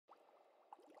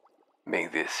May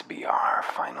this be our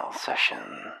final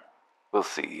session. We'll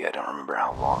see. I don't remember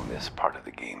how long this part of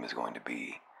the game is going to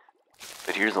be.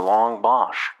 But here's a long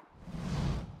Bosch.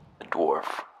 A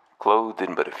dwarf, clothed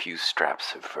in but a few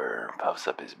straps of fur, puffs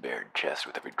up his bared chest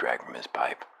with every drag from his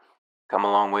pipe. Come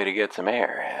a long way to get some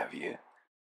air, have you?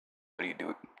 What are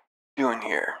you doing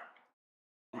here?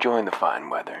 Enjoying the fine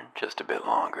weather, just a bit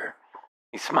longer.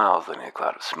 He smiles, letting a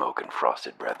cloud of smoke and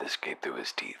frosted breath escape through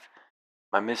his teeth.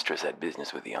 My mistress had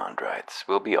business with the Ondrites.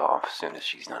 We'll be off soon as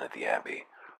she's done at the Abbey.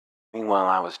 Meanwhile,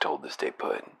 I was told to stay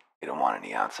put. You don't want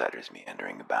any outsiders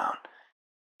meandering about.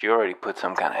 She already put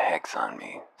some kind of hex on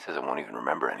me. Says I won't even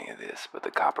remember any of this, but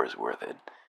the copper's worth it.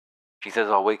 She says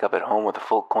I'll wake up at home with a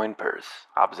full coin purse,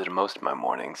 opposite of most of my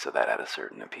mornings, so that had a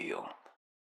certain appeal.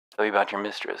 Tell you about your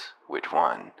mistress. Which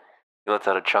one? He lets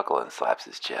out a chuckle and slaps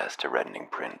his chest. A reddening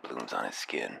print blooms on his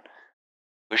skin.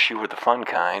 Wish she were the fun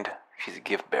kind. She's a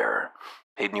gift bearer.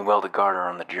 Paid me well to guard her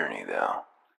on the journey, though.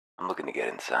 I'm looking to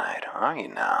get inside. Are you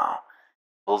now?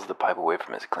 Pulls the pipe away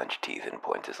from his clenched teeth and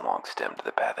points his long stem to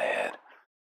the path ahead.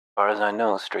 As far as I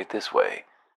know, straight this way.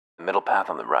 The middle path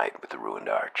on the right with the ruined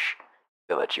arch.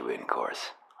 They'll let you in,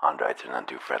 course. Ondrites are none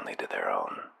too friendly to their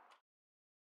own.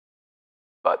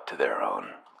 But to their own.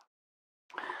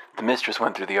 The mistress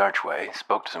went through the archway,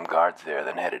 spoke to some guards there,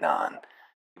 then headed on.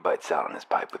 He bites out on his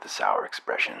pipe with a sour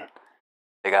expression.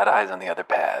 They got eyes on the other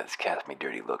paths, cast me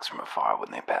dirty looks from afar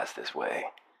when they passed this way.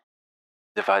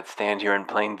 As if I'd stand here in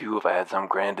plain view if I had some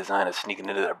grand design of sneaking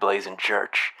into their blazing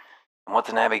church. And what's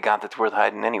an abbey got that's worth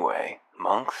hiding anyway?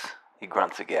 Monks? He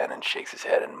grunts again and shakes his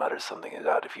head and mutters something as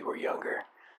odd if he were younger.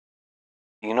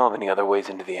 Do you know of any other ways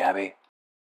into the abbey?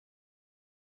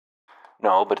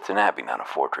 No, but it's an abbey, not a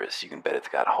fortress. You can bet it's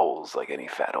got holes like any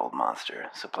fat old monster.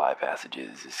 Supply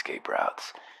passages, escape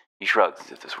routes. He shrugs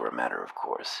as if this were a matter of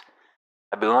course.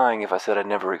 I'd be lying if I said I'd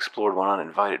never explored one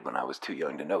uninvited when I was too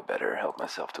young to know better, help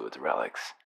myself to its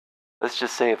relics. Let's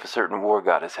just say if a certain war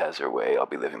goddess has her way, I'll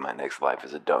be living my next life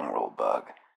as a dung-roll bug.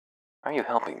 Are you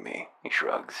helping me? He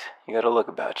shrugs. You got a look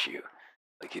about you,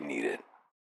 like you need it.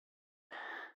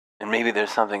 And maybe there's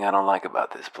something I don't like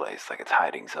about this place, like it's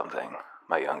hiding something.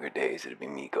 My younger days, it'd be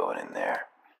me going in there.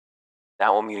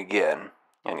 Now we'll meet again.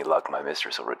 Any luck, my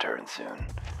mistress will return soon.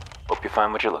 Hope you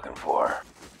find what you're looking for.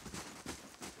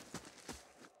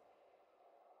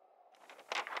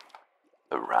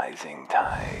 The rising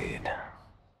tide.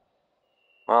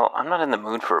 Well, I'm not in the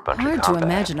mood for a bunch of combat. Hard to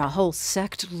imagine a whole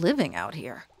sect living out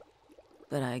here.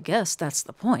 But I guess that's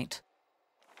the point.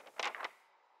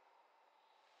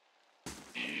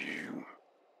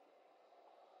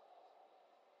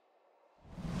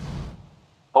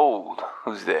 Hold,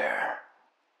 who's there?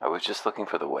 I was just looking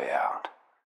for the way out.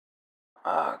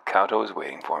 Kauto is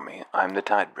waiting for me. I'm the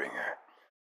Tidebringer.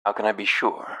 How can I be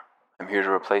sure? I'm here to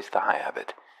replace the High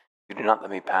Abbot. If you do not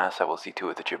let me pass, I will see to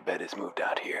it that your bed is moved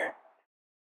out here.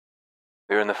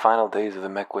 We are in the final days of the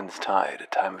Meckwin's Tide,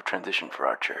 a time of transition for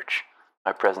our church.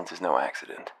 My presence is no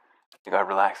accident. The guard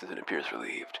relaxes and appears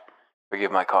relieved.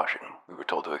 Forgive my caution. We were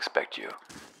told to expect you.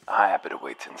 The High Abbot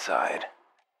awaits inside.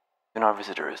 Soon our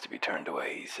visitor is to be turned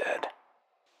away, he said.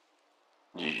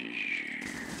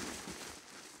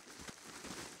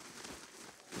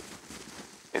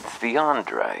 It's the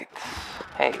Ondrites.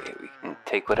 Hey, we can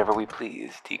take whatever we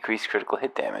please. Decrease critical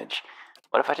hit damage.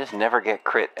 What if I just never get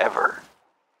crit ever?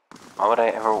 Why would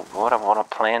I want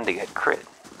to plan to get crit?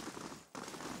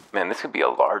 Man, this could be a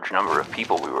large number of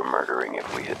people we were murdering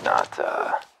if we had not,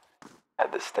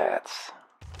 had the stats.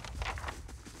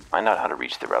 Find out how to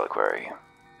reach the reliquary.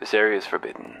 This area is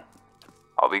forbidden.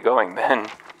 I'll be going then.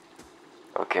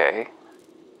 Okay.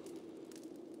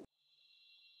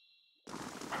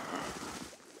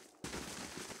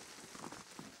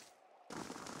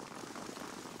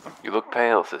 You look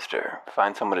pale, sister.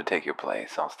 Find someone to take your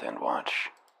place. I'll stand watch.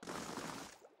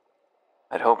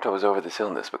 I'd hoped I was over this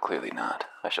illness, but clearly not.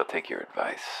 I shall take your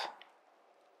advice.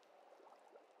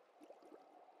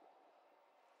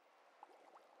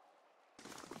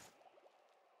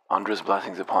 Andra's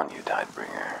blessings upon you,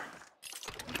 Tidebringer.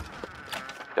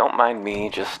 Don't mind me,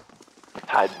 just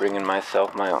Tide-bringing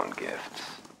myself my own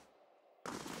gifts.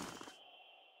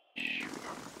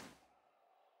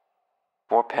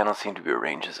 Four panels seem to be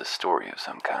arranged as a story of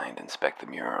some kind. Inspect the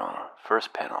mural.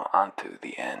 First panel, Antu,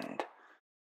 the end.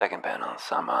 Second panel,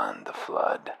 Saman, the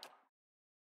flood.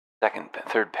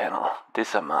 Third panel,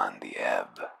 Disaman, the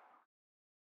ebb.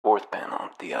 Fourth panel,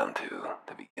 Diantu,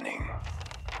 the beginning.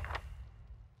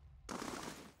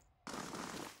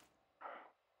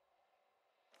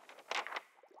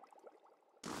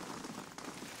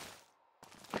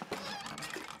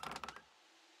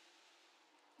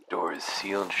 Door is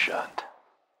sealed shut.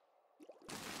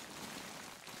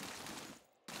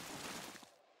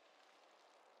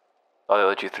 While I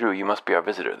let you through, you must be our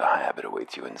visitor. The High Abbot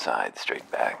awaits you inside,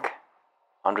 straight back.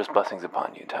 Andra's blessings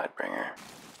upon you, Tidebringer.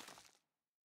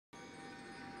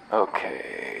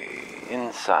 Okay,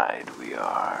 inside we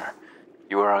are.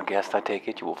 You are our guest, I take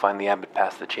it. You will find the abbot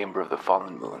past the chamber of the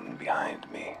fallen moon behind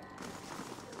me.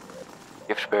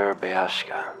 Gift-bearer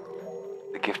Beashka.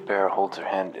 The gift-bearer holds in her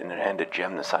hand a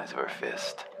gem the size of her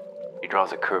fist. She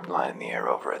draws a curved line in the air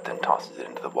over it, then tosses it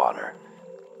into the water.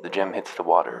 The gem hits the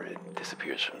water, it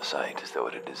disappears from sight as though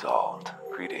it had dissolved.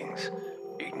 Greetings.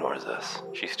 She ignores us.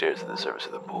 She stares at the surface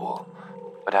of the pool.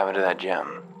 What happened to that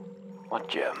gem? What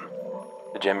gem?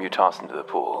 The gem you tossed into the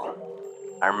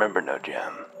pool. I remember no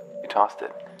gem. You tossed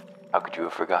it. How could you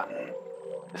have forgotten?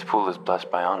 This pool is blessed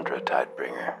by Andra,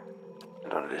 Tidebringer. I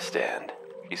don't understand.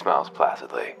 She smiles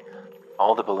placidly.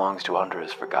 All that belongs to Andra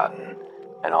is forgotten,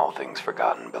 and all things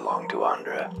forgotten belong to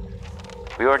Andra.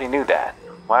 We already knew that.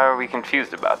 Why are we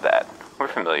confused about that? We're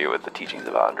familiar with the teachings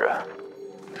of Andra.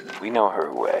 We know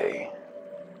her way.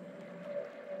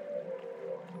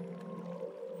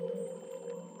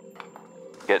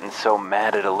 Getting so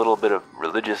mad at a little bit of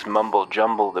religious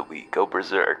mumble-jumble that we go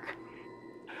berserk.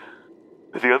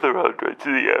 The other hundreds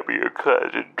in the abbey are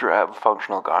clad in drab,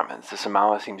 functional garments. The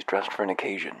Samawa seems dressed for an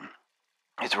occasion.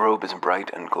 His robe is bright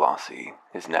and glossy.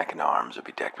 His neck and arms are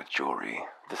bedecked with jewelry.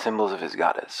 The symbols of his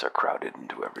goddess are crowded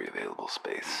into every available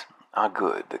space. Ah,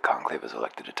 good, the conclave has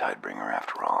elected a Tidebringer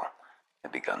after all.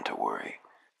 I've begun to worry.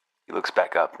 He looks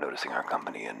back up, noticing our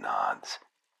company, and nods.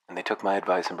 And they took my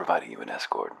advice in providing you an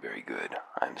escort. Very good.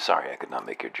 I'm sorry I could not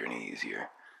make your journey easier.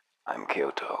 I'm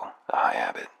Kyoto, the High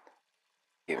Abbot.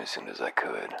 Came as soon as I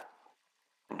could.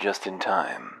 Just in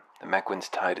time. The Mequin's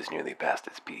tide is nearly past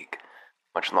its peak.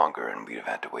 Much longer, and we'd have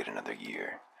had to wait another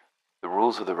year. The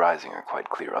rules of the Rising are quite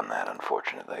clear on that,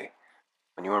 unfortunately.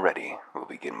 When you are ready, we'll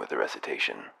begin with the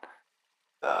recitation.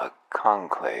 The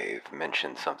conclave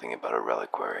mentioned something about a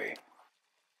reliquary.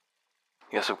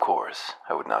 Yes, of course.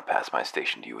 I would not pass my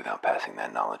station to you without passing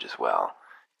that knowledge as well.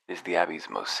 It is the Abbey's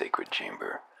most sacred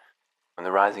chamber. When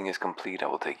the Rising is complete, I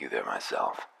will take you there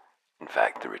myself. In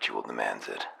fact, the ritual demands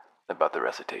it. About the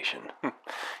recitation.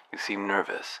 You seem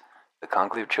nervous. The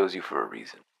conclave chose you for a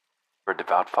reason. For a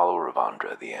devout follower of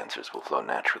Andra, the answers will flow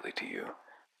naturally to you.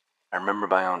 I remember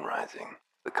my own rising.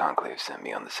 The conclave sent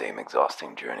me on the same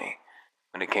exhausting journey.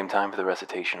 When it came time for the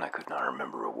recitation, I could not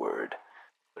remember a word.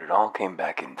 But it all came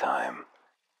back in time.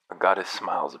 Our goddess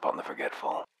smiles upon the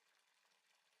forgetful.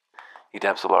 He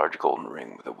taps a large golden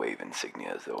ring with a wave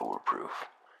insignia as though it were proof.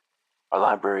 Our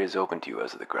library is open to you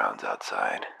as are the grounds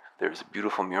outside. There is a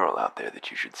beautiful mural out there that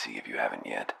you should see if you haven't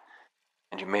yet.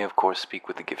 And you may of course speak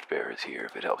with the gift-bearers here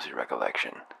if it helps your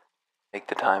recollection. Take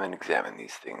the time and examine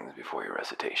these things before your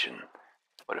recitation.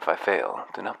 But if I fail,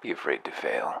 do not be afraid to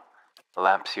fail. A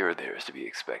lapse here or there is to be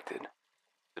expected.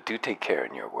 But do take care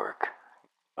in your work.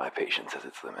 My patience has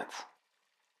its limits.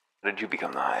 How did you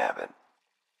become the High Abbot?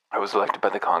 I was elected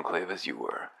by the conclave as you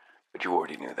were, but you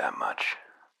already knew that much.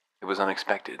 It was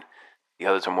unexpected. The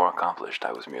others were more accomplished.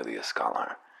 I was merely a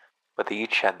scholar. But they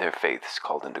each had their faiths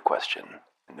called into question,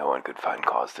 and no one could find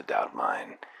cause to doubt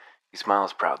mine. He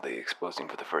smiles proudly, exposing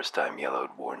for the first time yellowed,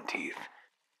 worn teeth.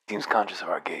 He seems conscious of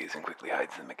our gaze and quickly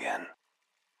hides them again.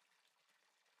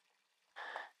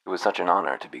 It was such an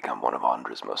honor to become one of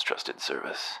Andra's most trusted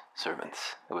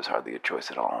servants. It was hardly a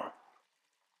choice at all.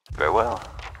 Very well.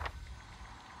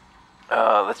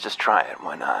 Let's just try it,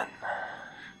 why not?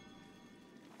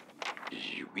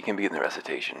 We can begin the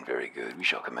recitation. Very good. We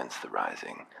shall commence the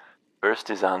rising.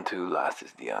 First is Antu, last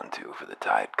is Diantu, for the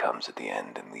tide comes at the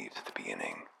end and leaves at the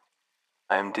beginning.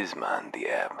 I am Disman, the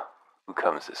ebb, who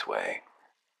comes this way.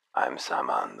 I am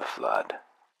Saman, the flood.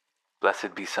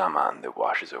 Blessed be Saman that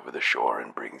washes over the shore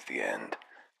and brings the end.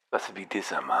 Blessed be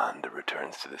Disaman that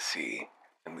returns to the sea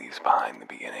and leaves behind the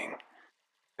beginning.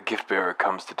 A gift-bearer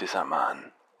comes to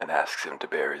Disaman and asks him to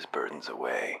bear his burdens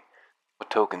away.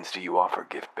 What tokens do you offer,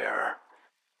 gift-bearer?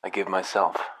 I give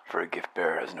myself, for a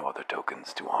gift-bearer has no other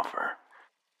tokens to offer.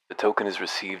 The token is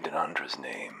received in Andra's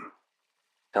name.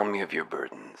 Tell me of your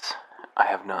burdens. I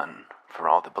have none, for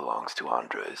all that belongs to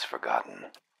Andra is forgotten.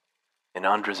 In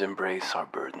Andra's embrace, our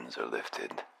burdens are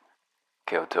lifted.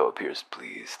 Kyoto appears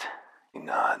pleased. He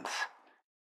nods.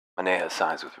 Manea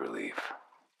sighs with relief.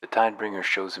 The Tidebringer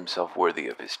shows himself worthy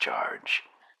of his charge.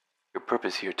 Your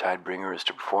purpose here, Tidebringer, is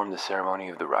to perform the ceremony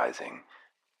of the rising.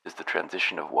 It is the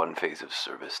transition of one phase of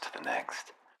service to the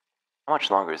next. How much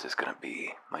longer is this going to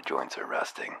be? My joints are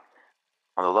resting.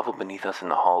 On the level beneath us in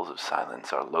the halls of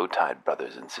silence, our low-tide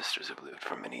brothers and sisters have lived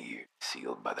for many years,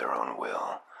 sealed by their own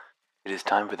will. It is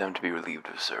time for them to be relieved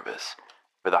of service,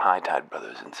 for the high-tide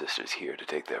brothers and sisters here to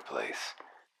take their place.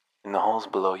 In the halls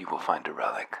below you will find a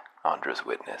relic, Andra's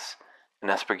witness. An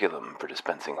aspergillum for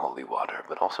dispensing holy water,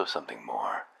 but also something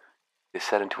more. It is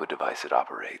set into a device that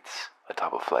operates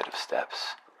atop a flight of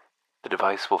steps. The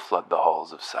device will flood the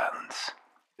halls of silence.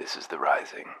 This is the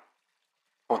rising.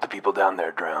 Won't the people down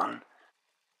there drown?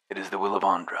 It is the will of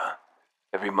Andra.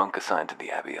 Every monk assigned to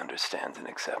the abbey understands and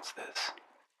accepts this.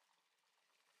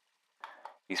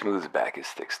 He smooths back his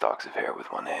thick stalks of hair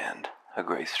with one hand. A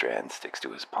gray strand sticks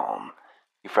to his palm.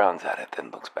 He frowns at it,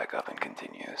 then looks back up and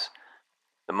continues.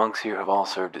 The monks here have all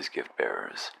served as gift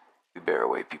bearers. We bear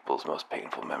away people's most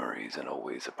painful memories, and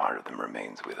always a part of them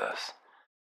remains with us.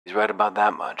 He's right about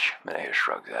that much, Menea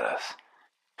shrugs at us.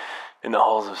 In the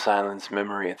halls of silence,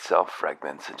 memory itself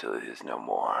fragments until it is no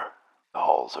more. The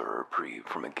halls are a reprieve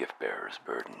from a gift-bearer's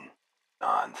burden.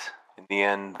 Nods. In the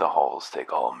end, the halls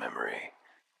take all memory.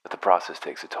 But the process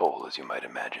takes a toll, as you might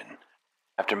imagine.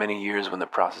 After many years, when the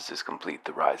process is complete,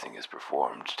 the rising is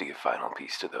performed to give final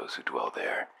peace to those who dwell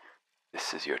there.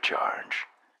 This is your charge.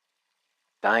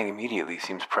 Dying immediately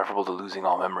seems preferable to losing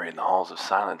all memory in the halls of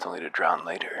silence only to drown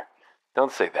later.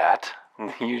 Don't say that.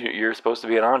 You're supposed to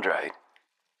be an Andrite.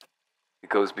 It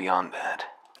goes beyond that.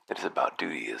 It is about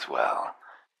duty as well.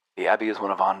 The Abbey is one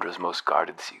of Andra's most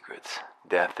guarded secrets.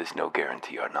 Death is no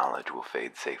guarantee our knowledge will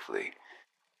fade safely.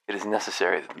 It is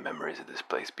necessary that the memories of this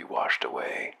place be washed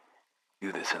away.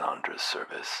 Do this in Andra's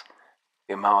service.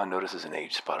 The Amawa notices an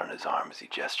age spot on his arm as he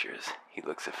gestures. He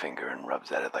licks a finger and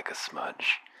rubs at it like a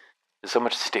smudge. There's so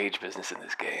much stage business in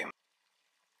this game.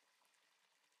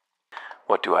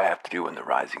 What do I have to do when the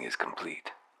rising is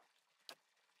complete?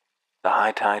 The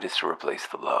high tide is to replace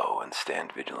the low and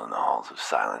stand vigil in the halls of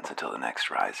silence until the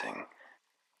next rising.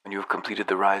 When you have completed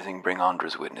the rising, bring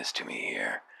Andra's witness to me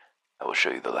here. I will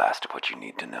show you the last of what you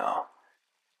need to know.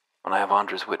 When I have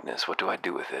Andra's witness, what do I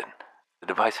do with it? The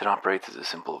device it operates is a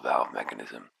simple valve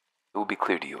mechanism. It will be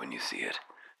clear to you when you see it.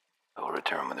 I will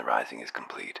return when the rising is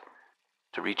complete.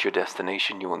 To reach your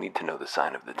destination, you will need to know the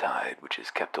sign of the tide, which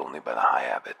is kept only by the High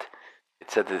Abbot.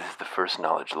 It's said that this is the first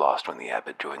knowledge lost when the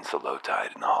abbot joins the low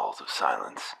tide in the halls of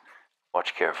silence.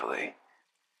 Watch carefully.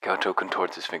 Kyoto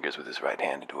contorts his fingers with his right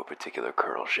hand into a particular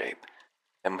curl shape,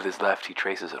 and with his left he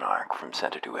traces an arc from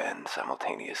center to end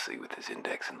simultaneously with his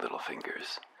index and little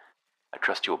fingers. I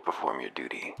trust you will perform your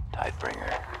duty,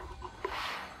 Tidebringer.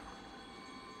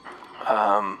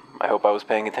 I hope I was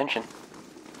paying attention.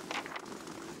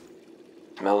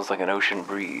 Smells like an ocean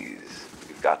breeze.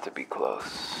 You've got to be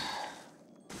close.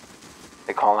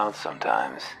 They call out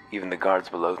sometimes. Even the guards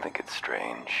below think it's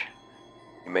strange.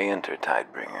 You may enter,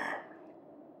 Tidebringer.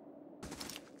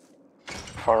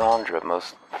 For Andra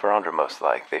most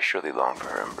like, they surely long for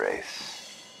her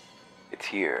embrace. It's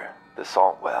here, the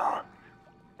salt well.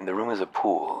 In the room is a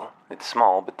pool. It's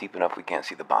small, but deep enough we can't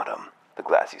see the bottom. The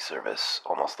glassy surface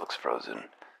almost looks frozen.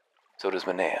 So does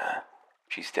Menea.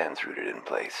 She stands rooted in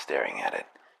place, staring at it.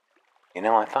 You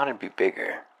know, I thought it'd be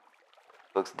bigger.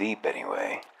 Looks deep,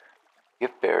 anyway.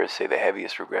 Gift bearers say the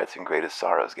heaviest regrets and greatest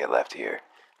sorrows get left here.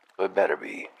 So it better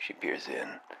be. She peers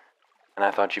in. And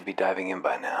I thought you'd be diving in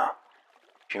by now.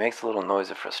 She makes a little noise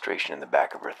of frustration in the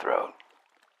back of her throat.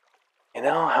 You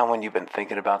know how when you've been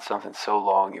thinking about something so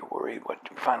long you're worried when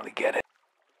you finally get it?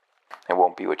 It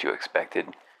won't be what you expected.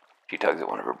 She tugs at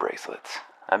one of her bracelets.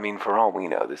 I mean, for all we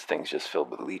know, this thing's just filled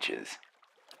with leeches.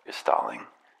 You're stalling.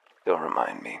 Don't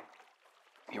remind me.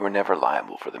 You were never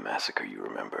liable for the massacre you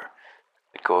remember.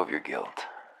 Let go of your guilt.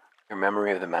 Your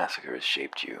memory of the massacre has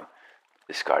shaped you.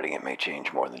 Discarding it may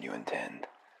change more than you intend.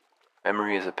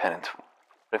 Memory is a penance.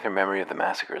 What if your memory of the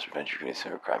massacre has prevented you from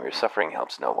committing a crime? Your suffering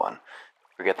helps no one.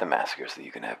 Forget the massacre so that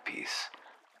you can have peace.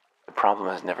 The problem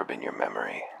has never been your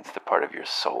memory. It's the part of your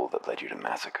soul that led you to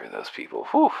massacre those people.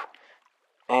 Whew.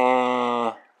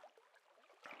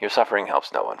 Your suffering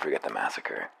helps no one. Forget the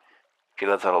massacre. She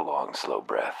lets out a long, slow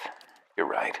breath. You're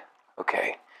right.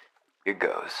 Okay. Here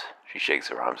goes. She shakes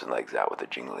her arms and legs out with a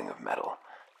jingling of metal.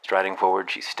 Striding forward,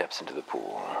 she steps into the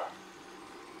pool.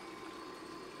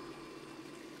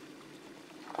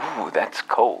 Ooh, that's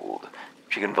cold.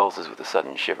 She convulses with a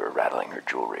sudden shiver, rattling her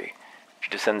jewelry. She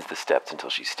descends the steps until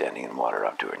she's standing in water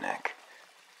up to her neck.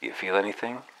 Do you feel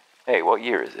anything? Hey, what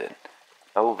year is it?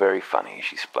 Oh, very funny.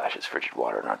 She splashes frigid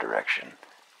water in our direction.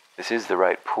 This is the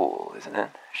right pool, isn't it?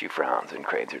 She frowns and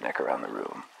cranes her neck around the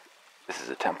room. This is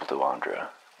a temple to Andra.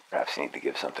 Perhaps you need to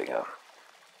give something up.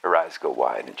 Her eyes go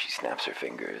wide and she snaps her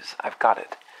fingers. I've got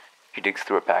it. She digs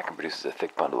through a pack and produces a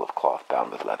thick bundle of cloth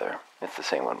bound with leather. It's the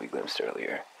same one we glimpsed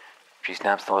earlier. She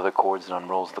snaps the leather cords and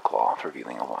unrolls the cloth,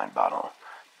 revealing a wine bottle.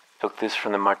 Took this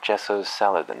from the Marcheso's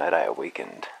cellar the night I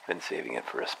awakened, been saving it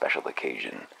for a special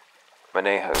occasion.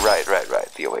 Menea, right,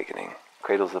 the awakening.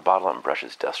 Cradles the bottle and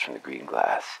brushes dust from the green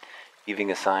glass.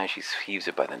 Heaving a sigh, she heaves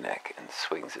it by the neck and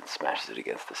swings and smashes it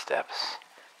against the steps.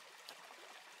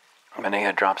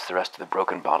 Maneha drops the rest of the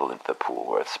broken bottle into the pool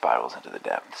where it spirals into the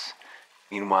depths.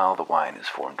 Meanwhile, the wine has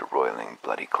formed a roiling,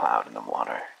 bloody cloud in the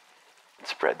water. It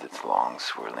spreads its long,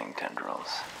 swirling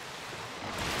tendrils.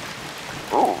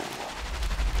 Ooh!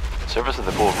 The surface of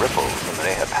the pool ripples and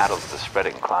Maneha paddles the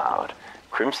spreading cloud.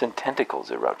 Crimson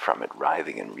tentacles erupt from it,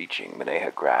 writhing and reaching.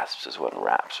 Maneha grasps as one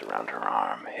wraps around her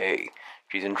arm. Hey,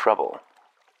 she's in trouble.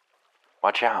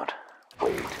 Watch out.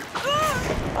 Wait.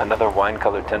 Another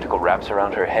wine-colored tentacle wraps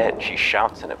around her head. She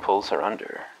shouts and it pulls her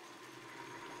under.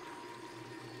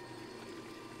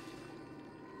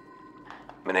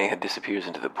 Maneha disappears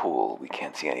into the pool. We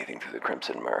can't see anything through the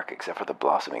crimson murk except for the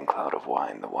blossoming cloud of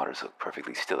wine. The waters look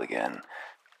perfectly still again.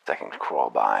 Seconds crawl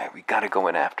by. We gotta go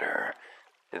in after her.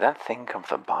 Did that thing come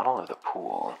from the bottle or the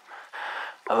pool?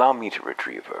 Allow me to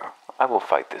retrieve her. I will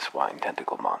fight this wine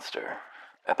tentacle monster.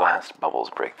 At last, bubbles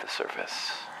break the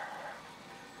surface.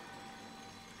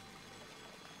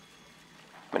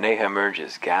 Maneha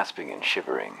emerges, gasping and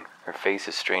shivering. Her face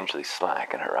is strangely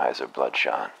slack and her eyes are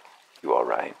bloodshot. You all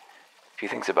right? She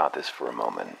thinks about this for a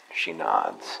moment. She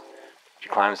nods. She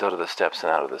climbs out of the steps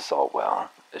and out of the salt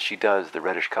well. As she does, the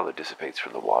reddish color dissipates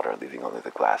from the water, leaving only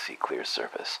the glassy, clear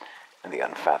surface and the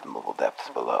unfathomable depths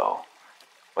below.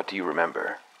 What do you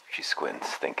remember? She squints,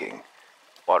 thinking.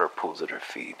 Water pools at her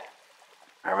feet.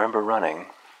 I remember running,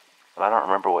 but I don't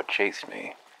remember what chased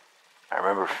me. I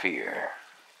remember fear,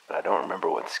 but I don't remember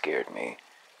what scared me.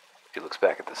 She looks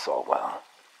back at the salt well.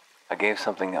 I gave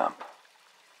something up,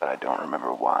 but I don't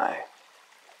remember why.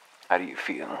 How do you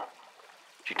feel?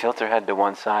 She tilts her head to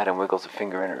one side and wiggles a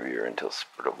finger in her ear until a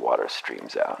spurt of water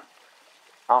streams out.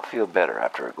 I'll feel better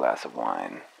after a glass of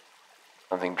wine.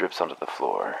 Something drips onto the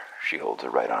floor. She holds her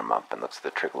right arm up and looks at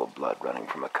the trickle of blood running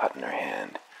from a cut in her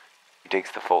hand. She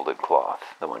takes the folded cloth,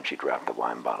 the one she'd wrapped the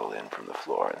wine bottle in, from the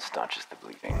floor and staunches the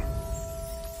bleeding.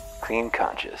 Clean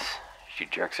conscious, she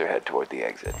jerks her head toward the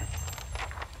exit.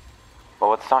 Well,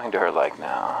 what's talking to her like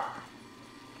now?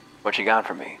 What you got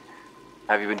for me?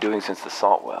 How have you been doing since the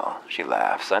salt well? She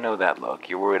laughs. I know that look.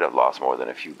 You're worried I've lost more than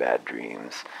a few bad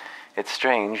dreams. It's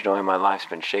strange knowing my life's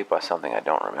been shaped by something I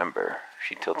don't remember.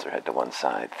 She tilts her head to one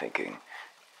side, thinking.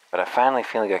 But I finally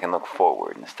feel like I can look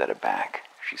forward instead of back.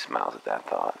 She smiles at that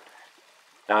thought.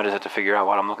 Now I just have to figure out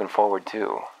what I'm looking forward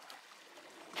to.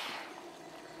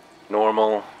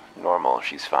 Normal,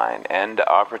 she's fine. And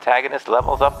our protagonist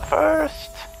levels up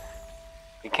first.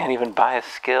 He can't even buy a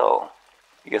skill.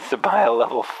 He gets to buy a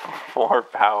level 4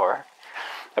 power.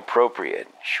 Appropriate,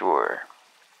 sure.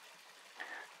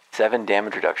 7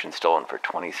 damage reduction stolen for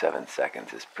 27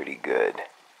 seconds is pretty good.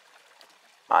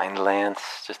 Mind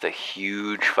Lance, just a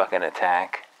huge fucking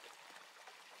attack.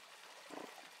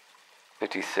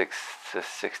 56 to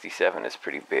 67 is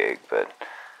pretty big, but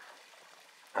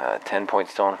 10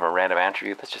 points stolen from a random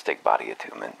attribute. Let's just take Body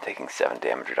Attunement. Taking 7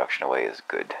 damage reduction away is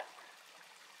good.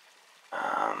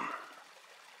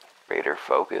 Raider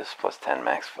Focus, plus 10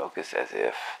 max focus, as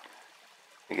if.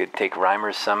 We could take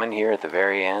Rhymer's Summon here at the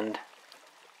very end.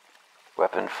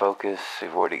 Weapon Focus,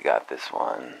 we've already got this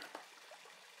one.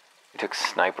 We took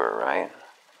Sniper, right?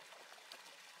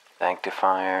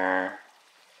 Sanctifier.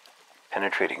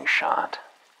 Penetrating Shot.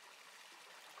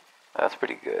 That's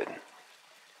pretty good.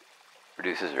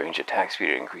 Reduces range attack speed,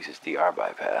 it increases DR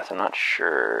bypass. I'm not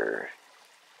sure.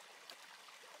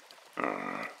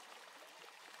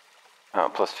 Oh,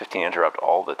 plus 15 interrupt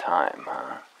all the time,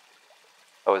 huh?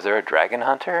 Oh, is there a Dragon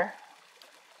Hunter?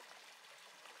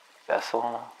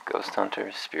 Vessel, Ghost Hunter,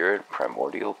 Spirit,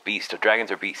 Primordial, Beast. Oh, dragons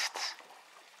are beasts.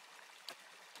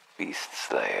 Beast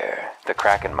Slayer. The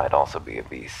Kraken might also be a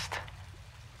beast.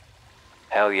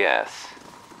 Hell yes.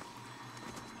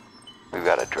 We've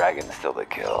got a dragon still to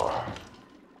kill.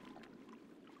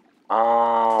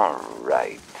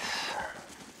 Alright.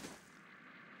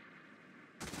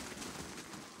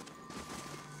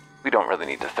 We don't really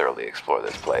need to thoroughly explore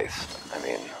this place. I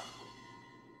mean...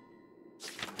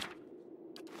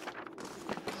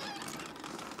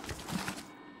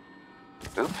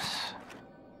 Oops.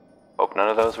 Hope none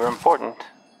of those were important.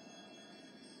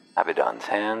 Abaddon's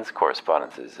Hands,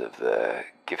 correspondences of the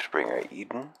Giftbringer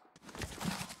Eden.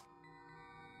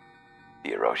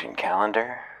 The Erosion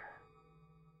Calendar.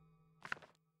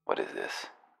 What is this?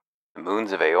 The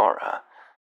Moons of Aora.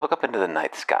 Look up into the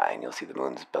night sky and you'll see the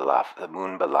moon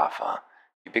Balafa.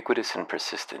 Ubiquitous and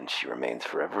persistent, she remains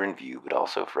forever in view, but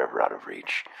also forever out of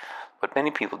reach. What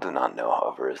many people do not know,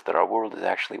 however, is that our world is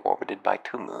actually orbited by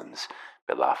 2 moons,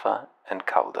 Balafa and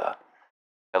Kalda.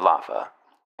 Balafa.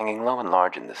 Hanging low and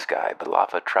large in the sky,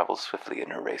 Balafa travels swiftly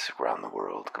in her race around the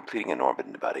world, completing an orbit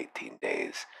in about 18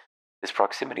 days. This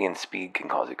proximity and speed can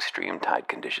cause extreme tide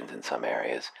conditions in some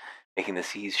areas, making the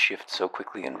seas shift so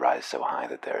quickly and rise so high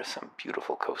that there are some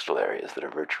beautiful coastal areas that are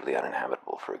virtually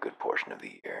uninhabitable for a good portion of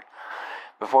the year.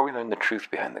 Before we learn the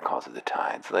truth behind the cause of the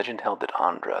tides, legend held that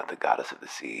Andra, the goddess of the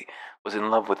sea, was in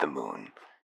love with the moon,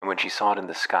 and when she saw it in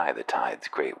the sky, the tides,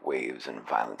 great waves, and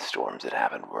violent storms that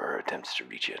happened were her attempts to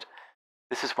reach it.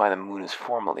 This is why the moon is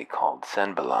formally called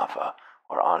Sen Balafa,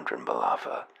 or Andran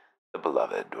Balafa, the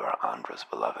beloved, or Andra's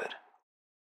beloved.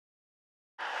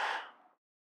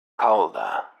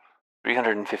 Kalda.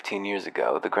 315 years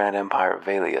ago, the Grand Empire of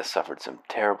Valia suffered some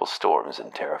terrible storms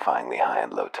and terrifyingly high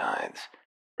and low tides.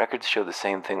 Records show the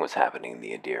same thing was happening in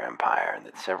the Adir Empire, and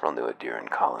that several new Adiran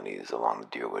colonies along the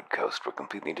Deerwood coast were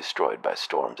completely destroyed by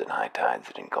storms and high tides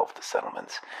that engulfed the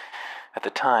settlements. At the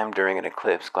time, during an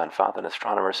eclipse, Glenfathan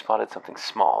astronomers spotted something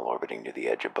small orbiting near the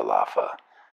edge of Balafa.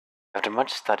 After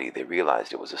much study, they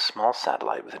realized it was a small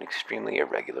satellite with an extremely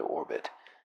irregular orbit.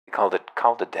 They called it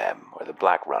Kaldadeb, or the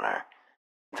Black Runner.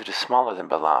 Since it is smaller than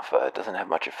Balafa, it doesn't have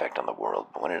much effect on the world,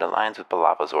 but when it aligns with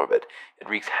Balafa's orbit, it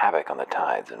wreaks havoc on the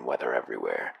tides and weather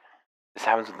everywhere. This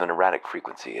happens with an erratic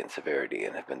frequency and severity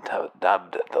and have been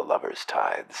dubbed the Lover's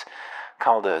Tides.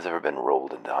 Kalda has ever been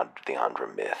rolled into the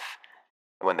Andra myth.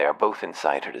 When they are both in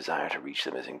sight, her desire to reach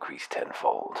them is increased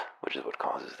tenfold, which is what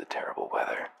causes the terrible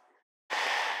weather.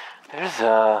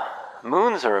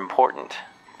 Moons are important,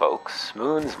 folks.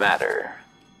 Moons matter.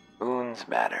 Moons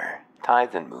matter.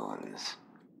 Tides and moons.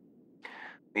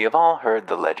 We have all heard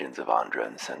the legends of Andra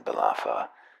and Sen Balafa,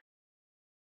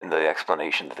 and the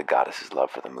explanation that the goddess's love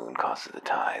for the moon causes the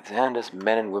tides, and as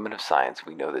men and women of science,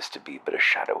 we know this to be but a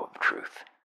shadow of truth.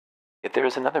 Yet there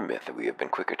is another myth that we have been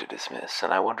quicker to dismiss,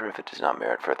 and I wonder if it does not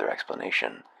merit further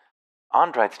explanation.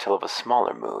 Andrites tell of a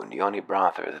smaller moon, Yoni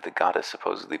Brather, that the goddess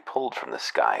supposedly pulled from the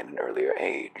sky in an earlier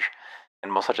age.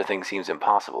 And while such a thing seems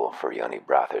impossible, for Yoni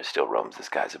Brather still roams the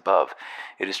skies above,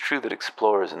 it is true that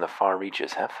explorers in the far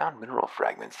reaches have found mineral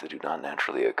fragments that do not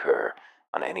naturally occur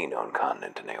on any known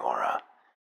continent in Eora.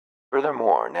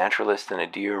 Furthermore, naturalists in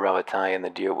Adir, Rawatai, and the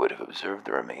Deerwood have observed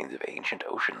the remains of ancient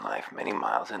ocean life many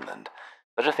miles inland.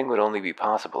 Such a thing would only be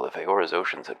possible if Eora's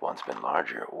oceans had once been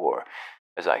larger, or,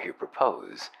 as I here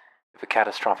propose, if a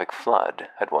catastrophic flood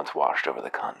had once washed over the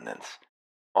continents.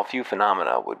 While few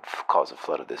phenomena would cause a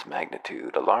flood of this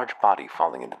magnitude, a large body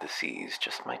falling into the seas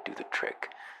just might do the trick.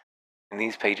 In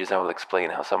these pages I will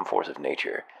explain how some force of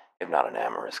nature, if not an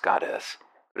amorous goddess,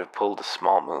 would have pulled a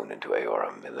small moon into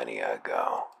Eora millennia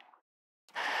ago.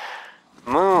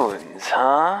 Moons,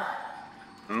 huh?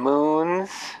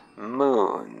 Moons.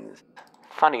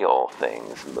 Funny old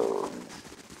things, moons.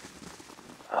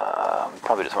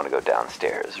 Probably just want to go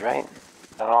downstairs, right?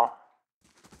 At all?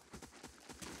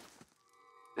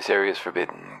 This area is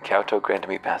forbidden. Kauto granted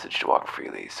me passage to walk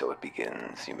freely, so it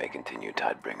begins. You may continue,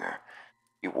 Tidebringer.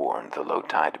 Be warned, the low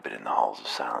tide have been in the halls of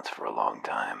silence for a long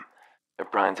time. Their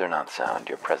brines are not sound.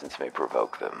 Your presence may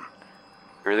provoke them.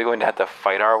 We're really going to have to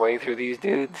fight our way through these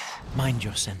dudes? Mind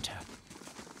your center.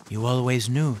 You always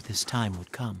knew this time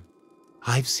would come.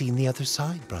 I've seen the other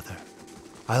side, brother.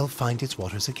 I'll find its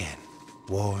waters again,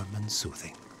 warm and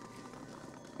soothing.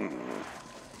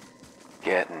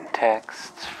 Getting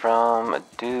texts from a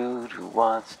dude who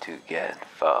wants to get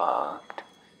fucked.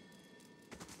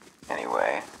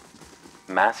 Anyway,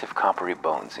 massive coppery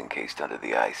bones encased under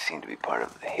the ice seem to be part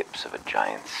of the hips of a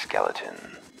giant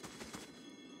skeleton.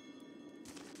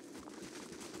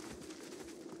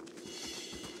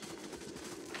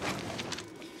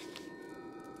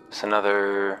 It's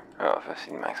another... Oh,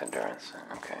 15 max endurance.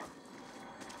 Okay.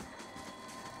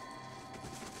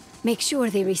 Make sure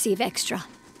they receive extra.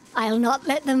 I'll not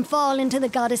let them fall into the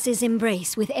goddess's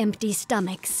embrace with empty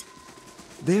stomachs.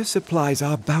 Their supplies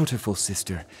are bountiful,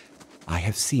 sister. I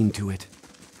have seen to it.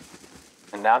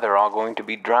 And now they're all going to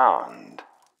be drowned.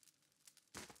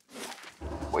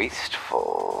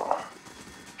 Wasteful.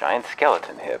 Giant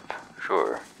skeleton hip,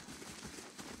 sure.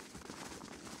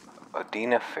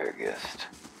 Odina Fergist.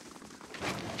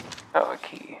 Oh, a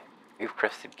key. We've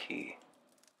crested key.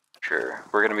 Sure.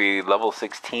 We're gonna be level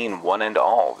 16 one and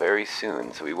all very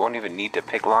soon, so we won't even need to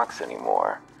pick locks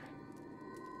anymore.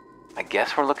 I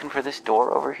guess we're looking for this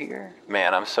door over here?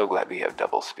 Man, I'm so glad we have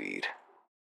double speed.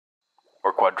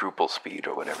 Or quadruple speed,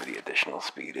 or whatever the additional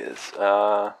speed is.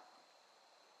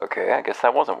 Okay, I guess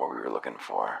that wasn't what we were looking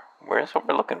for. Where's what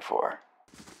we're looking for?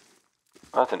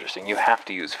 Well, that's interesting. You have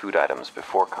to use food items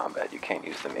before combat. You can't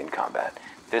use them in combat.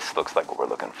 This looks like what we're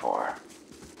looking for.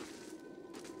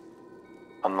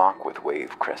 Unlock with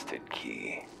wave-crested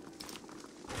key.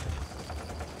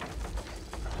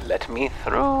 Let me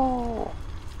through.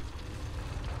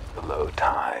 The low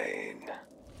tide.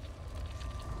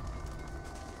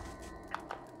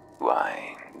 Do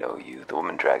I know you? The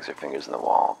woman drags her fingers in the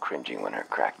wall, cringing when her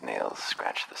cracked nails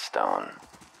scratch the stone.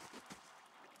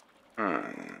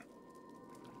 The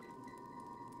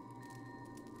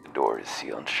door is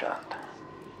sealed shut.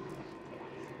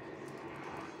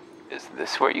 Is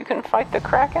this where you can fight the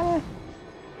Kraken?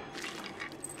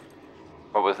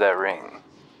 What was that ring?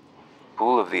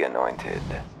 Pool of the Anointed.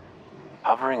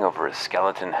 Hovering over a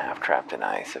skeleton half trapped in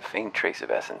ice, a faint trace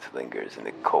of essence lingers in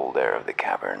the cold air of the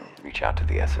cavern. Reach out to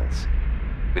the essence.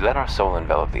 We let our soul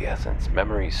envelop the essence,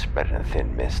 memories spread in a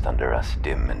thin mist under us,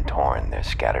 dim and torn, their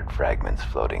scattered fragments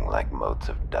floating like motes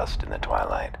of dust in the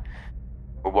twilight.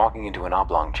 We're walking into an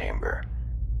oblong chamber.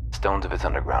 Stones of its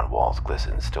underground walls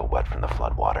glisten, still wet from the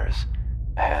floodwaters.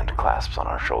 A hand clasps on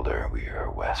our shoulder. We hear her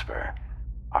whisper,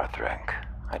 "Arthrek,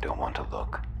 I don't want to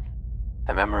look."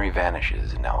 The memory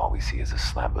vanishes, and now all we see is a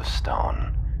slab of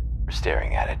stone. We're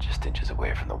staring at it just inches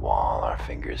away from the wall. Our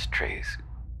fingers trace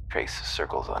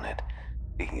circles on it,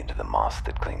 digging into the moss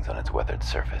that clings on its weathered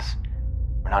surface.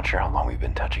 We're not sure how long we've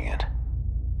been touching it.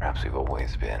 Perhaps we've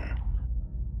always been.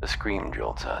 A scream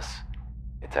jolts us.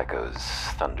 Its echoes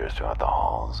thunder throughout the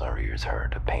halls. Our ears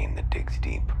hurt, a pain that digs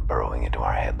deep, burrowing into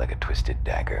our head like a twisted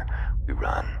dagger. We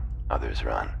run. Others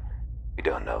run. We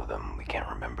don't know them. We can't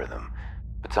remember them.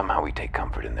 But somehow we take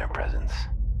comfort in their presence.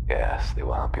 Yes, they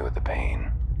will help you with the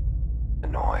pain. The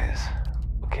noise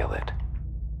will kill it.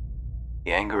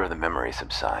 The anger of the memory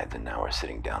subsides, and now we're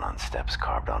sitting down on steps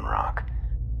carved on rock.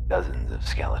 Dozens of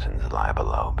skeletons lie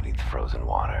below beneath frozen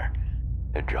water.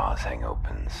 Their jaws hang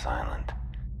open, silent.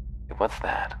 What's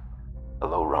that? A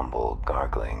low rumble,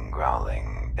 gargling,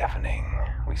 growling, deafening.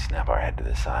 We snap our head to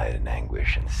the side in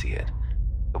anguish and see it.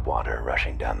 The water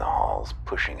rushing down the halls,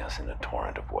 pushing us in a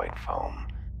torrent of white foam.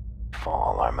 We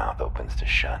fall, our mouth opens to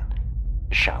shut.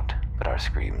 To shout, but our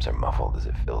screams are muffled as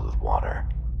it fills with water.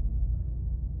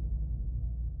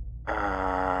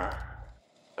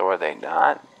 So are they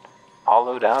not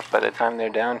hollowed out by the time they're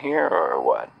down here, or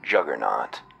what?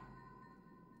 Juggernaut.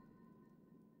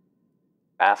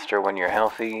 Faster when you're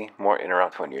healthy, more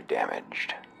interrupt when you're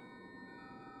damaged.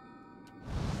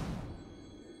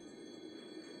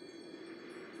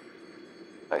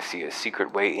 I see a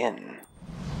secret way in.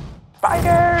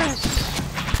 Spiders!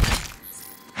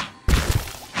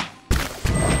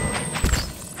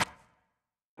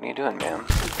 What are you doing, ma'am?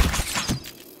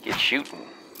 Get shooting.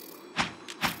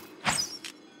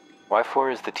 Why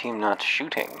for is the team not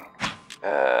shooting?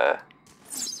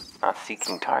 Not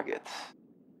seeking targets.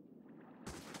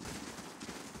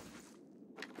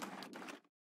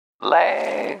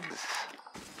 Legs!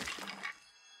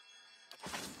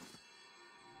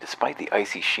 Despite the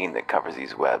icy sheen that covers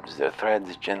these webs, their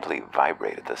threads gently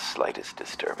vibrate at the slightest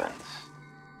disturbance.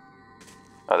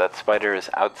 Oh, that spider is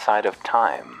outside of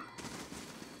time.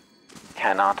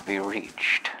 Cannot be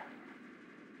reached.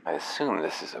 I assume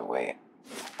this is a way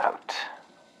out.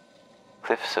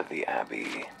 Cliffs of the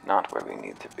Abbey, not where we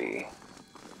need to be.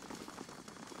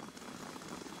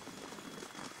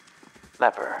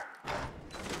 Lever.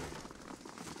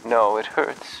 No, it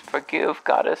hurts. Forgive,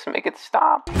 goddess, make it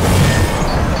stop.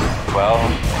 Well,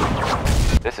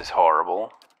 this is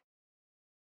horrible.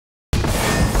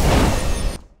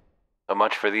 So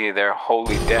much for their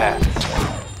holy deaths.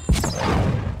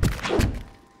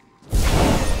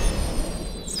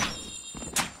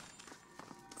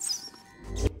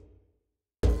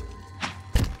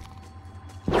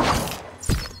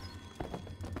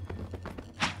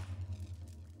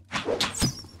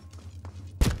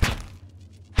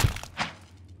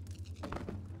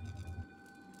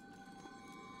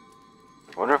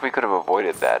 I wonder if we could have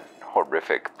avoided that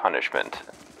horrific punishment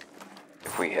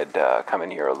if we had come in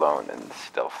here alone and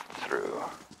stealthed through.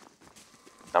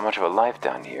 Not much of a life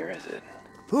down here, is it?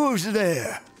 Who's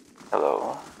there?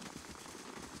 Hello?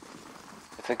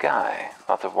 It's a guy.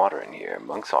 Lots of water in here.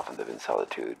 Monks often live in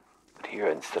solitude. But here,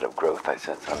 instead of growth, I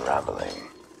sense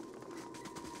unraveling.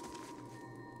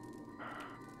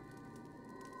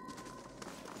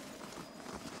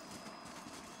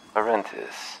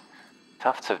 Laurentis.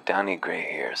 Tufts of downy gray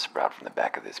hair sprout from the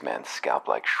back of this man's scalp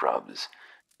like shrubs.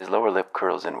 His lower lip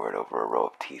curls inward over a row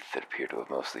of teeth that appear to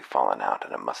have mostly fallen out,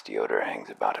 and a musty odor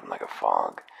hangs about him like a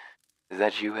fog. Is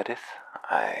that you, Edith?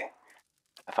 I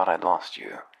thought I'd lost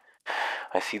you.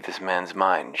 I see this man's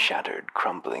mind shattered,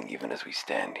 crumbling even as we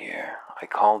stand here. I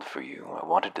called for you. I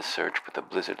wanted to search, but the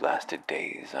blizzard lasted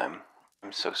days. I'm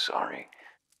so sorry.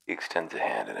 He extends a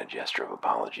hand in a gesture of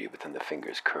apology, but then the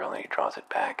fingers curl and he draws it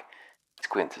back.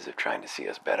 Squints as if trying to see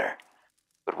us better.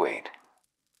 But wait.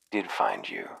 I did find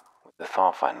you. When the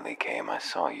thaw finally came, I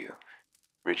saw you.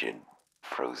 Rigid,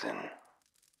 frozen.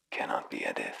 Cannot be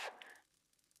Edith.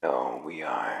 No, we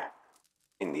are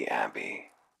in the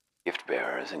Abbey. gift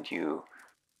bearers, and you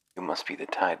must be the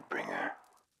Tidebringer.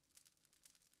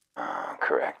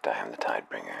 Correct, I am the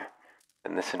Tidebringer.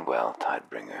 Then listen well,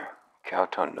 Tidebringer.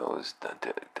 Kauto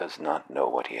does not know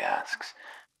what he asks,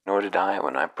 nor did I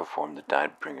when I performed the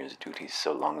Tidebringer's duties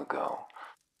so long ago.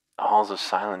 The halls of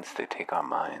silence, they take our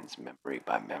minds, memory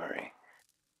by memory.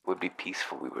 It would be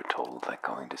peaceful, we were told, like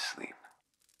going to sleep.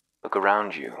 Look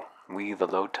around you. We, the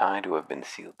low tide who have been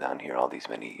sealed down here all these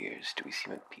many years, do we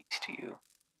seem at peace to you?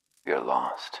 We are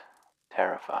lost,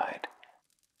 terrified.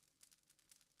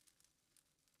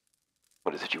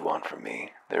 What is it you want from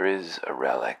me? There is a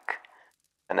relic,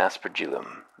 an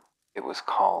aspergillum. It was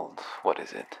called, what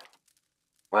is it?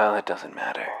 Well, it doesn't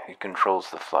matter. It controls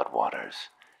the flood waters,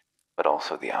 but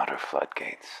also the outer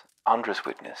floodgates. Andra's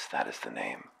Witness, that is the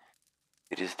name.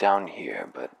 It is down here,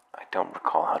 but I don't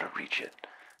recall how to reach it.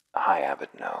 The High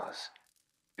Abbot knows.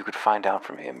 You could find out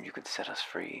from him, you could set us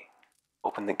free.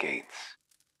 Open the gates.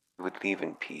 We would leave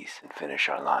in peace and finish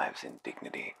our lives in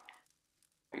dignity.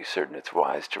 Are you certain it's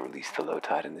wise to release the low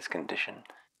tide in this condition?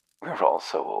 We're all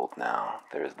so old now.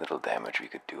 There is little damage we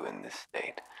could do in this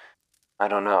state. I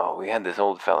don't know. We had this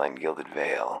old fella in Gilded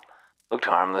Vale. Looked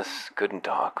harmless, couldn't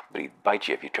talk, but he'd bite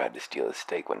you if you tried to steal his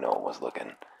steak when no one was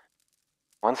looking.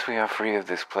 Once we are free of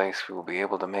this place, we will be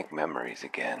able to make memories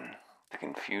again. The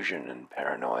confusion and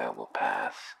paranoia will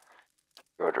pass.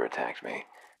 The Order attacked me.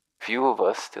 Few of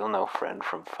us still know friend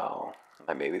from foe.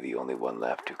 I may be the only one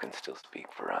left who can still speak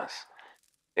for us.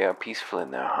 They are peaceful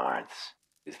in their hearts.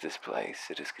 Is this place?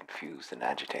 It has confused and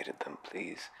agitated them.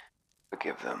 Please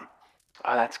forgive them.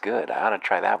 Oh, that's good. I ought to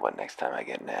try that one next time I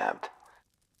get nabbed.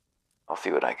 I'll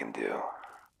see what I can do.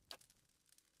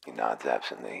 He nods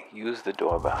absently. Use the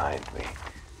door behind me.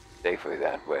 Safely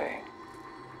that way.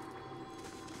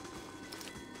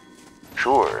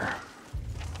 Sure.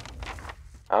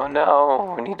 Oh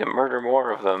no, we need to murder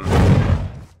more of them.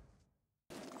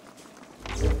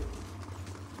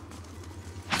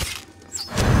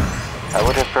 I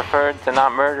would have preferred to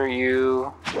not murder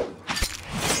you.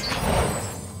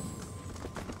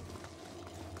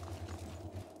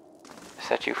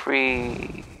 Set you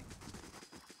free.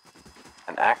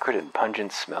 An acrid and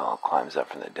pungent smell climbs up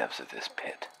from the depths of this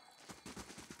pit.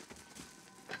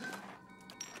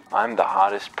 I'm the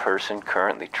hottest person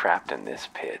currently trapped in this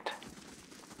pit.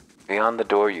 Beyond the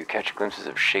door you catch glimpses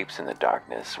of shapes in the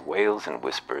darkness, wails and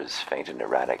whispers, faint and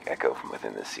erratic echo from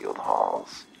within the sealed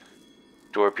halls.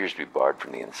 The door appears to be barred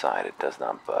from the inside. It does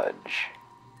not budge.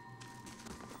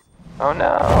 Oh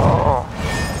no!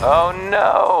 Oh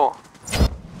no!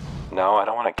 No, I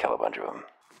don't want to kill a bunch of them.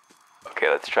 Okay,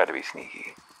 let's try to be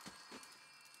sneaky.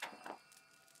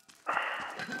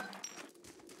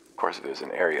 Of course, if there's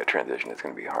an area transition, it's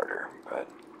going to be harder, but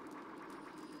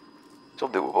still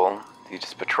doable. He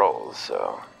just patrols,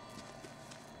 so.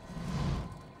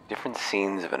 Different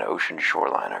scenes of an ocean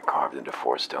shoreline are carved into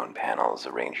 4 stone panels,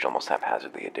 arranged almost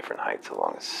haphazardly at different heights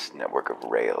along a network of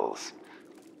rails.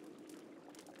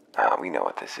 We know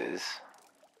what this is.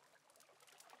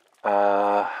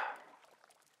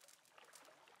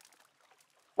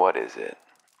 What is it?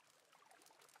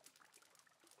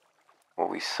 Well,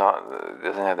 we saw,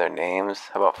 doesn't have their names.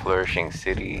 How about Flourishing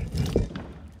City?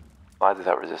 Slides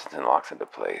without resistance and locks into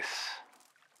place.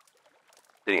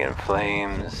 City in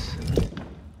Flames.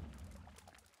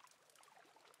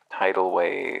 Tidal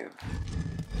Wave.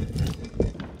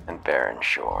 And Barren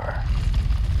Shore.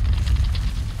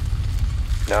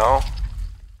 No?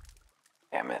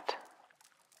 Damn it.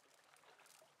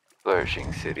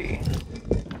 Flourishing City.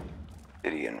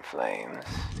 City in Flames.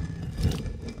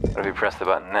 What if we press the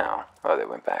button now? Oh, they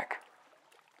went back.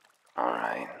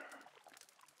 Alright.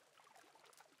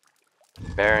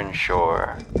 Barren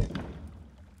Shore.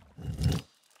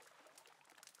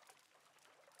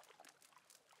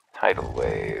 Tidal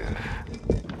Wave.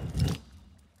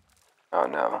 Oh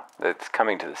no, it's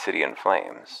coming to the City in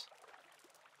Flames.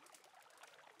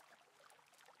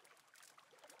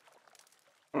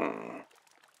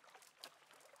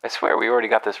 I swear we already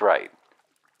got this right.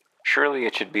 Surely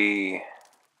it should be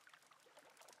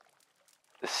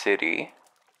the City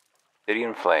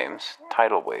in Flames,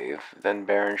 Tidal Wave, then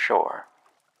Barren Shore.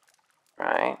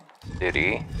 Right?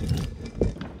 City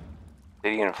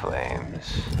in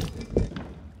Flames,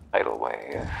 Tidal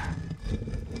Wave,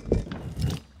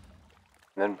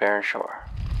 then Barren Shore.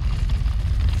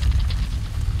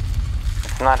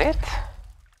 That's not it.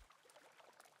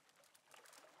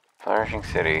 Flourishing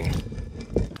City,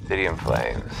 City in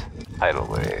Flames, Tidal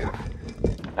Wave.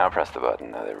 Now press the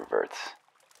button, now it reverts.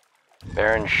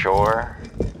 Barren Shore,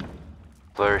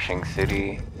 Flourishing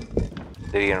City,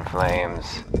 City in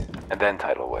Flames, and then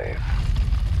Tidal Wave.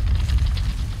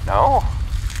 No?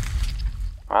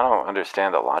 I don't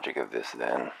understand the logic of this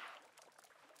then.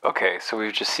 Okay, so we're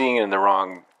just seeing it in the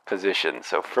wrong position.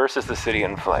 So first is the city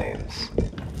in flames.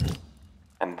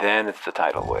 And then it's the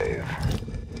tidal wave.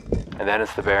 And then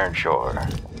it's the barren shore.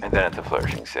 And then it's a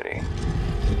flourishing city.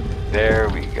 There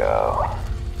we go.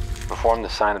 Perform the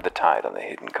sign of the tide on the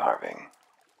hidden carving.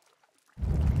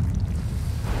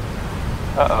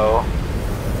 Uh-oh.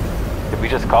 Did we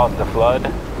just cause the flood?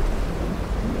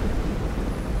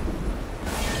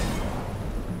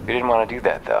 We didn't want to do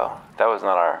that, though. That was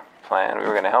not our plan. We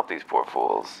were going to help these poor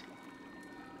fools.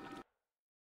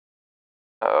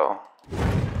 Uh-oh.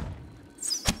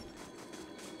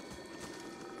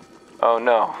 Oh,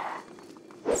 no.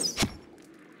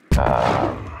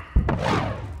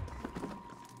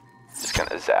 Just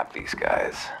gonna zap these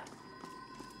guys.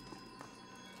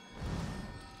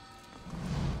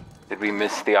 Did we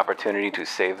miss the opportunity to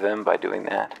save them by doing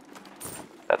that?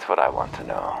 That's what I want to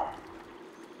know.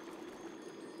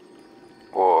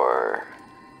 Or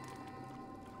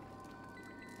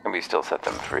can we still set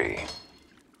them free?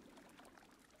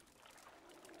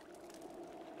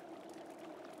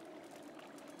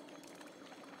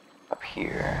 Up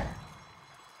here.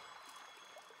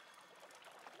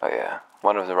 Oh yeah,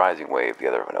 one of the rising wave, the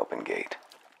other of an open gate.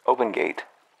 Open gate.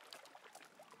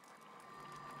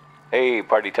 Hey,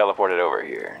 party teleported over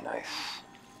here. Nice.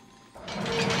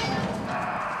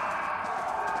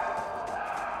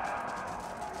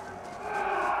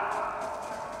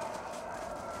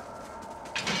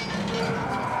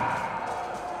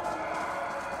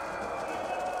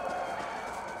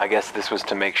 I guess this was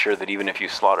to make sure that even if you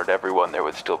slaughtered everyone, there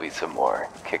would still be some more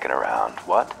kicking around.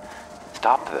 What?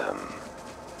 Stop them.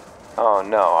 Oh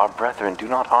no, our brethren, do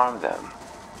not harm them.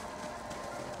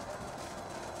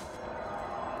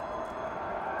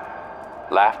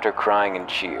 Laughter, crying, and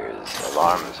cheers.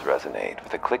 Alarms resonate.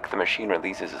 With a click, the machine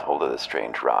releases its hold of the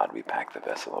strange rod. We pack the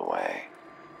vessel away.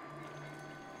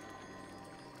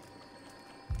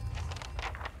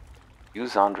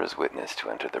 Use Andra's witness to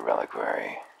enter the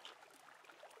reliquary.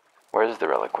 Where is the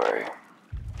reliquary?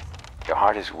 Your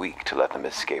heart is weak to let them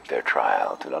escape their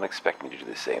trial. Do not expect me to do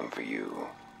the same for you.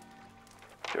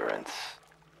 Durance.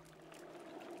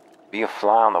 Be a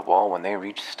fly on the wall when they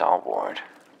reach Stalwart.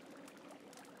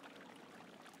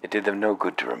 It did them no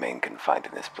good to remain confined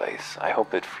in this place. I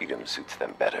hope that freedom suits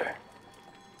them better.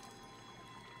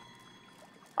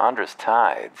 Andra's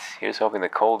tides. Here's hoping the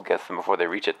cold gets them before they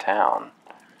reach a town.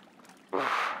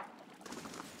 Oof.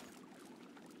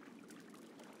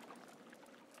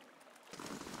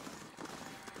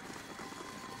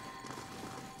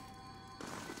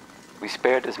 We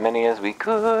spared as many as we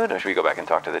could. Or should we go back and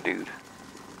talk to the dude?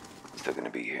 He's still gonna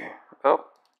be here. Oh.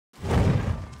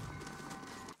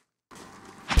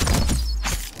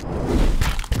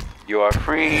 You are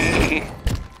free.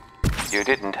 You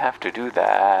didn't have to do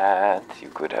that. You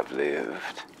could have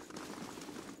lived.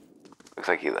 Looks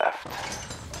like he left.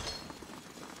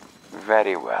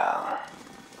 Very well.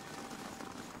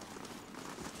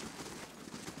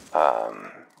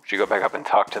 Should you go back up and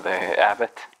talk to the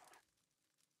abbot?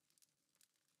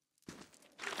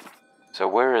 So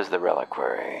where is the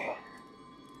reliquary?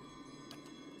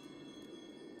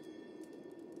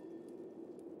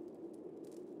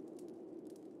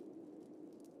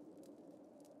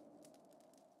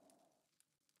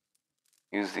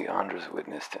 Use the Andra's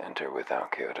witness to enter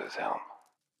without Kyoto's help.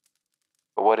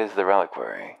 But what is the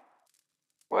reliquary?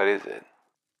 What is it?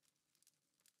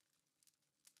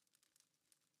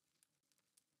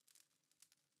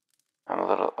 I'm a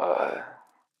little,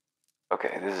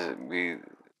 okay, this is,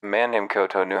 a man named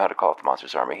Koto knew how to call up the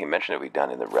monster's army. He mentioned it would be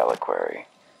done in the reliquary.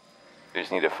 We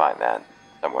just need to find that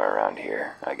somewhere around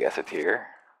here. I guess it's here.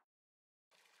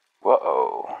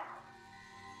 Whoa.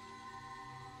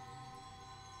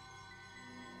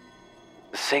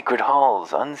 The sacred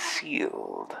halls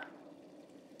unsealed.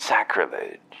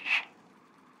 Sacrilege.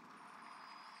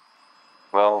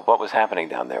 Well, what was happening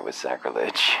down there was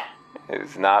sacrilege. It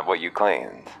was not what you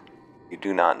claimed. You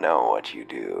do not know what you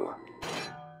do.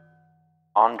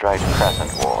 Andrite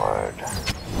Crescent Ward.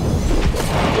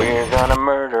 We're gonna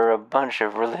murder a bunch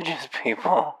of religious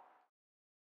people.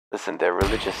 Listen, they're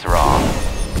religious wrong.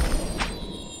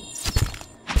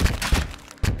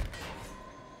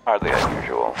 Hardly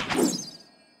unusual.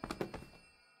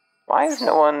 Why is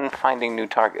no one finding new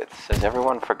targets? Has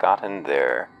everyone forgotten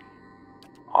their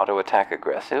auto-attack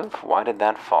aggressive? Why did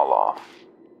that fall off?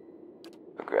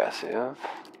 Aggressive.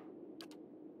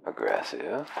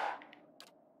 Aggressive.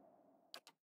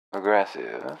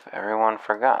 Aggressive. Everyone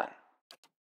forgot.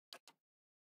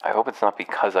 I hope it's not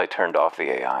because I turned off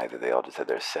the AI that they all just had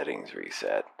their settings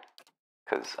reset.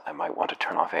 Because I might want to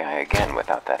turn off AI again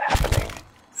without that happening.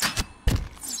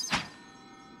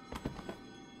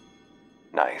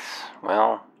 Nice.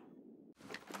 Well,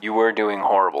 you were doing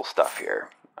horrible stuff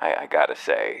here. I gotta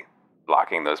say,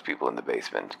 locking those people in the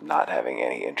basement, not having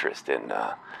any interest in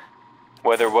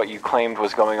whether what you claimed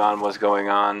was going on was going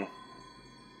on.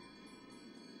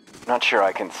 Not sure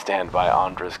I can stand by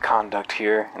Andra's conduct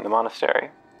here in the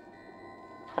monastery.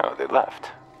 Oh, they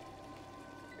left.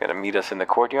 Gonna meet us in the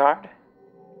courtyard?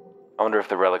 I wonder if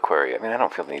the reliquary... I mean, I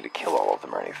don't feel the need to kill all of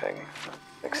them or anything.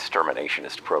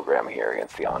 Exterminationist program here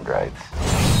against the Andrites.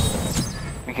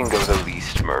 We can go the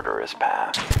least murderous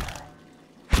path.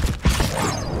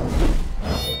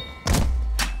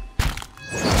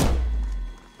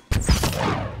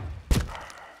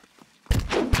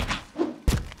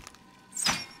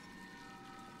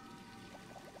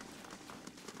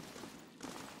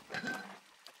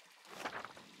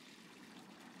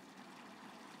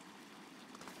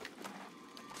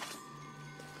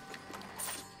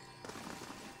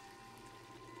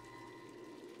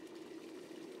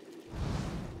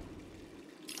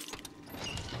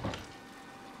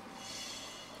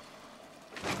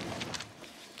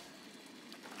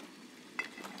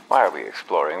 Why are we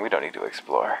exploring? We don't need to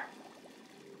explore.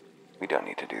 We don't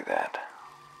need to do that.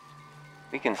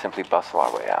 We can simply bustle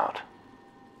our way out.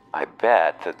 I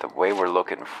bet that the way we're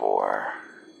looking for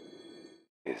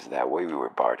is that way we were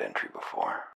barred entry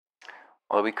before.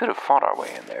 Although we could have fought our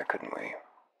way in there, couldn't we?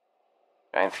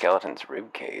 Giant skeleton's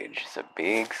rib cage. It's a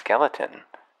big skeleton.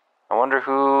 I wonder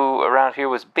who around here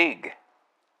was big.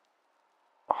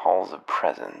 The halls of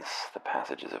presence, the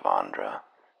passages of Andra.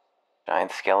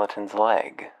 Giant skeleton's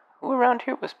leg. Who around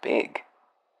here was big?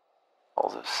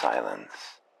 Halls of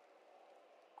silence.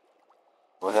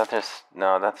 Was that just...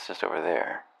 No, that's just over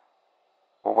there.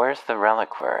 Well, where's the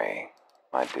reliquary,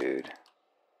 my dude?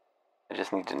 I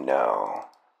just need to know.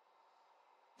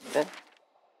 Is it?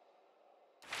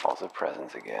 Halls of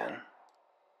presence again.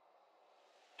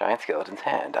 Giant skeleton's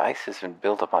hand. Ice has been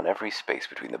built up on every space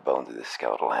between the bones of this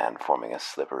skeletal hand, forming a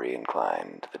slippery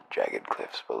incline to the jagged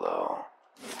cliffs below.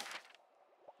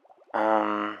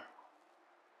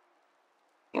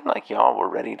 Seemed like y'all were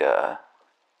ready to...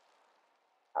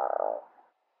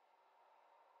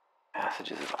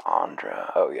 Passages of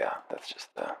Andra. Oh yeah, that's just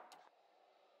the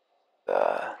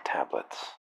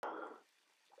tablets.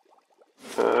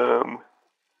 Oh,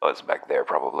 it's back there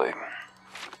probably.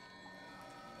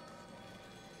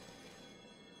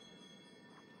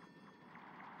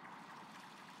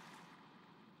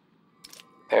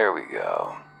 There we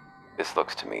go. This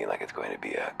looks to me like it's going to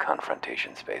be a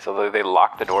confrontation space, although they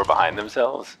locked the door behind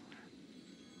themselves.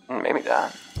 Maybe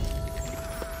not.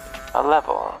 A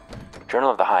level. Journal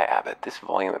of the High Abbot. This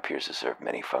volume appears to serve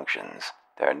many functions.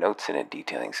 There are notes in it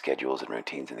detailing schedules and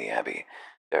routines in the Abbey.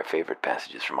 There are favorite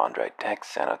passages from Andrite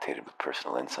texts, annotated with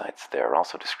personal insights. There are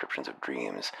also descriptions of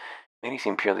dreams. Many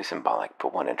seem purely symbolic,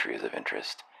 but one entry is of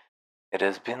interest. It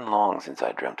has been long since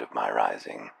I dreamt of my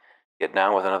rising. Yet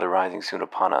now, with another rising soon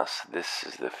upon us, this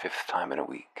is the 5th time in a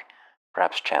week.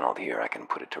 Perhaps channeled here, I can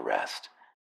put it to rest.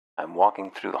 I'm walking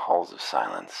through the halls of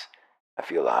silence. I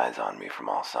feel eyes on me from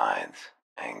all sides,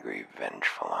 angry,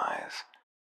 vengeful eyes.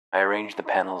 I arrange the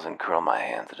panels and curl my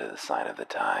hands into the sign of the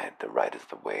tide. The right is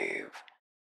the wave,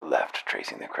 the left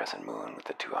tracing the crescent moon with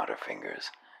the 2 outer fingers.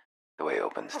 The way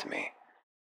opens to me.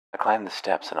 I climb the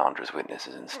steps, and Andra's witness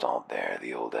is installed there,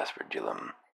 the old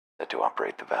aspergillum. Set to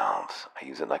operate the valves. I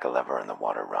use it like a lever and the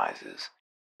water rises.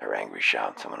 Her angry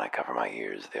shouts, and when I cover my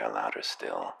ears, they are louder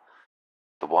still.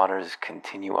 The waters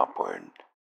continue upward,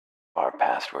 far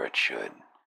past where it should.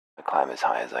 I climb as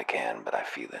high as I can, but I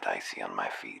feel it icy on my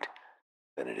feet.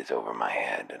 Then it is over my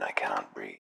head, and I cannot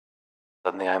breathe.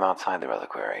 Suddenly I am outside the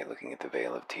reliquary, looking at the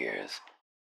Veil of Tears.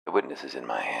 The witness is in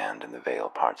my hand, and the veil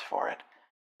parts for it.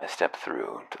 I step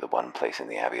through to the one place in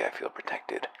the Abbey I feel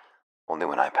protected. Only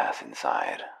when I pass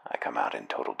inside, I come out in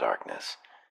total darkness.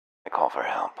 I call for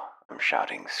help. I'm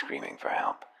shouting, screaming for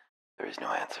help. There is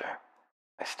no answer.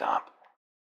 I stop.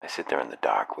 I sit there in the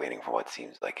dark, waiting for what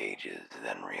seems like ages,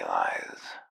 then realize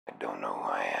I don't know who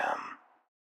I am.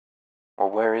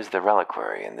 Well, where is the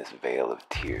reliquary in this Veil of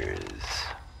Tears?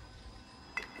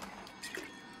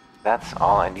 That's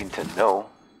all I need to know.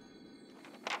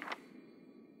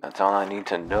 That's all I need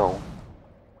to know.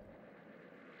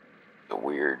 The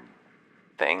weird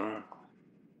thing.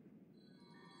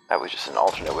 That was just an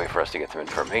alternate way for us to get some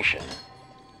information.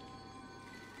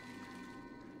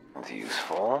 That's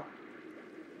useful.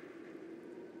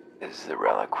 Is the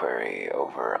reliquary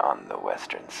over on the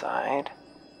western side?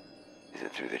 Is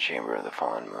it through the Chamber of the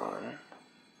Fallen Moon?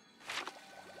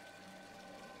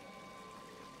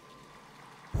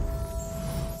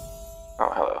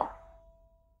 Oh, hello.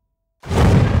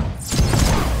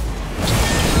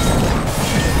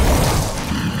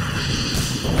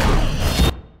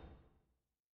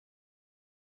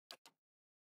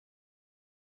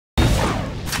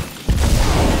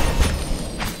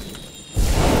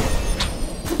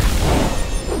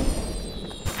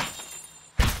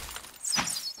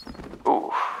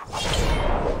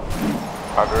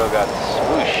 Our girl got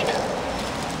swooshed.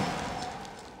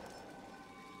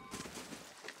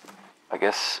 I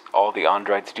guess all the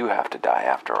Andrites do have to die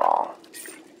after all.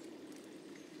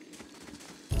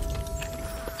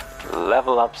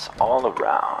 Level ups all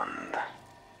around.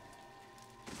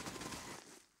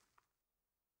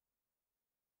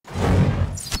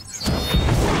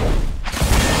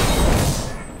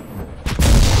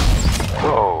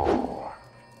 Whoa.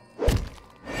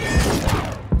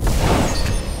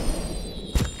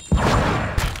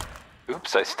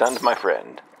 Oops, I stunned my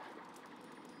friend.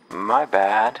 My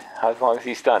bad. How long is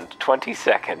he stunned? 20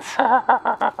 seconds.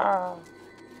 I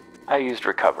used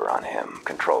recover on him.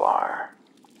 Control R.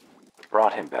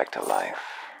 Brought him back to life.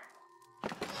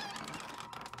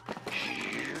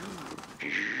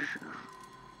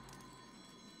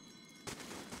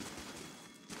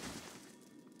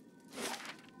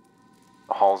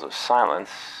 The Halls of Silence.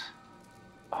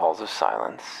 The Halls of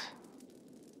Silence.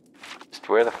 Just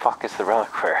where the fuck is the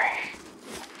reliquary?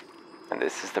 And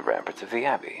this is the ramparts of the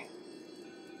Abbey.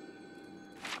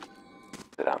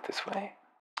 Is it out this way?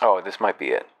 Oh, this might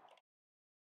be it.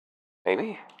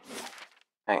 Maybe?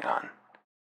 Hang on.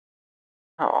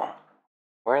 Oh.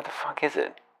 Where the fuck is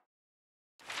it?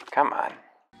 Come on.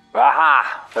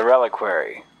 Aha! The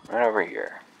reliquary. Right over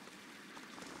here.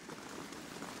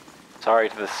 Sorry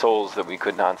to the souls that we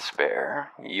could not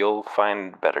spare. You'll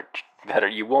find better.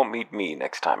 You won't meet me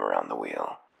next time around the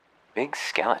wheel. Big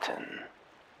skeleton.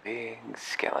 Big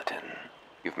skeleton.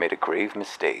 You've made a grave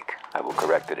mistake. I will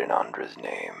correct it in Andra's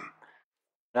name.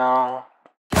 No.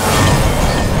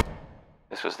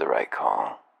 This was the right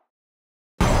call.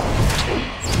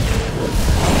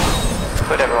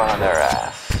 Put everyone on their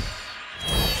ass.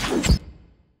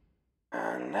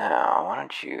 And now, why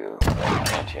don't you...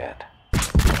 Not yet.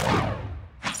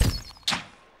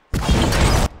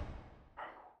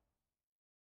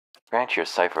 Grant your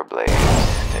cipher blades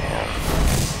to him.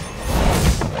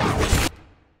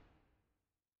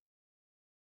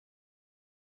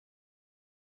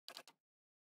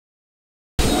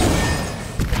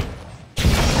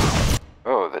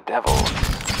 Oh, the devil's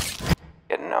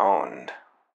getting owned.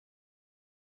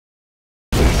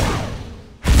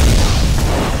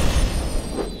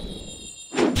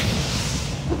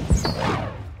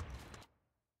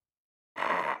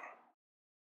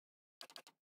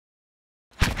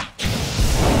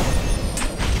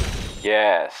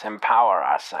 Yes, empower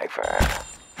our cipher.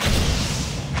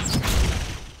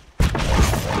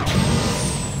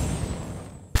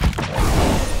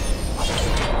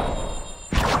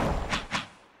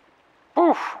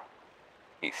 Oof.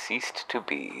 He ceased to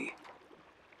be.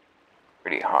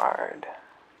 Pretty hard.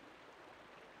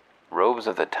 Robes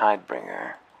of the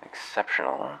Tidebringer.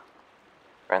 Exceptional.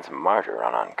 Grants martyr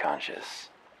on unconscious.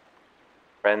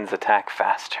 Friends attack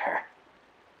faster.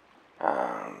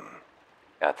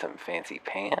 Got some fancy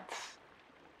pants.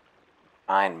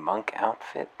 Fine monk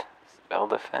outfit. Spell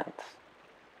defense.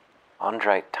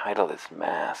 Andrite Titleist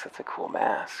mask. That's a cool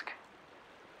mask.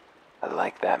 I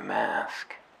like that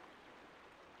mask.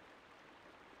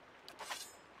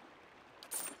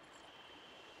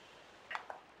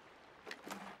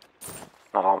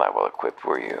 Not all that well equipped,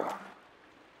 were you?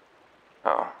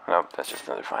 Oh, nope, that's just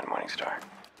another fine morning star.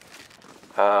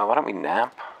 Why don't we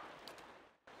nap?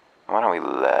 Why don't we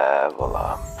level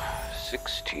up?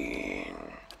 16.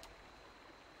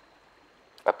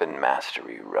 Weapon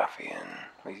Mastery Ruffian.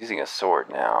 We're using a sword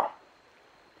now.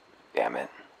 Damn it.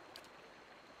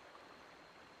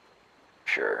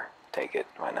 Sure, take it.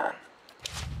 Why not?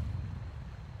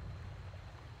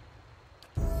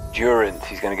 Durant.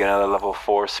 He's gonna get another level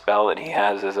 4 spell that he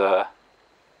has as a...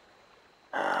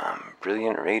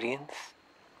 Brilliant Radiance?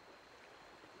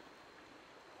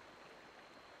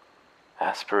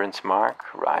 Aspirant's Mark,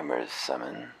 Rhymer's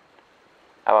Summon.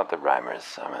 How about the Rhymer's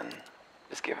Summon?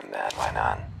 Just give him that, why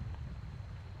not?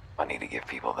 Funny to give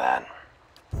people that.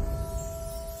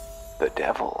 The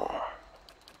Devil.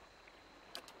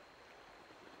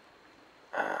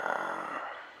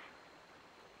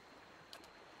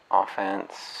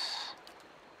 Offense.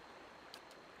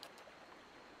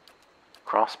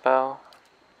 Crossbow.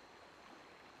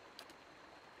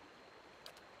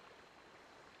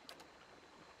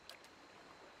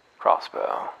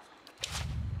 Crossbow.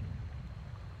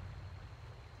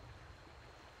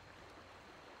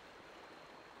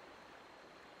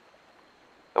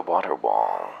 The water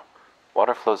wall.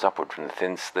 Water flows upward from the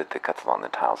thin slit that cuts along the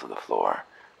tiles of the floor.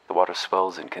 The water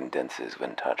swells and condenses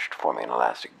when touched, forming an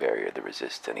elastic barrier that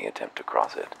resists any attempt to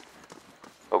cross it.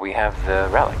 But we have the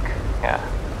relic, yeah.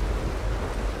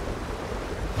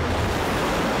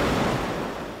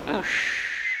 Oosh.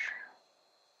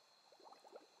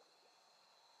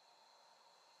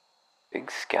 Big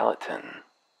skeleton.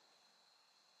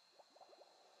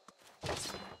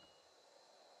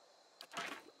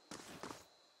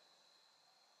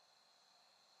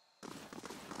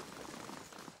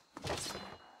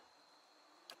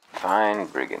 Fine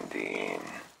brigandine.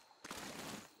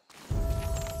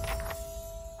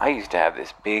 I used to have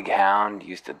this big hound,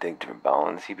 used to dig through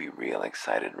bones. He'd be real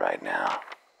excited right now.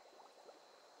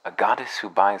 A goddess who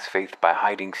buys faith by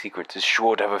hiding secrets is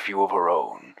sure to have a few of her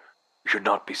own. You should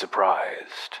not be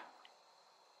surprised.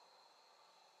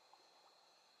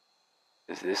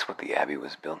 Is this what the abbey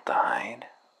was built to hide?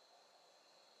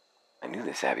 I knew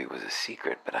this abbey was a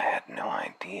secret, but I had no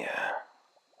idea.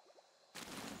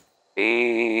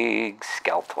 Big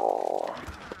skeletal.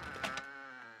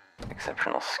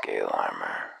 Exceptional scale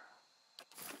armor.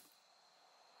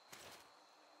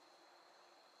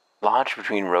 Lodged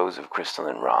between rows of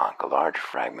crystalline rock, a large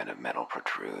fragment of metal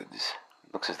protrudes.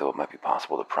 It looks as though it might be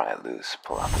possible to pry it loose,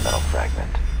 pull out the metal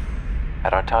fragment.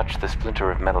 At our touch, the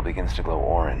splinter of metal begins to glow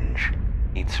orange.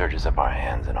 Heat surges up our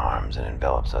hands and arms and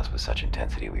envelops us with such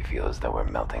intensity we feel as though we're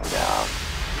melting down.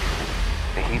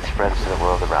 The heat spreads to the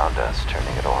world around us,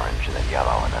 turning it orange and then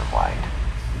yellow and then white.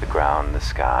 The ground, the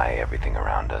sky, everything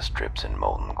around us drips in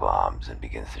molten globs and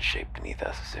begins to shape beneath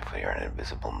us as if we are an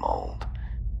invisible mold.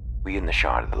 We in the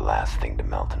shard are the last thing to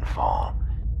melt and fall,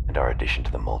 and our addition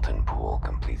to the molten pool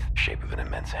completes the shape of an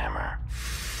immense hammer.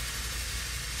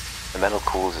 The metal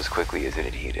cools as quickly as it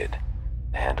had heated.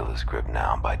 The handle is gripped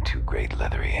now by two great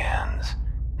leathery hands,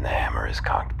 and the hammer is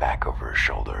cocked back over his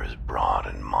shoulder as broad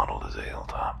and mottled as a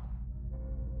hilltop.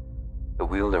 The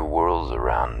wielder whirls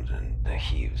around and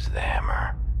heaves the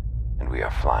hammer, and we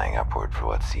are flying upward for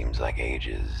what seems like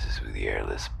ages through the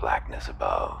airless blackness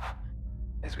above.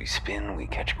 As we spin, we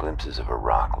catch glimpses of a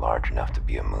rock large enough to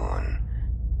be a moon.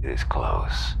 It is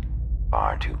close,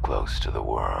 far too close to the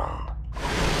world.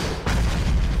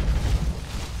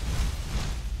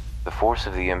 The force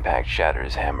of the impact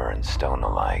shatters hammer and stone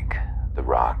alike. The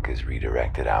rock is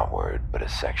redirected outward, but a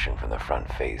section from the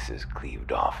front face is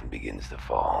cleaved off and begins to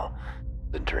fall,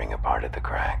 splintering apart at the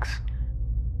cracks.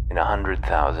 In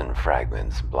 100,000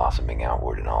 fragments, blossoming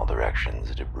outward in all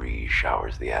directions, debris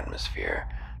showers the atmosphere,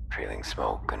 trailing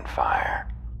smoke and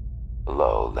fire.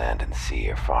 Below, land and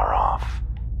sea are far off,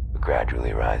 but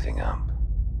gradually rising up.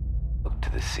 Look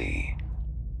to the sea.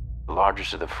 The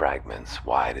largest of the fragments,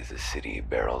 wide as a city,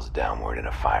 barrels downward in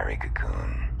a fiery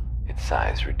cocoon. Its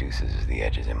size reduces as the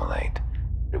edges immolate,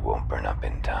 but it won't burn up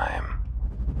in time.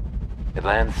 It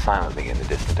lands silently in the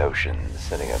distant ocean,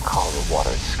 sending a column of water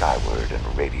skyward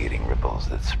and radiating ripples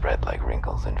that spread like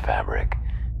wrinkles in fabric.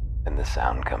 Then the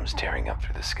sound comes tearing up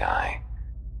through the sky.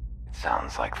 It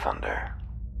sounds like thunder.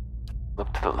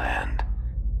 Look to the land.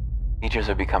 Features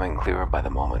are becoming clearer by the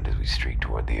moment as we streak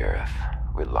toward the earth.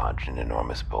 We lodged an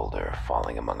enormous boulder,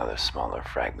 falling among other smaller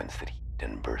fragments that heaped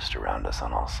and burst around us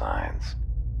on all sides.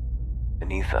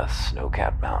 Beneath us,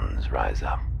 snow-capped mountains rise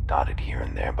up, dotted here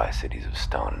and there by cities of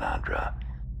stone and Adra.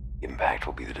 The impact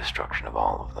will be the destruction of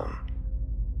all of them.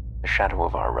 The shadow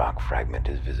of our rock fragment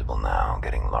is visible now,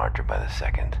 getting larger by the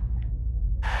second.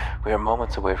 We are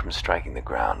moments away from striking the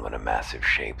ground when a massive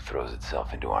shape throws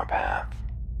itself into our path.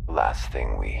 The last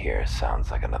thing we hear sounds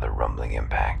like another rumbling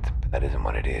impact, but that isn't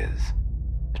what it is.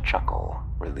 A chuckle,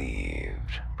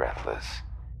 relieved, breathless.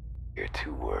 Hear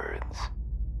two words.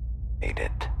 Made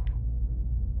it.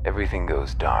 Everything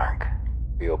goes dark.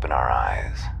 We open our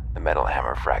eyes. The metal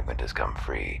hammer fragment has come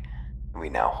free, and we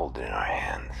now hold it in our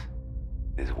hands.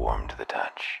 It is warm to the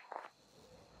touch.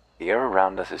 The air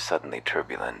around us is suddenly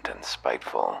turbulent and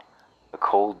spiteful. A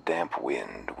cold, damp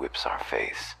wind whips our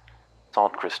face.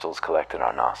 Salt crystals collect in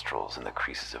our nostrils and the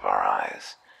creases of our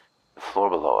eyes. The floor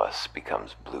below us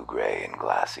becomes blue-gray and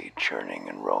glassy, churning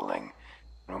and rolling,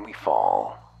 and when we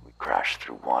fall, we crash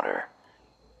through water.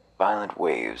 Violent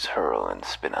waves hurl and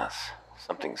spin us.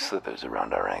 Something slithers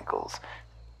around our ankles.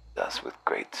 Thus, with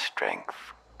great strength,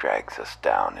 drags us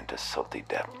down into salty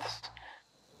depths.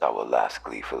 Zawa laughs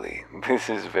gleefully. This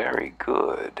is very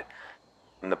good.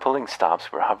 When the pulling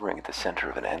stops, we're hovering at the center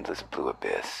of an endless blue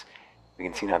abyss. We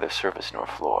can see neither surface nor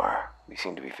floor. We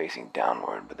seem to be facing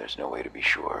downward, but there's no way to be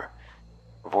sure.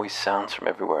 A voice sounds from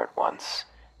everywhere at once.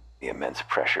 The immense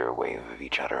pressure wave of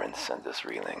each utterance sends us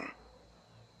reeling.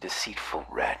 Deceitful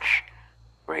wretch,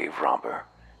 brave robber,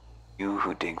 you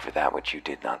who dig for that which you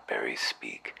did not bury,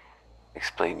 speak.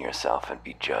 Explain yourself and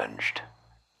be judged.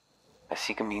 I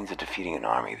seek a means of defeating an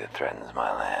army that threatens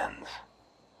my lands.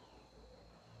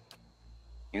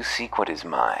 You seek what is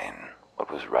mine,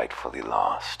 what was rightfully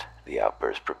lost. The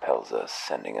outburst propels us,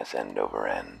 sending us end over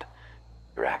end.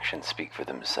 Your actions speak for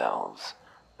themselves.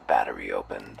 The battery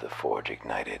opened, the forge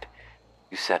ignited.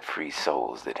 You set free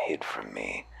souls that hid from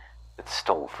me, that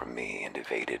stole from me and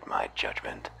evaded my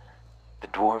judgment. The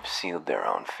dwarves sealed their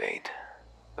own fate.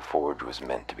 The forge was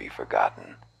meant to be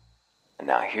forgotten. And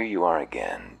now here you are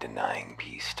again, denying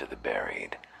peace to the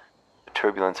buried. The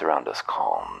turbulence around us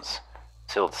calms.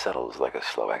 Silt settles like a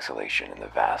slow exhalation, and the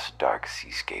vast, dark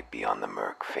seascape beyond the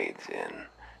murk fades in.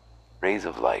 Rays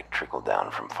of light trickle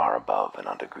down from far above and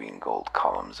onto green-gold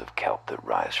columns of kelp that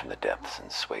rise from the depths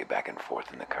and sway back and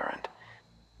forth in the current.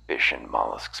 Fish and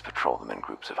mollusks patrol them in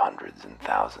groups of hundreds and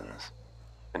thousands.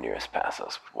 The nearest pass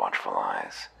us with watchful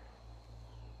eyes.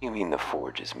 You mean the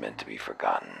forge is meant to be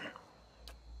forgotten?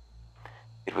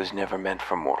 It was never meant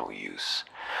for mortal use.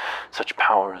 Such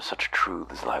power, such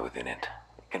truths lie within it.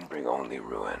 It can bring only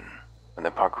ruin. When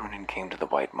the Pargrunen came to the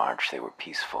White March, they were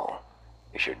peaceful.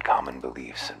 They shared common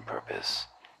beliefs and purpose.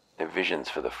 Their visions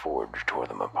for the forge tore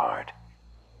them apart.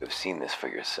 You have seen this for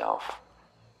yourself.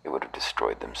 They would have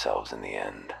destroyed themselves in the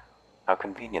end. How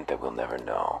convenient that we'll never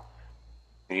know.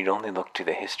 You need only look to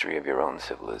the history of your own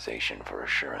civilization for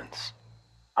assurance.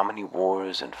 How many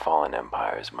wars and fallen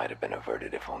empires might have been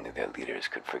averted if only their leaders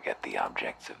could forget the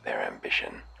objects of their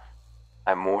ambition?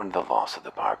 I mourned the loss of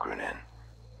the Pargrunen.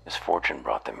 Misfortune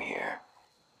brought them here.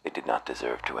 They did not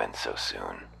deserve to end so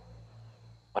soon.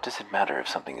 What does it matter if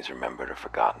something is remembered or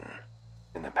forgotten?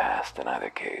 In the past, in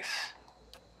either case.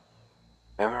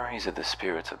 Memories of the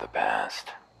spirits of the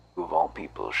past, who of all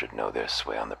people should know their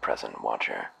sway on the present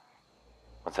watcher.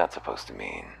 What's that supposed to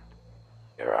mean?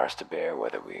 They are ours to bear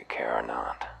whether we care or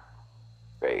not.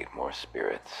 Great, more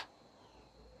spirits.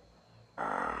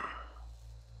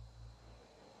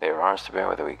 They are ours to bear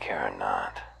whether we care or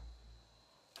not.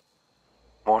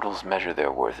 Mortals measure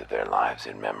their worth of their lives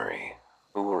in memory.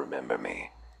 Who will remember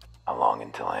me? How long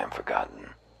until I am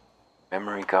forgotten?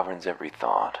 Memory governs every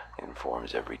thought,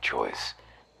 informs every choice.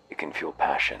 It can fuel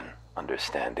passion,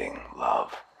 understanding,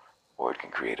 love, or it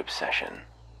can create obsession,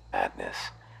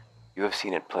 madness. You have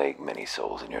seen it plague many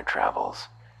souls in your travels.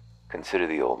 Consider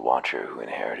the old watcher who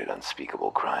inherited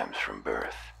unspeakable crimes from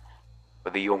birth,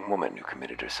 or the young woman who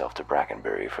committed herself to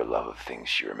Brackenbury for love of things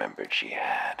she remembered she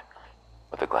had,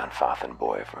 or the Glanfathan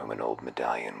boy for whom an old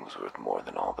medallion was worth more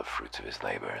than all the fruits of his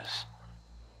labors,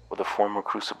 or the former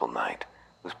Crucible Knight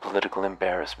whose political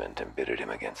embarrassment embittered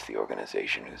him against the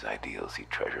organization whose ideals he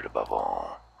treasured above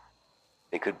all.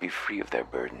 They could be free of their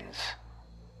burdens,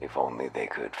 if only they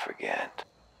could forget.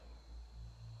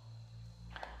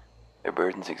 Their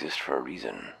burdens exist for a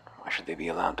reason. Why should they be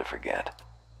allowed to forget?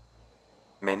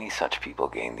 Many such people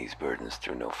gain these burdens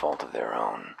through no fault of their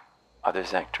own.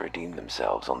 Others act to redeem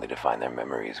themselves only to find their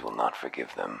memories will not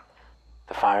forgive them.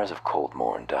 The fires of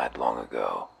Coldmourn died long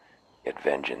ago, yet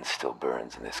vengeance still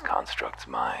burns in this construct's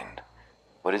mind.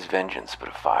 What is vengeance but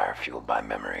a fire fueled by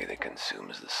memory that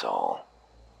consumes the soul?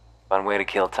 Fun way to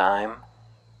kill time?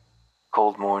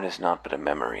 Coldmourn is not but a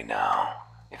memory now.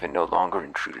 If it no longer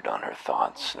intruded on her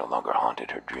thoughts, no longer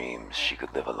haunted her dreams, she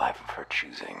could live a life of her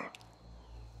choosing.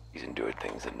 She's endured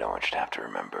things that no one should have to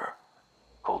remember.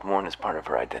 Coldmourn is part of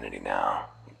her identity now.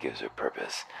 It gives her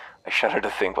purpose. I shudder to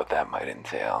think what that might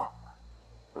entail.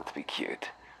 Let's be cute.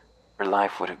 Her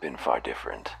life would have been far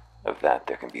different. Of that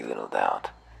there can be little doubt.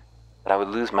 But I would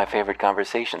lose my favorite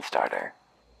conversation starter.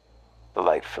 The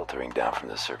light filtering down from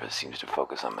the surface seems to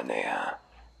focus on Manea.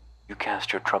 You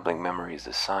cast your troubling memories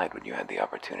aside when you had the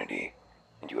opportunity,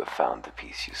 and you have found the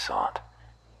peace you sought.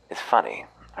 It's funny.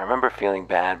 I remember feeling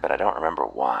bad, but I don't remember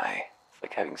why. It's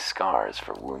like having scars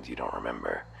for wounds you don't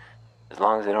remember. As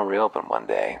long as they don't reopen one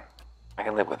day, I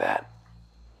can live with that.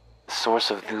 The source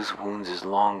of those wounds is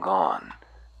long gone.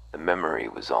 The memory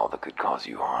was all that could cause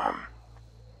you harm.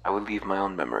 I would leave my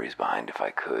own memories behind if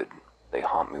I could. They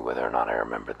haunt me whether or not I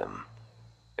remember them.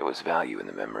 There was value in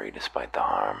the memory despite the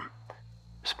harm.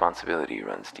 Responsibility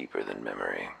runs deeper than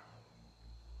memory.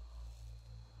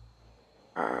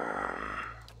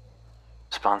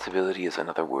 Responsibility is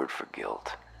another word for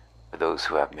guilt, for those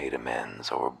who have made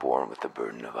amends or were born with the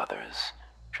burden of others,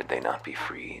 should they not be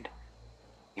freed.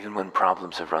 Even when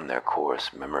problems have run their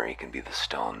course, memory can be the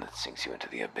stone that sinks you into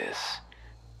the abyss.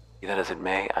 Be that as it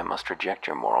may, I must reject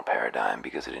your moral paradigm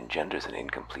because it engenders an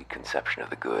incomplete conception of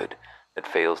the good that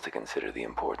fails to consider the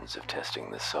importance of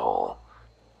testing the soul.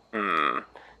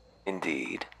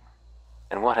 Indeed.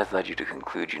 And what has led you to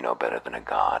conclude you know better than a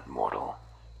god, mortal?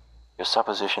 Your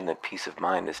supposition that peace of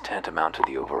mind is tantamount to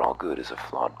the overall good is a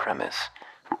flawed premise.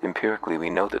 Empirically, we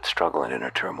know that struggle and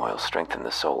inner turmoil strengthen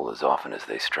the soul as often as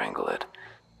they strangle it.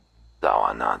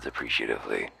 Zawa nods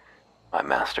appreciatively. My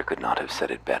master could not have said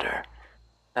it better.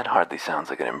 That hardly sounds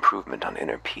like an improvement on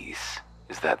inner peace.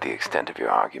 Is that the extent of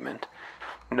your argument?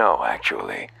 No,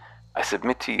 actually. I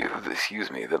submit to you,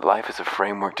 that life is a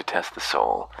framework to test the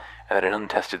soul, and that an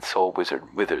untested soul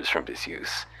withers from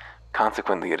disuse.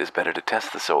 Consequently, it is better to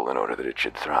test the soul in order that it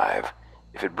should thrive.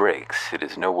 If it breaks, it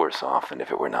is no worse off than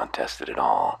if it were not tested at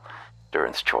all.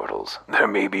 Durrance chortles. There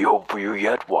may be hope for you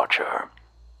yet, Watcher.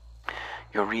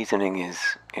 Your reasoning is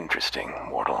interesting,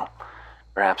 mortal.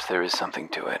 Perhaps there is something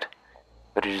to it,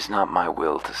 but it is not my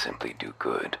will to simply do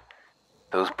good.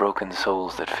 Those broken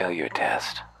souls that fail your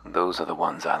test, those are the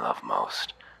ones I love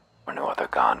most, for no other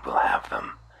god will have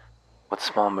them. What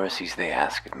small mercies they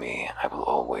ask of me, I will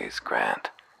always grant.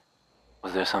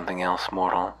 Was there something else,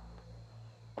 mortal?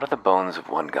 What are the bones of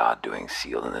one god doing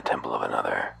sealed in the temple of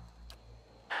another?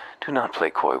 Do not play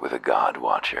coy with a god,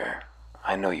 Watcher.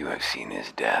 I know you have seen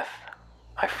his death.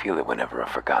 I feel it whenever a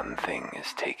forgotten thing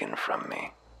is taken from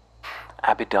me.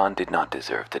 Abaddon did not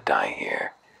deserve to die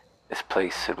here. This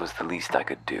place, it was the least I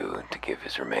could do to give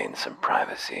his remains some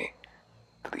privacy.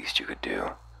 The least you could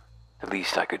do. The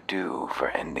least I could do for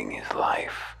ending his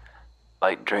life.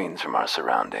 Light drains from our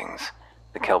surroundings.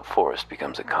 The kelp forest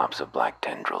becomes a copse of black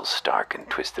tendrils, stark and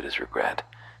twisted as regret.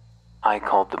 I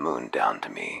called the moon down to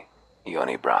me,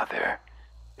 Yoni Brather.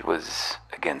 It was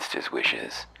against his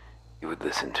wishes. He would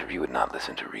not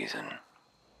listen to reason,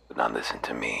 would not listen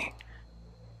to me.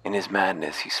 In his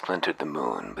madness, he splintered the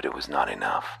moon, but it was not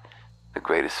enough. The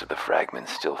greatest of the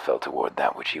fragments still fell toward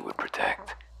that which he would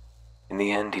protect. In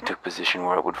the end, he took position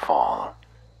where it would fall,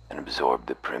 and absorbed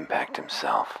the impact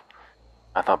himself.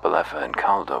 I thought Belefa and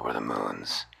Kaldo were the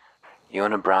moons.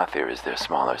 Yona Brathir is their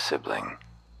smaller sibling,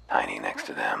 tiny next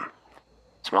to them.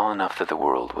 Small enough that the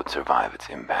world would survive its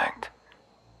impact.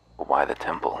 But why the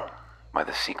temple? Why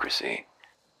the secrecy?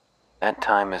 That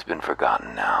time has been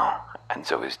forgotten now, and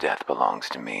so his death belongs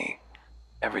to me.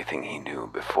 Everything he knew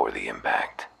before the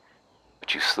impact.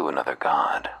 But you slew another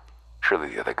god. Surely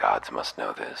the other gods must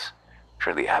know this.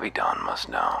 Surely Abaddon must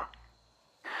know.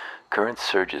 Current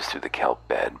surges through the kelp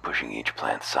bed, pushing each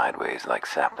plant sideways like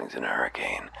saplings in a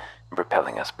hurricane, and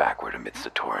propelling us backward amidst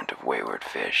a torrent of wayward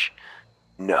fish.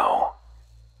 No.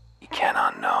 He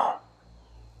cannot know.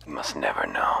 He must never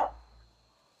know.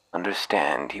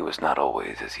 Understand, he was not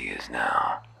always as he is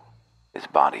now. His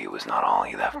body was not all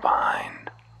he left behind.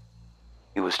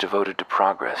 He was devoted to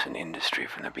progress and industry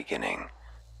from the beginning,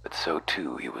 but so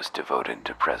too he was devoted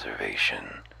to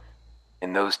preservation.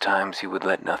 In those times he would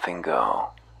let nothing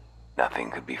go.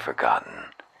 Nothing could be forgotten.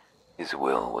 His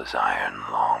will was iron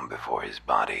long before his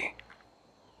body.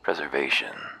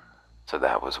 Preservation. So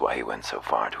that was why he went so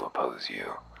far to oppose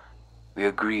you. We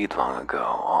agreed long ago,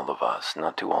 all of us,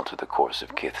 not to alter the course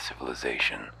of Kith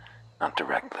civilization, not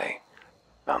directly,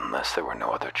 unless there were no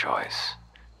other choice.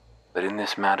 But in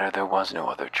this matter there was no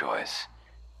other choice.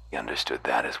 He understood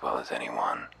that as well as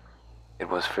anyone. It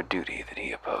was for duty that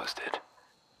he opposed it.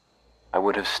 I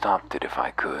would have stopped it if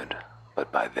I could,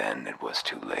 but by then it was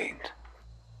too late.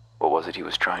 What was it he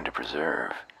was trying to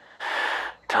preserve?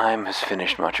 Time has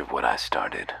finished much of what I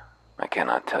started. I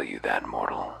cannot tell you that,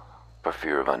 mortal, for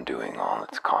fear of undoing all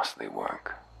its costly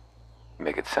work. You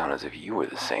make it sound as if you were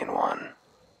the sane one.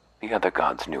 The other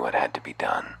gods knew what had to be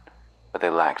done, but they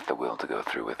lacked the will to go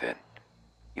through with it.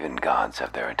 Even gods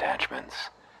have their attachments.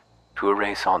 To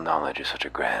erase all knowledge of such a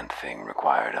grand thing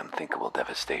required unthinkable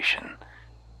devastation.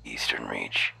 Eastern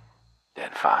Reach.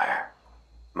 Dead fire.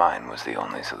 Mine was the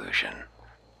only solution.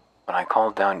 When I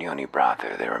called down Yoni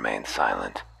Brather, they remained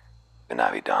silent.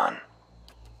 Abaddon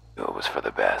knew it was for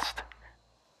the best,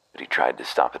 but he tried to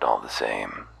stop it all the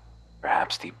same.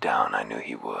 Perhaps deep down I knew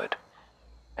he would.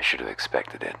 I should have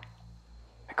expected it.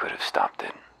 I could have stopped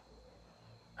it.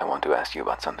 I want to ask you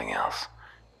about something else.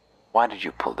 Why did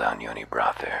you pull down Yoni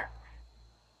Brather?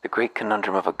 The great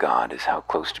conundrum of a god is how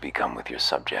close to become with your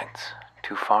subjects.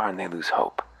 Too far and they lose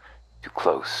hope. Too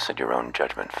close and your own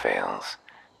judgment fails.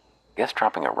 I guess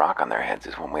dropping a rock on their heads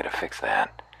is one way to fix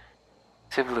that.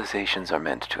 Civilizations are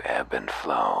meant to ebb and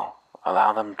flow.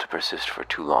 Allow them to persist for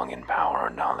too long in power or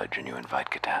knowledge and you invite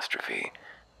catastrophe.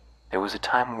 There was a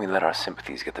time when we let our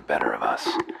sympathies get the better of us,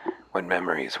 when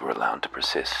memories were allowed to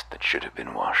persist that should have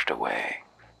been washed away.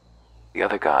 The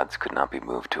other gods could not be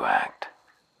moved to act.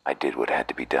 I did what had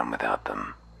to be done without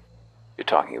them. You're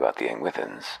talking about the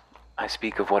Angwithans. I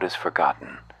speak of what is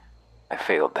forgotten. I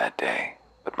failed that day,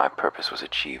 but my purpose was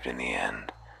achieved in the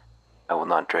end. I will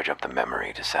not dredge up the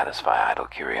memory to satisfy idle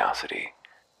curiosity.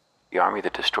 The army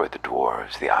that destroyed the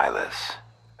dwarves, the eyeless,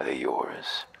 are they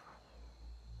yours?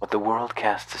 What the world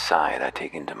casts aside I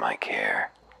take into my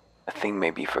care. A thing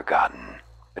may be forgotten,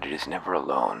 but it is never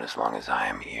alone as long as I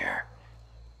am here.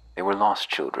 They were lost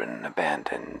children,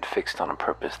 abandoned, fixed on a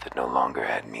purpose that no longer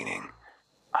had meaning.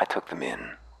 I took them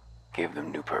in, gave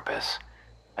them new purpose.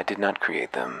 I did not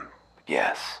create them,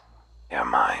 yes, they are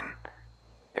mine.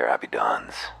 They're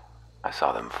Abidan's. I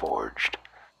saw them forged.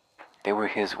 They were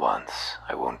his once,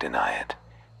 I won't deny it.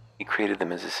 He created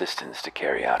them as assistants to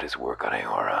carry out his work on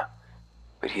Aora,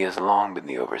 but he has long been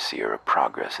the overseer of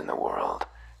progress in the world.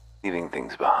 Leaving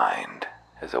things behind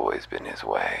has always been his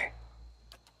way.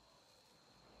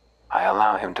 I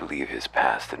allow him to leave his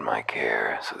past in my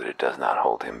care so that it does not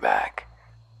hold him back.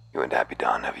 You and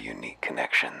Abidan have a unique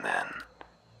connection, then.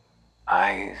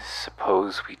 I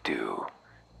suppose we do.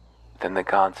 Then the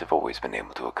gods have always been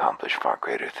able to accomplish far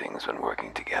greater things when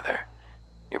working together.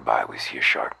 Nearby we see a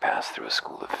shark pass through a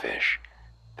school of fish.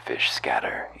 The fish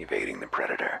scatter, evading the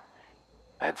predator.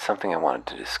 I had something I wanted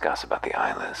to discuss about the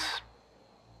eyeless.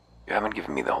 You haven't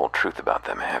given me the whole truth about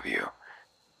them, have you?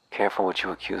 Careful what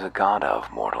you accuse a god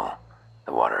of, mortal.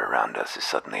 The water around us is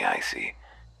suddenly icy.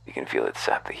 You can feel it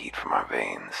sap the heat from our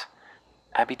veins.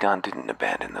 Abidan didn't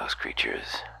abandon those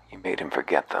creatures. You made him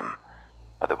forget them.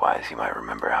 Otherwise, he might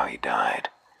remember how he died.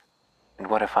 And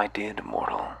what if I did,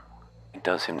 mortal? It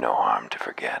does him no harm to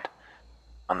forget.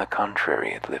 On the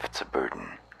contrary, it lifts a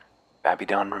burden. If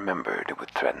Abidan remembered, it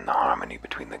would threaten the harmony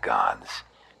between the gods.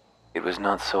 It was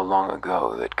not so long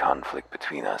ago that conflict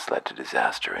between us led to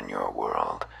disaster in your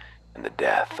world, and the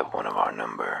death of one of our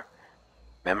number.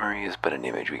 Memory is but an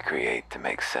image we create to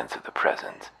make sense of the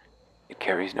present. It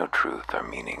carries no truth or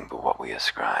meaning but what we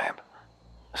ascribe.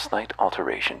 A slight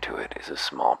alteration to it is a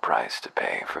small price to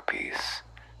pay for peace.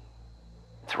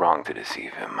 It's wrong to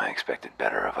deceive him. I expected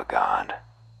better of a god.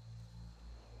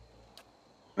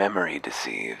 Memory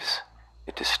deceives.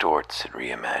 It distorts, it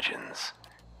reimagines.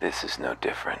 This is no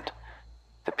different.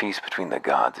 The peace between the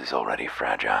gods is already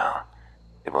fragile.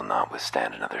 It will not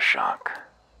withstand another shock.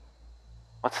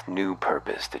 What new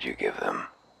purpose did you give them?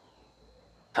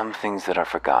 Some things that are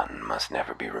forgotten must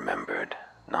never be remembered,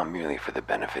 not merely for the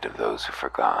benefit of those who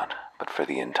forgot, but for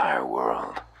the entire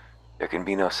world. There can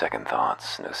be no second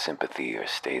thoughts, no sympathy or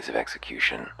stays of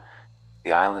execution.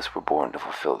 The eyeless were born to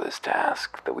fulfill this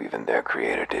task, though even their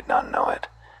creator did not know it.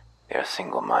 They are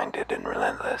single-minded and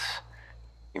relentless.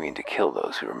 You mean to kill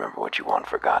those who remember what you want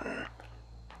forgotten.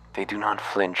 They do not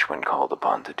flinch when called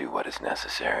upon to do what is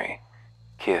necessary.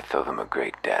 Kith owe them a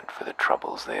great debt for the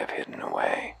troubles they have hidden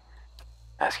away.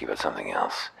 Ask you about something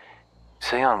else.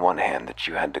 Say on one hand that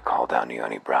you had to call down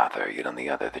Yoni Brather, yet on the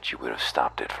other that you would have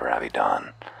stopped it for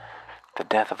Abidan. The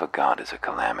death of a god is a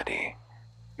calamity.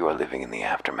 You are living in the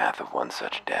aftermath of one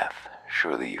such death.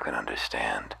 Surely you can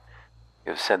understand.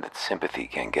 You have said that sympathy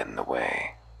can't get in the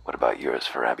way. What about yours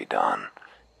for Abidan?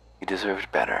 He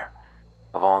deserved better.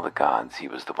 Of all the gods, he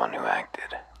was the one who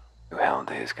acted, who held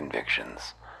to his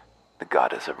convictions. The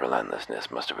goddess of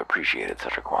relentlessness must have appreciated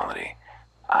such a quality.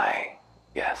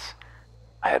 Yes,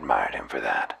 I admired him for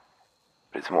that.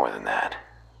 But it's more than that.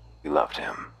 We loved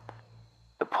him.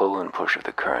 The pull and push of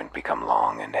the current become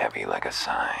long and heavy like a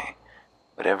sigh.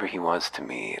 Whatever he was to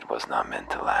me, it was not meant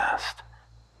to last.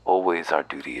 Always our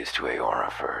duty is to Aora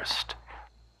first.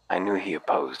 I knew he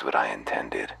opposed what I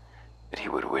intended, that he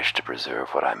would wish to preserve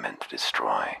what I meant to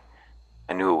destroy.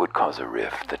 I knew it would cause a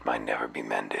rift that might never be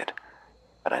mended,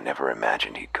 but I never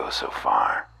imagined he'd go so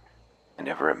far. I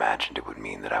never imagined it would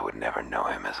mean that I would never know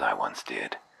him as I once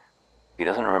did. If he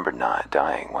doesn't remember not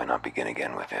dying, why not begin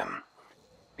again with him?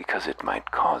 Because it might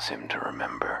cause him to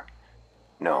remember.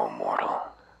 No, mortal.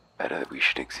 Better that we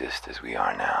should exist as we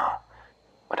are now.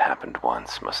 What happened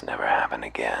once must never happen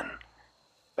again.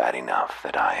 Bad enough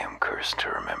that I am cursed to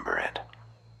remember it.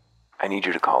 I need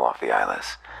you to call off the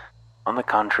eyeless. On the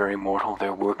contrary, mortal,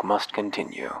 their work must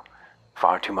continue.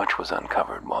 Far too much was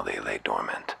uncovered while they lay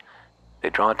dormant. They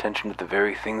draw attention to the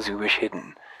very things we wish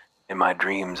hidden. In my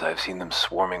dreams, I've seen them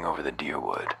swarming over the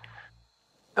Deerwood.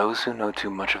 Those who know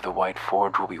too much of the White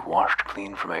Forge will be washed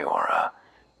clean from Aora,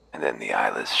 and then the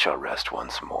eyeless shall rest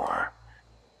once more.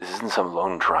 This isn't some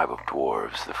lone tribe of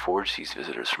dwarves. The Forge sees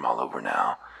visitors from all over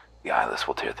now. The eyeless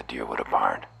will tear the Deerwood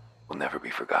apart. Will never be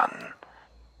forgotten.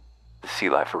 The sea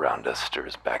life around us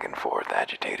stirs back and forth,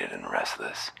 agitated and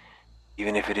restless.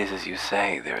 Even if it is as you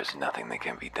say, there is nothing that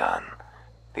can be done.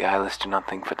 The eyeless do not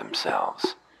think for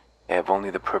themselves. They have only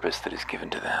the purpose that is given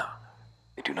to them.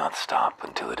 They do not stop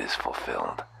until it is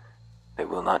fulfilled. They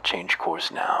will not change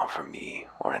course now for me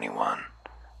or anyone.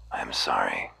 I am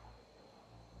sorry.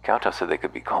 Kauta said they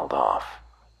could be called off.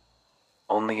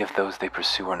 Only if those they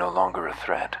pursue are no longer a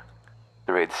threat.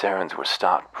 The Raid Sarens were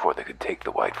stopped before they could take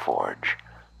the White Forge.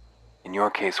 In your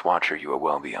case, Watcher, you are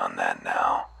well beyond that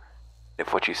now.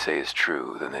 If what you say is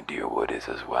true, then the Deerwood is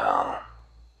as well.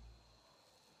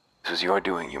 This was your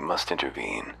doing, you must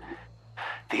intervene.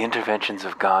 The interventions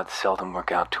of gods seldom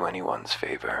work out to anyone's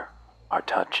favor. Our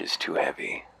touch is too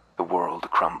heavy. The world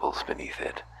crumbles beneath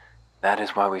it. That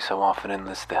is why we so often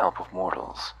enlist the help of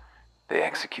mortals. They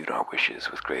execute our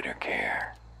wishes with greater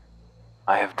care.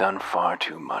 I have done far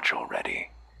too much already.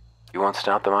 If you won't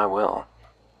stop them, I will.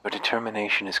 Your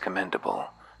determination is commendable.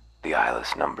 The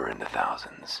eyeless number in the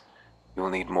thousands. You will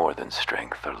need more than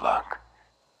strength or luck.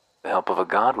 The help of a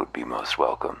god would be most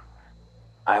welcome.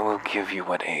 I will give you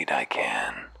what aid I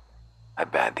can. I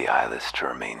bade the eyeless to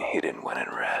remain hidden when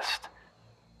at rest.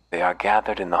 They are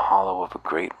gathered in the hollow of a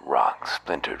great rock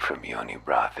splintered from Yoni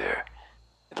Brathir.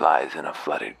 It lies in a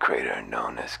flooded crater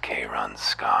known as Kairon's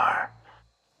Scar.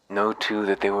 Know too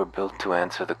that they were built to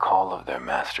answer the call of their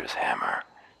master's hammer.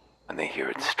 When they hear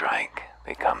it strike,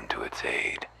 they come to its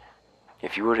aid.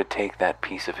 If you were to take that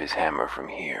piece of his hammer from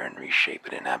here and reshape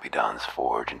it in Abidan's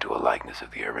forge into a likeness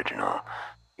of the original,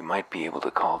 you might be able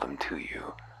to call them to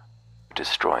you.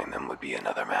 Destroying them would be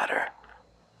another matter.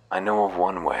 I know of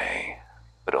one way,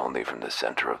 but only from the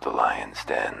center of the lion's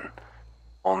den.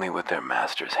 Only with their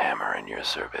master's hammer in your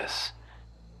service.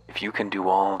 If you can do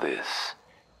all this,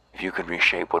 if you can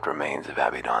reshape what remains of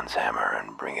Abidan's hammer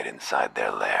and bring it inside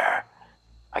their lair,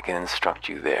 I can instruct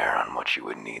you there on what you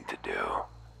would need to do.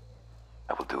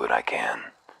 I will do what I can,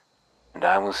 and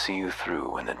I will see you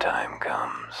through when the time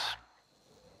comes.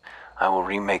 I will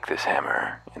remake this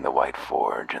hammer in the White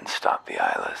Forge and stop the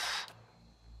eyeless.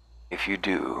 If you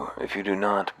do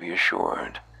not, be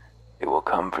assured, they will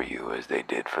come for you as they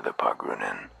did for the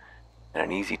Pargrunen, and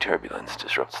an easy turbulence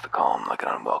disrupts the calm like an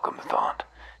unwelcome thought.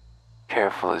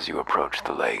 Careful as you approach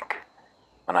the lake.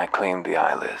 When I claimed the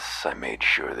eyeless, I made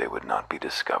sure they would not be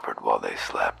discovered while they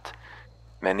slept.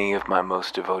 Many of my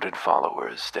most devoted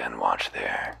followers stand watch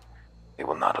there. They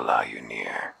will not allow you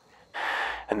near.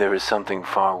 And there is something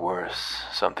far worse,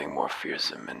 something more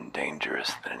fearsome and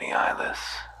dangerous than any eyeless.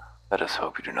 Let us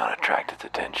hope you do not attract its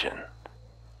attention.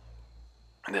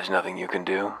 There's nothing you can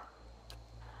do?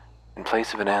 In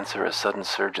place of an answer, a sudden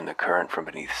surge in the current from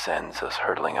beneath sends us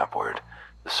hurtling upward.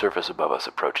 The surface above us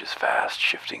approaches fast,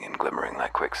 shifting and glimmering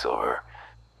like quicksilver.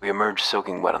 We emerge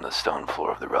soaking wet on the stone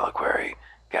floor of the reliquary,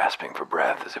 gasping for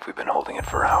breath as if we've been holding it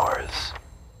for hours.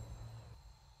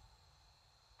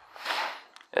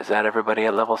 Is that everybody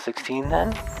at level 16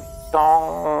 then?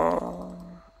 Dong.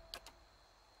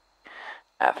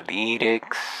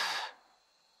 Athletics.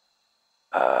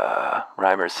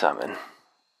 Rhymer's Summon.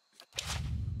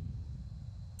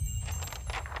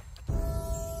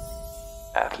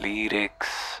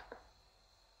 Athletics.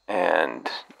 And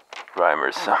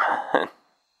Rhymer's Summon.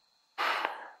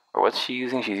 Or what's she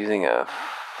using? She's using a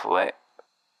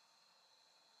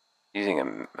using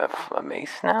a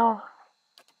mace now?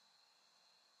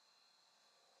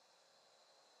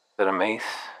 Is that a mace?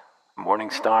 Morning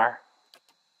Star?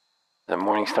 Is a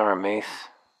Morning Star a mace?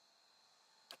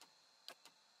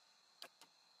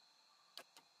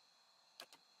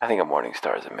 I think a Morning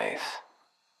Star is a mace.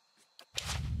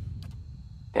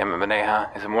 Damn it,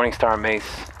 Maneha. Is a Morning Star a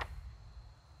mace?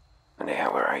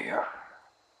 Maneha, where are you?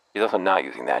 She's also not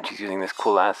using that. She's using this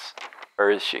cool ass. Or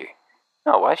is she?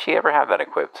 No, why does she ever have that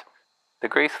equipped? The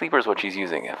Grey Sleeper is what she's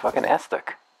using. A fucking Estuk.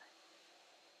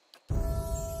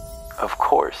 Of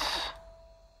course.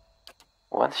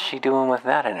 What's she doing with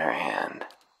that in her hand?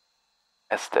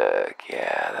 Estuk.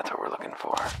 Yeah, that's what we're looking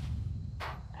for.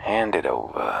 Hand it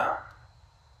over.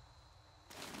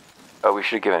 Oh, we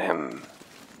should have given him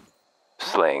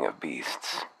Slaying of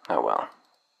Beasts. Oh well.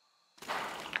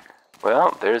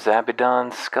 Well, there's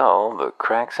Abidan's skull. The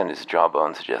cracks in his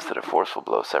jawbone suggest that a forceful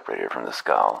blow separated it from the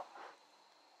skull.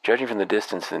 Judging from the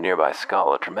distance to the nearby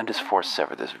skull, a tremendous force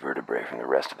severed this vertebrae from the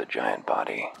rest of the giant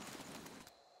body.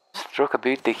 Struck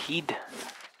about the head.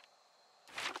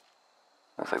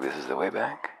 Looks like this is the way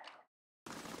back.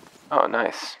 Oh,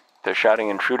 nice. They're shouting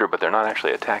intruder, but they're not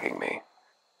actually attacking me.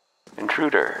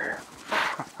 Intruder.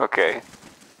 Okay.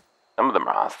 Some of them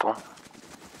are hostile.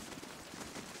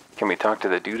 Can we talk to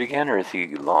the dude again, or is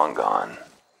he long gone?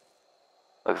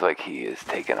 Looks like he is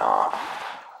taken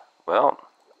off. Well,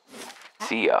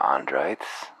 see ya,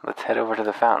 Andrites. Let's head over to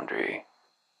the foundry.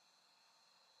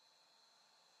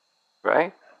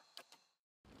 Right?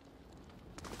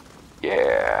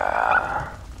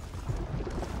 Yeah.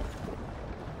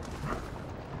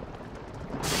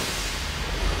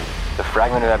 The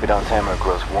fragment of Abidan's hammer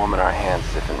grows warm in our hands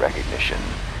as if in recognition.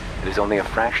 It is only a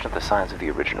fraction of the size of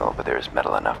the original, but there is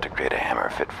metal enough to create a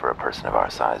hammer fit for a person of our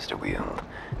size to wield.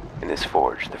 In this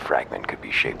forge, the fragment could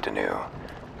be shaped anew.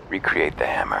 Recreate the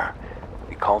hammer.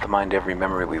 We call to mind every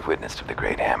memory we've witnessed of the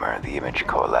great hammer. The image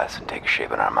coalesce and take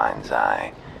shape in our mind's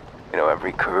eye. You know,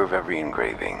 every curve, every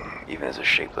engraving, even as a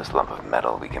shapeless lump of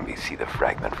metal, we can see the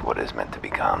fragment for what it is meant to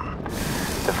become.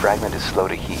 The fragment is slow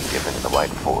to heat even in the white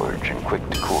forge, and quick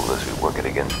to cool as we work it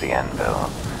against the anvil.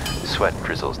 Sweat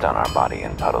drizzles down our body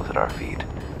and puddles at our feet.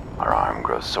 Our arm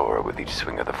grows sore with each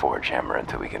swing of the forge hammer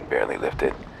until we can barely lift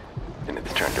it. Then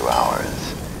it's turned to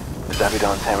ours. As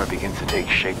Abaddon's hammer begins to take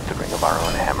shape, the ring of our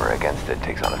own hammer against it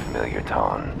takes on a familiar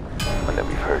tone, one that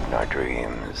we've heard in our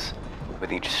dreams.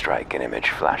 With each strike, an image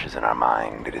flashes in our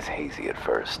mind. It is hazy at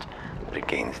first, but it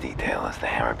gains detail as the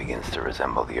hammer begins to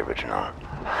resemble the original.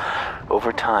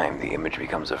 Over time, the image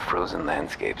becomes a frozen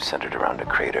landscape centered around a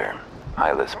crater.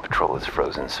 Eyeless patrol its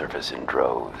frozen surface in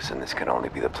droves, and this can only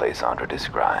be the place Andra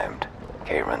described,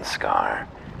 Kayron's Scar.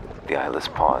 The eyeless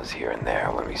pause here and there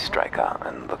when we strike up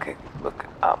and look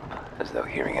up, as though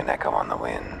hearing an echo on the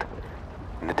wind.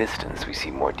 In the distance, we see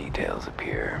more details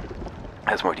appear.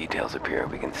 As more details appear,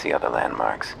 we can see other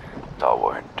landmarks,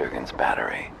 Stalwart, Durgan's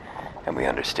Battery, and we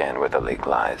understand where the lake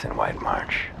lies in White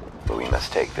March. But we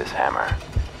must take this hammer.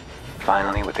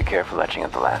 Finally, with the careful etching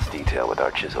of the last detail with our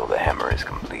chisel, the hammer is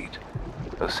complete.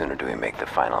 No sooner do we make the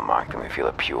final mark than we feel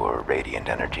a pure, radiant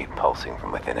energy pulsing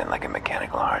from within it like a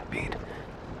mechanical heartbeat.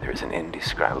 There is an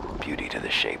indescribable beauty to the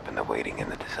shape and the weighting in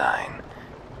the design.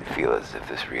 We feel as if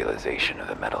this realization of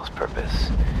the metal's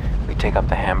purpose. We take up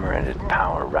the hammer and its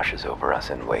power rushes over us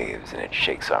in waves, and it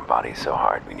shakes our bodies so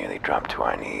hard we nearly drop to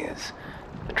our knees.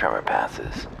 The tremor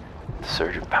passes. The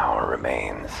surge of power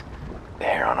remains. The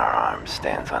hair on our arms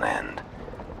stands on end.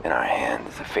 In our hand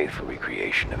is the faithful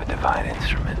recreation of a divine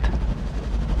instrument.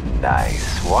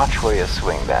 Nice. Watch where you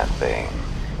swing that thing.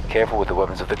 Careful with the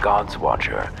weapons of the God's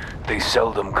Watcher. They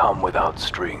seldom come without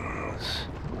strings.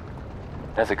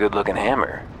 That's a good-looking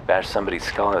hammer. Bash somebody's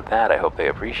skull at that, I hope they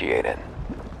appreciate it.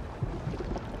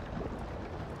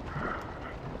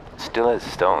 Still has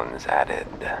stones added.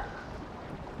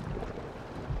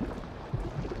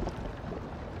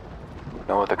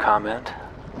 No other comment?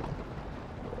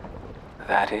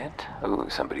 That it? Ooh,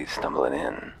 somebody's stumbling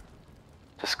in.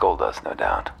 To scold us, no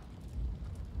doubt.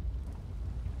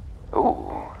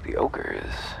 Ooh, the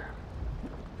ogres.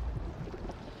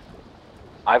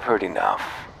 I've heard enough.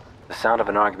 The sound of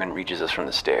an argument reaches us from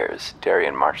the stairs.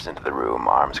 Darien marches into the room,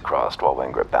 arms crossed, while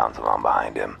Wengra bounds along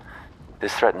behind him.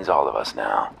 This threatens all of us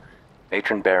now.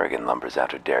 Matron Berrigan lumbers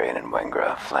after Darien and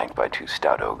Wengra, flanked by two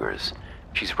stout ogres.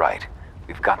 She's right.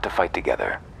 We've got to fight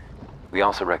together. We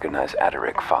also recognize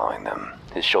Adaric following them.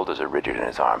 His shoulders are rigid and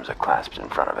his arms are clasped in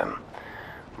front of him.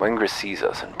 Wengra sees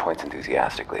us and points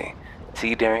enthusiastically.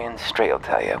 See, Darien? Stray'll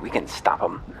tell you. We can stop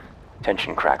him.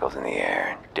 Tension crackles in the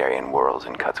air. Darien whirls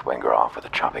and cuts Wengra off with a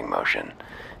chopping motion.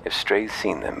 If Stray's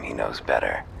seen them, he knows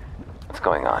better. What's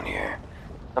going on here?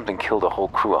 Something killed a whole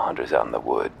crew of hunters out in the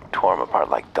wood, tore him apart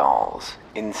like dolls.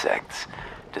 Insects.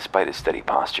 Despite his steady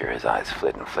posture, his eyes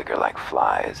flit and flicker like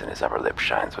flies, and his upper lip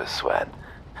shines with sweat.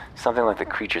 Something like the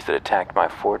creatures that attacked my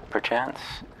fort, perchance?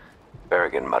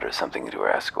 Berrigan mutters something to her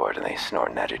escort, and they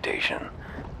snort in agitation.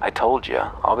 I told you,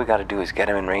 all we gotta do is get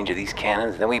him in range of these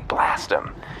cannons, then we blast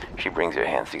him. She brings her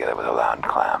hands together with a loud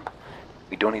clap.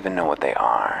 We don't even know what they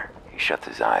are. He shuts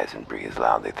his eyes and breathes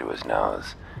loudly through his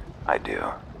nose. I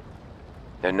do.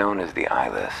 They're known as the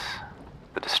Eyeless,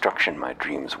 the destruction my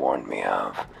dreams warned me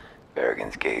of.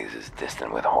 Berrigan's gaze is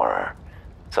distant with horror.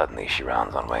 Suddenly she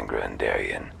rounds on Wengra and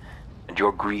Darien. And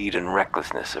your greed and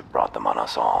recklessness have brought them on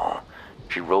us all.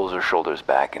 She rolls her shoulders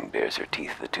back and bares her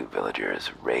teeth at the two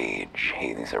villagers. Rage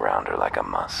haze around her like a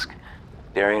musk.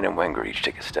 Darien and Wengra each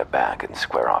take a step back and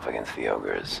square off against the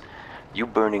ogres. You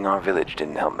burning our village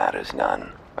didn't help matters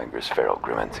none. Wengra's feral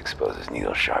grimace exposes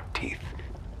needle-sharp teeth.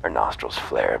 Her nostrils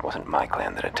flare. It wasn't my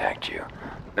clan that attacked you.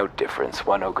 No difference.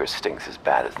 One ogre stinks as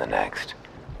bad as the next.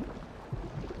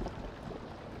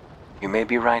 You may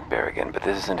be right, Berrigan, but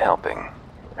this isn't helping.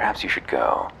 Perhaps you should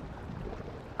go.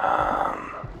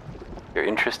 Your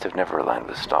interests have never aligned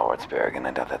with stalwarts, Berrigan.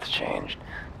 I doubt that's changed.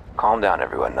 Calm down,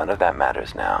 everyone. None of that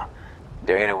matters now.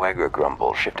 Darien and Wengra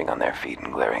grumble, shifting on their feet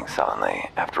and glaring sullenly.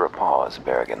 After a pause,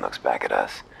 Berrigan looks back at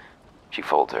us. She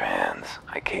folds her hands.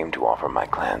 I came to offer my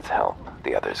clan's help.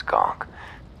 The others gawk.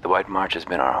 The White March has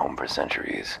been our home for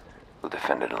centuries. We'll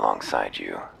defend it alongside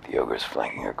you. The ogres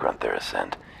flanking her grunt their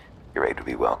assent. Your aid will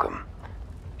be welcome.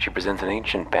 She presents an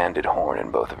ancient banded horn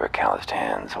in both of her calloused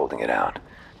hands, holding it out.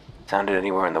 Sound it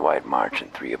anywhere in the White March,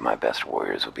 and 3 of my best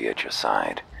warriors will be at your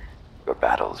side. Your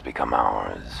battles become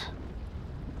ours.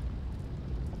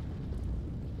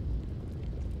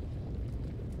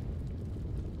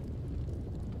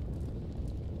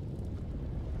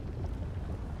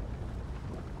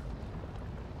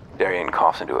 Darien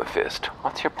coughs into a fist.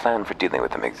 What's your plan for dealing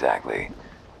with them exactly?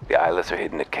 The eyeless are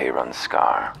hidden at K-Run's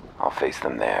Scar. I'll face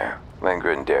them there.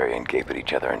 Wengra and Darien gape at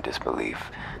each other in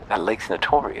disbelief. That lake's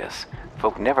notorious.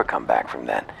 Folk never come back from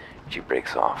that. She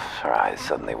breaks off, her eyes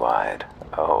suddenly wide.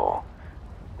 Oh.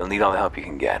 You'll need all the help you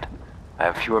can get. I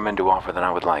have fewer men to offer than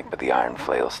I would like, but the iron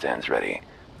flail stands ready.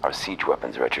 Our siege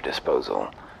weapons are at your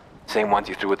disposal. Same ones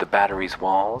you threw at the battery's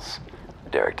walls?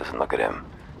 Derek doesn't look at him.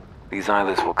 These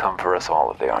eyeless will come for us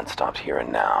all if they aren't stopped here and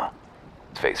now.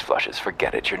 His face flushes.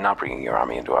 Forget it. You're not bringing your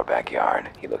army into our backyard.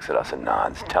 He looks at us and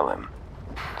nods. Tell him.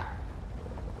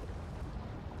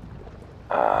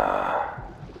 But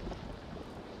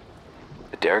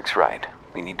Derek's right.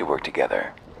 We need to work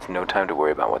together. It's no time to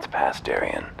worry about what's past,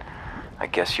 Darien. I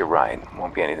guess you're right.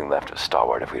 Won't be anything left of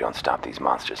Stalwart if we don't stop these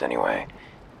monsters anyway.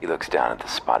 He looks down at the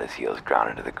spot his heels ground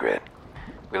into the grit.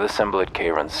 We'll assemble at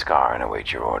K-Run's Scar and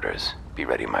await your orders. Be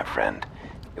ready, my friend.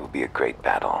 It will be a great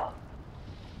battle.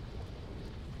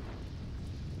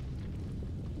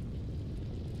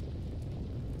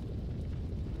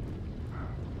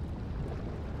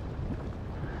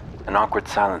 An awkward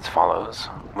silence follows.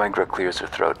 Wengra clears her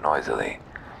throat noisily.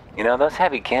 You know, those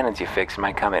heavy cannons you fixed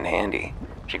might come in handy.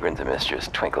 She grins a mischievous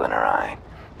twinkle in her eye.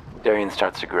 Darien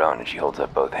starts to groan and she holds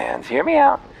up both hands. Hear me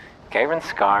out. K-Run's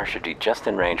Scar should be just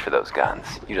in range for those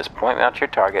guns. You just point out your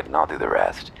target and I'll do the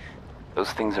rest.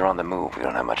 Those things are on the move. We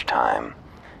don't have much time.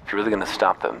 If you're really going to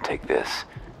stop them, take this.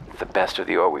 It's the best of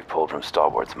the ore we've pulled from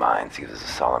Stalwart's mines. He gives us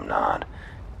a solemn nod.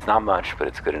 It's not much, but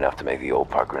it's good enough to make the old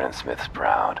Parker and Smiths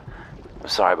proud. I'm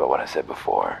sorry about what I said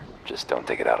before. Just don't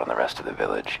take it out on the rest of the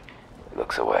village. He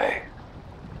looks away.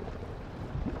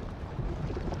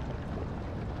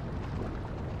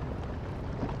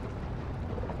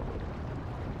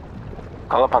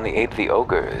 Call upon the 8th the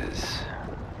Ogres.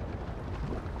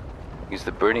 Use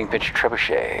the Burning Pitch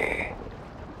Trebuchet.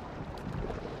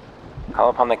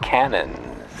 Call upon the cannons.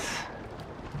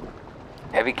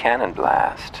 Heavy Cannon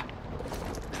Blast.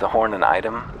 Is the horn an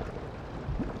item?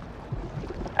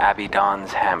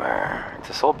 Abaddon's Hammer. It's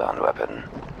a soulbound weapon.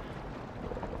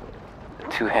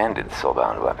 A two-handed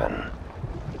soulbound weapon.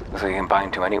 Looks like you can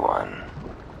bind to anyone.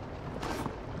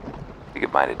 You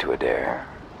could bind it to Adair.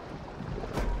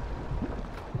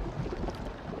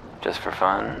 Just for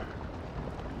fun.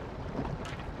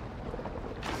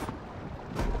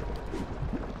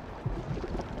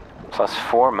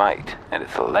 +4 might, and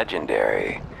it's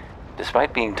legendary.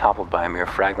 Despite being toppled by a mere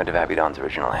fragment of Abaddon's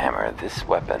original hammer, this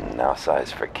weapon, now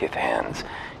sized for kith hands,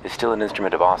 is still an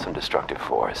instrument of awesome destructive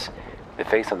force. The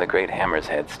face on the great hammer's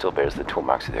head still bears the tool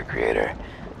marks of their creator.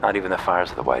 Not even the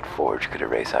fires of the White Forge could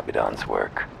erase Abaddon's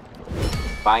work.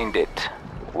 Bind it.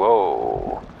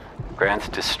 Whoa. Grants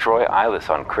Destroy Eyeless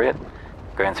on crit.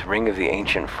 Grants Ring of the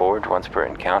Ancient Forge once per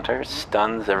encounter.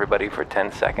 Stuns everybody for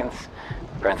 10 seconds.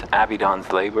 Grants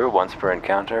Abaddon's Labor once per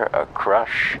encounter. A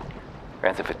Crush.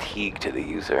 Grants a Fatigue to the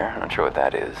user. Not sure what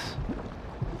that is.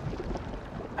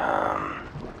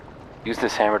 Use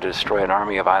this hammer to destroy an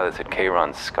army of eyelets at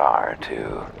K-Run's Scar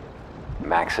to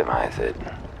maximize it.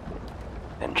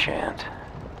 Enchant.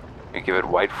 You give it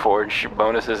White Forge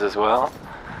bonuses as well?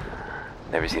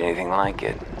 Never seen anything like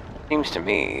it. Seems to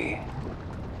me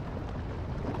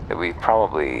that we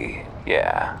probably,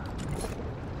 yeah.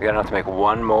 We got enough to make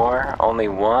one more? Only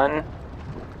one?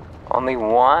 Only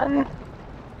one?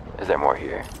 Is there more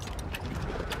here?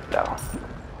 No.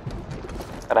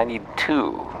 But I need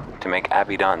 2 to make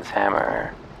Abaddon's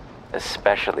Hammer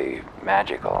especially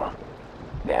magical.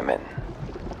 Damn it.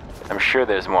 I'm sure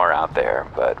there's more out there,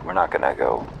 but we're not gonna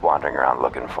go wandering around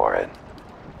looking for it.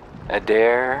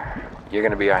 Adair, you're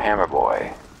gonna be our hammer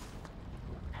boy.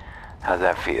 How's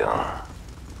that feel?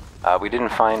 We didn't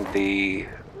find the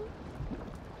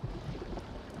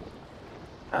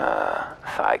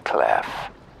thigh clef.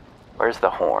 Where's the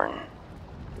horn?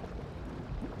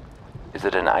 Is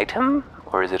it an item,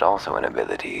 or is it also an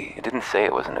ability? It didn't say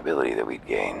it was an ability that we'd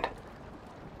gained.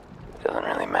 It doesn't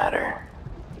really matter.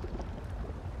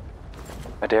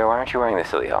 Adair, why aren't you wearing the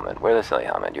silly helmet? Wear the silly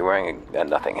helmet. You're wearing a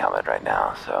nothing helmet right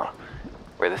now, so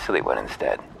wear the silly one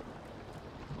instead.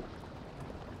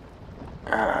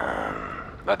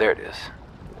 Oh, there it is.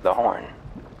 The horn.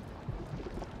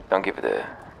 Don't give it to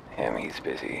him, he's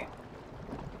busy.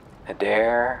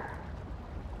 Adair.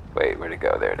 Wait, where'd it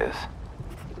go? There it is.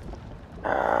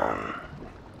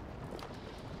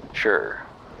 Sure.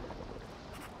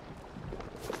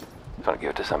 Just want to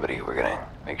give it to somebody who we're gonna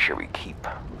make sure we keep.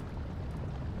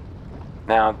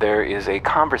 Now, there is a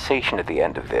conversation at the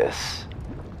end of this.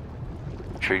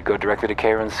 Should we go directly to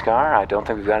K-Run's Scar? I don't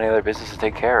think we've got any other business to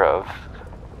take care of.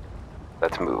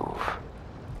 Let's move.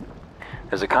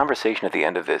 There's a conversation at the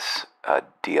end of this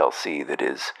DLC that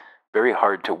is very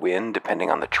hard to win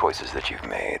depending on the choices that you've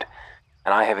made.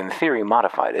 And I have in theory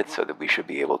modified it so that we should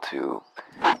be able to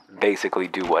basically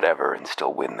do whatever and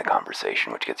still win the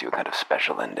conversation, which gets you a kind of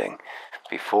special ending.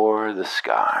 Before the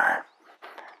Scar,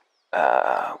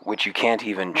 which you can't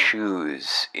even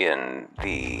choose in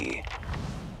the...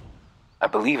 I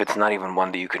believe it's not even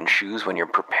one that you can choose when you're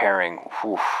preparing.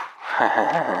 Oof.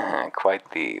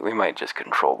 Quite the... We might just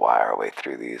control Y our way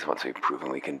through these once we've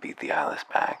proven we can beat the Eyeless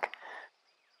back.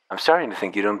 I'm starting to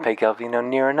think you don't pay Calvino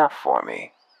near enough for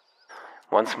me.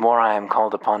 Once more I am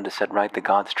called upon to set right the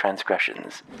gods'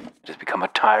 transgressions. It has become a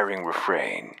tiring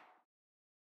refrain.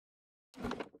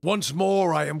 Once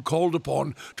more I am called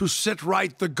upon to set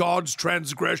right the gods'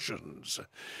 transgressions.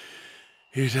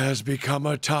 It has become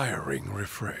a tiring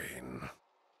refrain.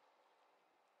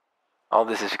 All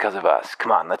this is because of us.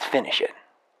 Come on, let's finish it.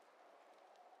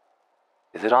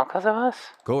 Is it all because of us?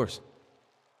 Of course. Is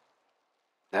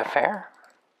that fair?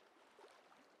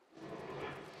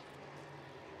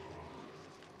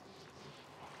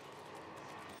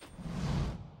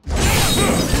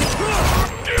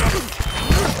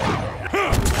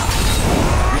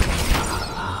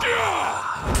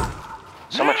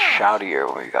 So much shoutier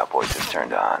when we got voices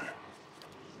turned on.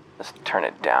 Let's turn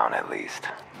it down at least.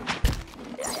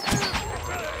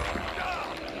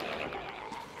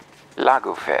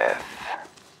 Lagufeth.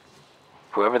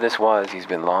 Whoever this was, he's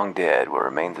been long dead, where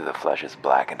remains of the flesh is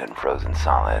blackened and frozen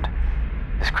solid.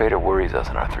 This crater worries us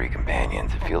and our three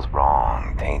companions. It feels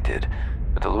wrong, tainted,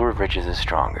 but the lure of riches is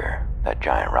stronger. That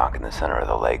giant rock in the center of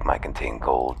the lake might contain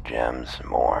gold, gems, and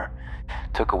more.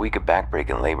 Took a week of backbreak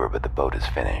and labor, but the boat is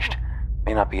finished.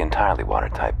 May not be entirely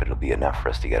watertight, but it'll be enough for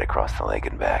us to get across the lake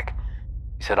and back.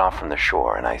 We set off from the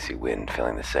shore, an icy wind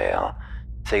filling the sail.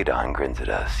 Sadon grins at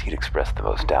us. He'd expressed the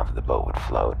most doubt that the boat would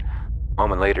float. A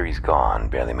moment later, he's gone,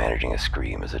 barely managing a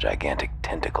scream as a gigantic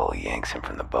tentacle yanks him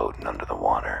from the boat and under the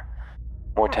water.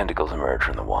 More tentacles emerge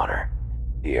from the water.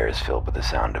 The air is filled with the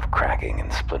sound of cracking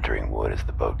and splintering wood as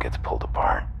the boat gets pulled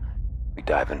apart. We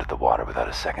dive into the water without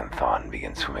a second thought and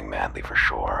begin swimming madly for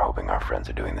shore, hoping our friends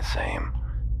are doing the same.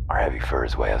 Our heavy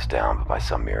furs weigh us down, but by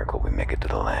some miracle we make it to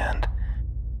the land.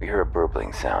 We hear a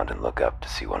burbling sound and look up to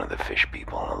see one of the fish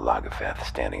people and a Lagufeth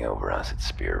standing over us, its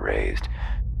spear raised.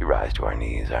 We rise to our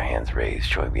knees, our hands raised,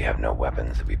 showing we have no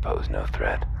weapons, that we pose no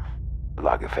threat. The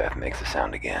Lagufeth makes a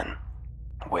sound again.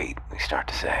 Wait, we start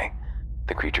to say.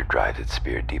 The creature drives its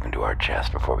spear deep into our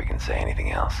chest before we can say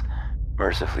anything else.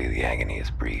 Mercifully, the agony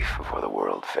is brief before the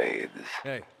world fades.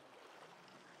 Hey.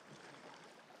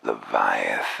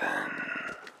 Leviathan.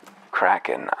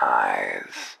 Kraken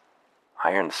eyes.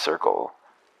 Iron circle.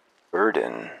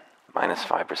 Burden. Minus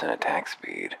 5% attack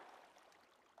speed.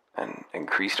 And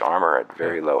increased armor at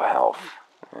very low health.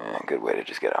 Good way to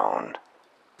just get owned.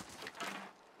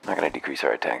 Not gonna decrease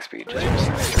our attack speed just for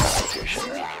some extra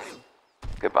constitution.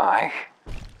 Goodbye.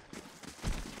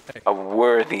 A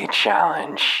worthy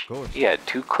challenge. He had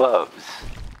 2 clubs.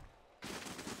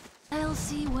 I'll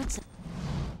see what's...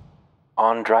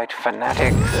 Ondrite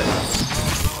fanatic.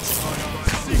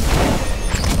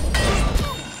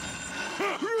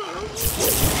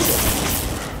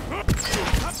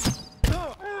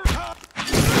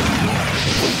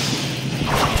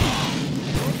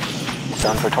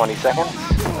 Done for 20 seconds.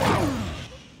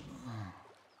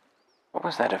 What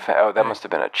was that effect? Oh, that must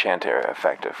have been a chanter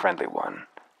effect, a friendly one.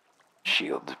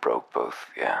 Shields broke both,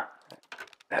 yeah.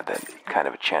 It had that kind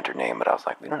of a chanter name, but I was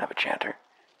like, we don't have a chanter.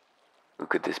 Who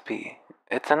could this be?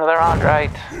 It's another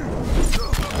Ondrite.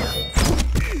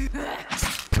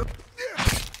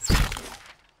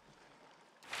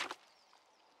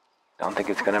 Don't think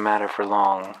it's gonna matter for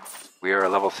long. We are a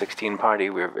level 16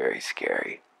 party, we're very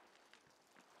scary.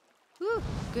 Whew,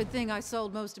 good thing I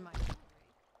sold most of my...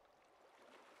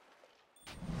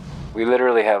 We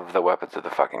literally have the weapons of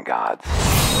the fucking gods.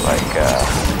 Like,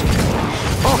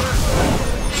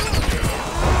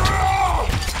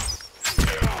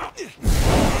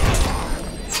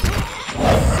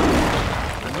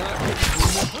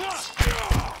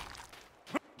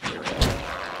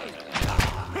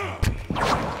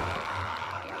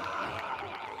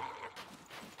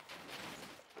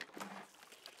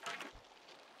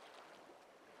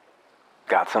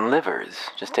 got some livers.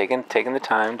 Just taking the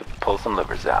time to pull some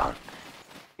livers out.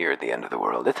 Here at the end of the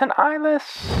world. It's an eyeless.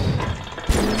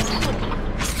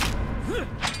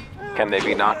 Can they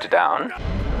be knocked down?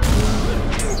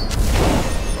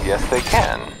 Yes, they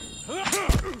can.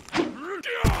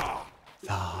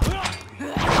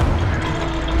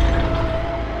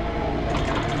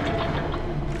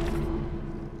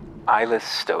 Eyeless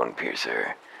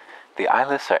Stonepiercer. The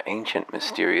eyeless are ancient,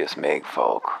 mysterious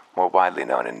Meg-folk, more widely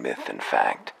known in myth than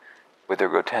fact. With their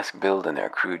grotesque build and their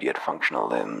crude yet functional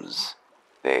limbs,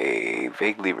 They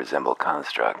vaguely resemble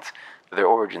constructs, but their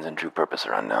origins and true purpose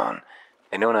are unknown.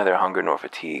 They know neither hunger nor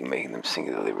fatigue, making them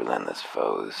singularly relentless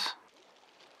foes.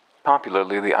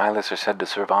 Popularly, the eyeless are said to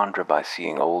serve Andra by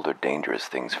seeing old or dangerous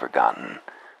things forgotten.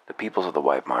 The peoples of the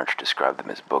White March describe them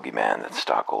as bogeymen that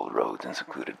stalk old roads and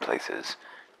secluded places.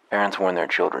 Parents warn their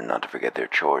children not to forget their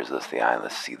chores, lest the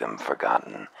eyeless see them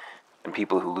forgotten. And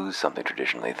people who lose something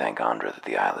traditionally thank Andra that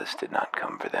the eyeless did not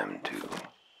come for them too.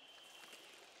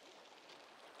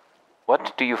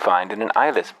 What do you find in an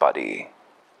eyeless body?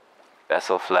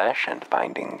 Vessel flesh and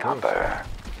binding copper.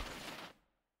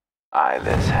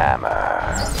 Eyeless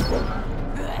hammer.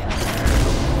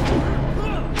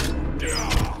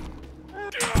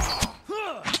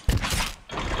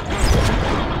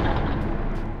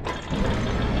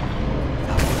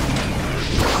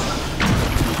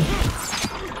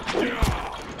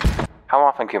 How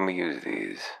often can we use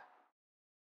these?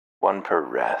 1 per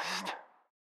rest.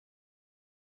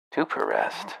 2 per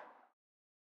rest.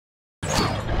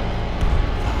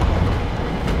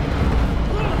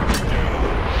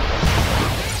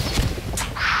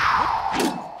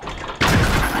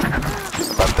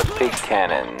 About the big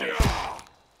cannons.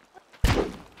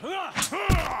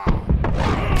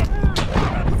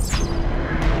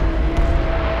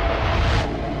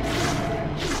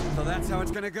 So that's how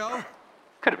it's gonna go?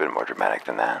 Could have been more dramatic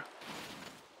than that.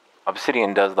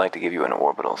 Obsidian does like to give you an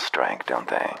orbital strike, don't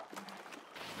they?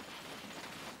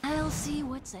 I'll see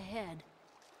what's ahead.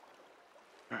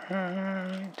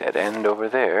 Dead end over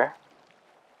there.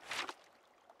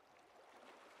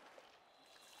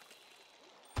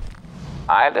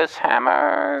 Eyeless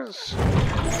hammers!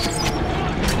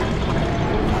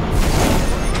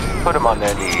 Put them on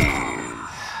their knees.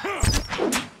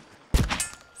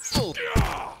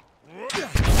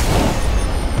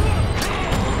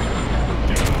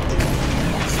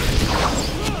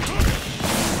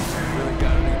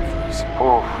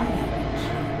 Oof.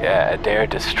 Yeah, Adair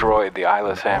destroyed the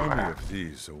eyeless An army hammer. of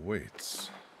these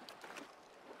awaits.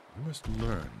 You must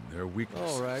learn their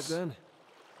weaknesses. All right, then.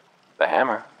 The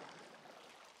hammer.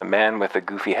 The man with the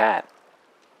goofy hat.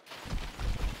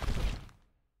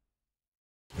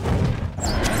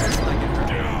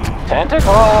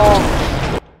 Tentacles!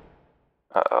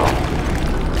 Uh-oh.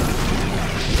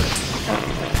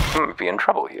 Be in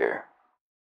trouble here.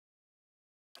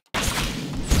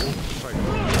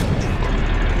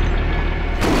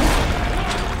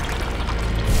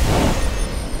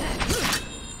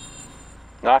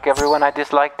 Knock everyone I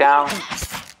dislike down.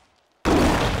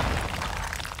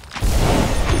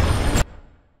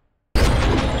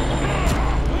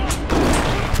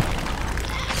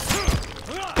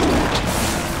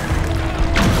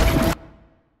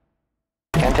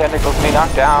 Can tentacles be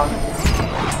knocked down?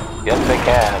 Yes, they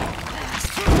can.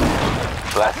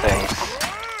 Blessings.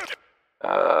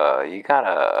 You got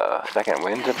a second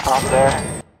wind to pop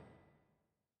there?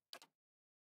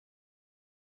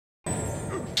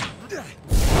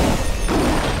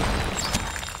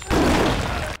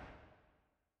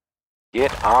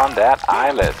 Get on that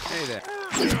eyeless. Hey there.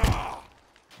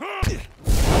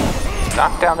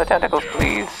 Knock down the tentacles,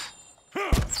 please.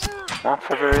 Not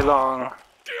for very long.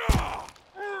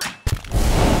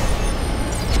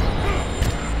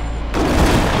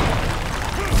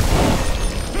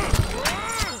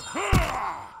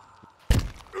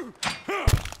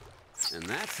 And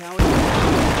that's how it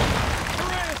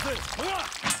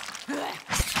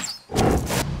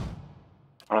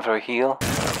Wanna throw a heal?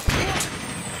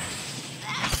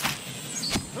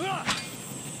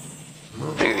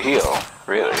 Big heal,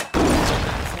 really.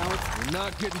 You're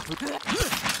not getting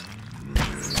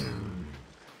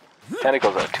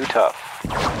Tentacles are too tough.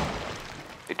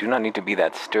 They do not need to be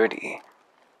that sturdy.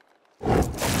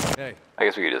 Hey. I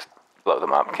guess we could just blow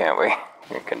them up, can't we?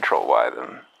 We can control Y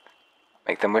them.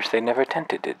 Make them wish they never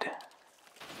tempted it.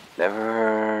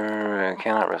 Never...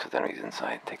 cannot rest with enemies in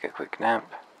sight. Take a quick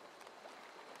nap.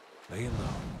 Laying low.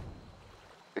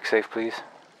 Quick save, please.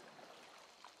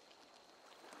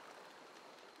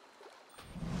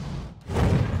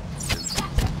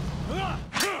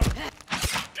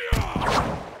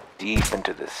 Deep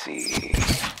into the sea.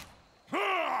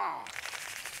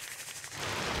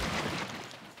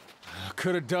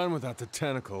 Could have done without the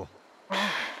tentacle.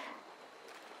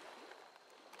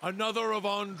 Another of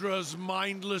Andra's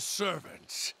mindless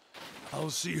servants. I'll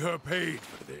see her paid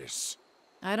for this.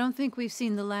 I don't think we've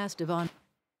seen the last of Andra's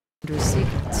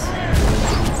secrets.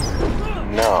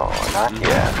 No, not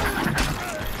yet.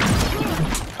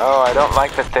 Oh, I don't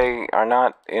like that they are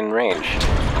not in range.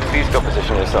 Please go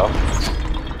position yourself.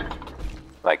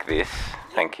 Like this.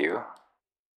 Thank you.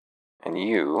 And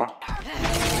you...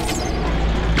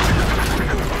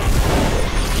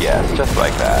 Yes, just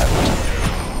like that.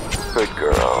 Good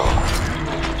girl.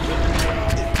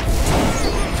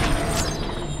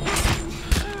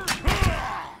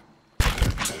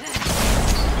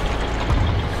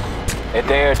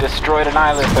 Adair destroyed an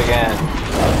Eyeless again.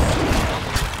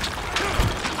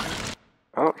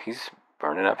 Oh, he's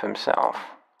burning up himself.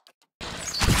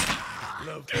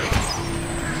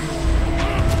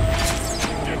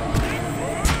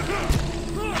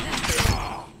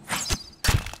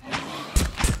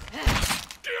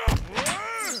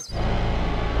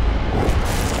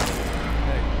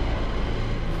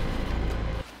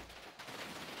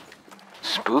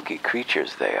 Spooky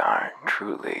creatures they are,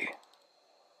 truly.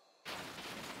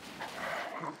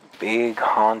 Big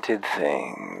haunted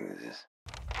things.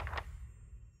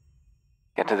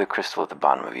 Get to the crystal at the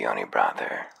bottom of Yoni,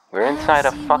 brother. We're inside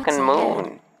a fucking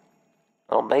moon.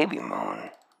 Little baby moon.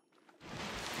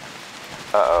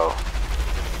 Uh-oh.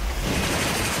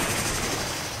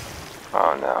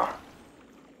 Oh no.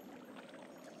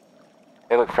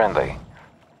 They look friendly.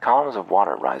 Columns of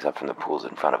water rise up from the pools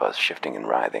in front of us, shifting and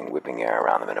writhing, whipping air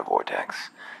around them in a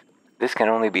vortex. This can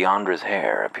only be Andra's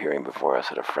hair, appearing before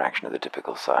us at a fraction of the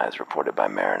typical size reported by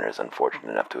mariners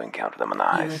unfortunate enough to encounter them on the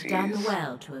high seas. You have done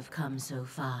well to have come so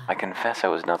far. I confess I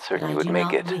was not certain you would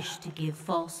make it. I do not wish to give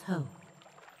false hope.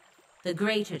 The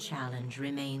greater challenge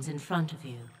remains in front of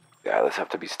you. The Eyeless have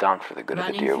to be stomped for the good of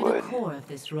the dear wood. Running through the core of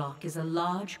this rock is a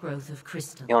large growth of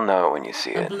crystal. You'll know it when you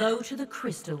see A it. blow to the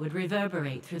crystal would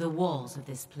reverberate through the walls of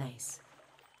this place.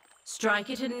 Strike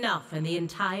it enough and the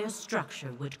entire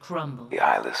structure would crumble. The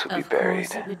Eyeless would be buried.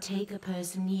 Of course, it would take a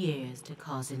person years to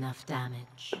cause enough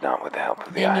damage. But not with the help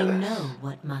of the Then Eyeless. you know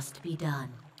what must be done.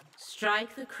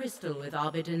 Strike the crystal with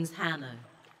Obidon's hammer.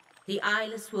 The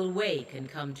Eyeless will wake and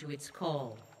come to its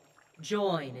call.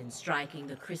 Join in striking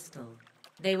the crystal.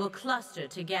 They will cluster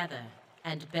together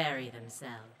and bury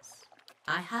themselves.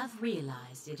 I have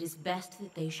realized it is best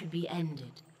that they should be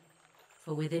ended,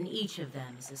 for within each of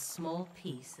them is a small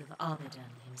piece of Obidon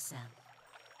himself.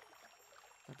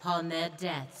 Upon their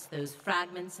deaths, those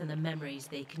fragments and the memories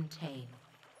they contain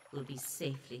will be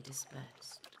safely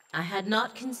dispersed. I had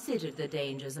not considered the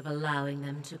dangers of allowing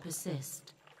them to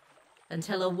persist,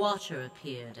 until a watcher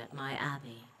appeared at my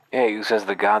abbey. Yeah, who says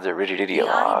the gods are rigid The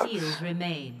ideologues? ideals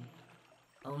remain,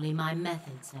 only my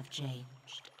methods have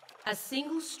changed. A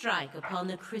single strike upon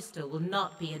the crystal will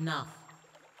not be enough.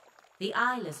 The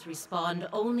Eyeless respond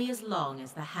only as long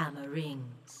as the hammer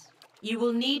rings. You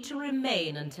will need to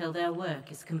remain until their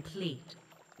work is complete,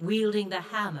 wielding the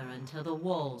hammer until the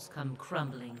walls come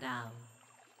crumbling down.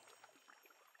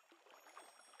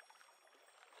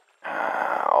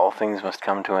 All things must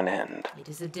come to an end. It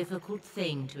is a difficult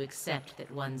thing to accept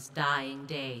that one's dying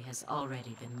day has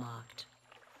already been marked.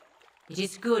 It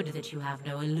is good that you have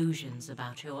no illusions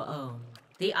about your own.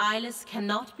 The Eyeless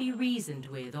cannot be reasoned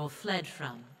with or fled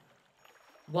from.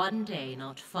 One day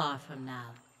not far from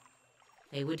now,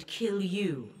 they would kill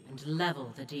you and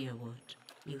level the Deerwood.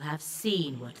 You have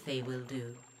seen what they will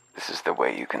do. This is the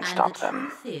way you can stop them. And the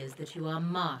truth is that you are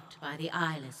marked by the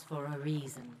Eyeless for a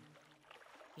reason.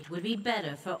 It would be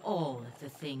better for all if the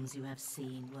things you have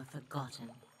seen were forgotten.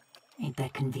 Ain't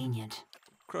that convenient?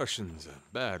 Crushing's a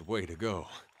bad way to go.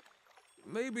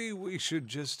 Maybe we should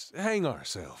just hang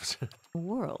ourselves.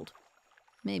 World.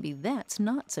 Maybe that's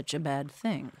not such a bad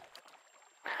thing.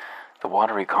 The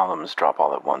watery columns drop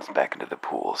all at once back into the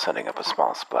pool, setting up a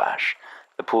small splash.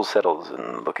 The pool settles,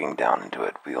 and looking down into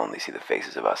it, we only see the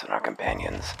faces of us and our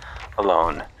companions,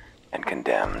 alone and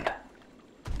condemned.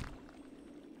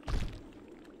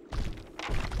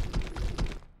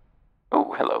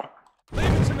 Oh, hello.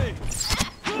 Leave it to me!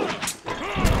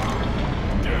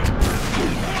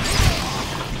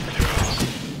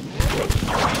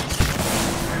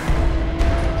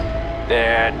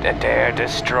 Adair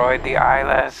destroyed the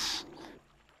Eyeless.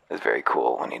 It's very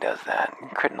cool when he does that.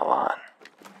 Critting a lot.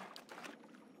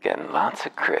 Getting lots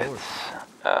of crits.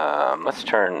 Let's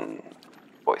turn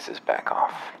voices back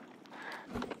off,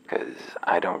 because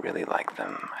I don't really like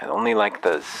them. I only like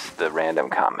the random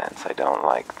comments. I don't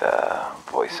like the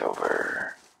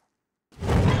voiceover.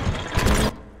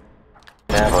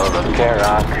 Devil of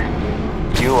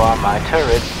Karak, you are my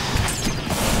turret.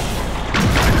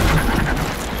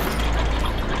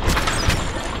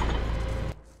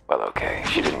 Well, okay,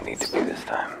 she didn't need to be this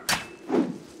time.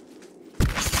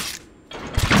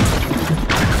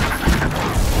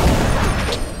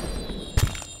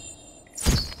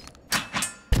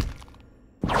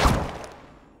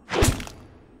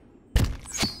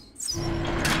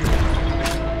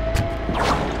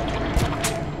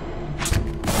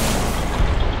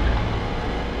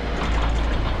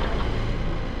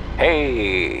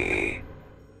 Hey!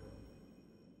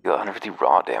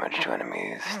 raw damage to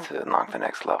enemies to unlock the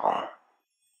next level.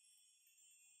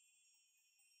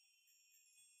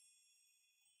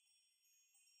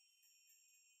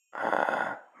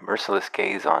 Merciless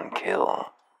gaze on kill.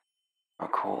 Oh,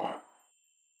 cool.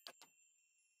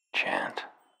 Enchant.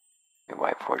 We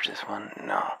white forge this one?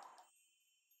 No.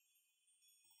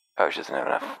 Oh, it doesn't have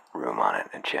enough room on it.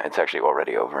 It's actually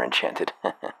already over enchanted.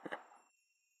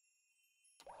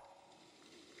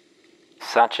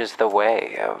 Such is the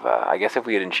way of, I guess if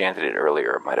we had enchanted it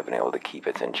earlier, it might have been able to keep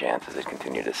its enchants as it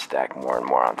continued to stack more and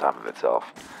more on top of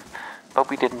itself. But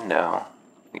we didn't know.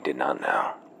 We did not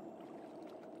know.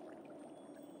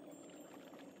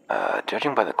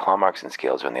 Judging by the claw marks and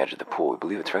scales on the edge of the pool, we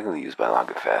believe it's regularly used by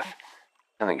Lagafeth.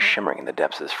 Something shimmering in the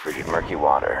depths of this frigid, murky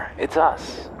water. It's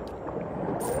us.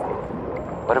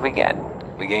 What do we get?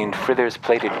 We gained Frither's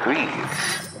Plated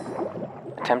Greaves.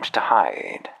 Attempt to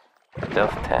hide.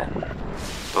 Stealth 10.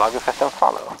 Lagafeth don't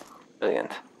follow.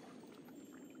 Brilliant.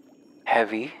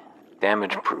 Heavy.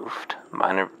 Damage-proofed.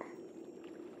 Minor.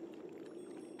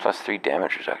 +3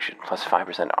 damage reduction.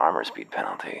 +5% armor speed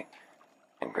penalty.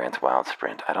 And grants wild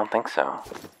sprint. I don't think so.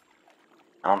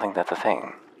 I don't think that's a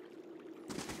thing.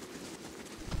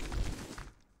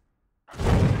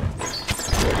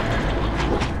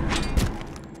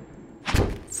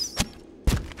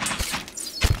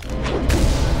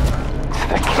 It's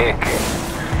the kick.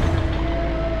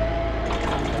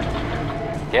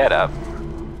 Get up.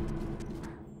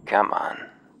 Come on.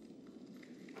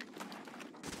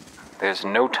 There's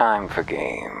no time for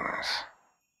games.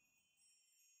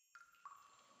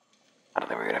 I don't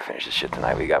think we're gonna finish this shit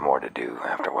tonight. We got more to do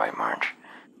after White March.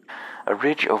 A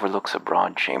ridge overlooks a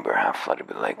broad chamber half flooded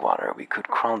with lake water. We could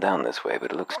crawl down this way,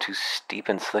 but it looks too steep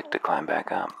and slick to climb back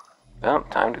up. Well,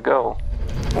 time to go.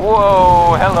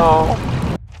 Whoa, hello!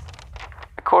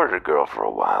 I courted a girl for a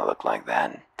while, looked like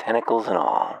that. Tentacles and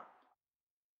all.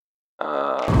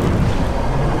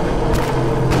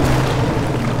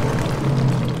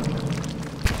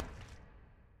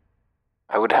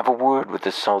 I would have a word with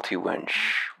the salty wench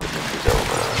when this is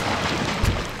over.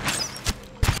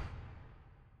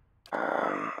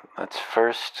 Let's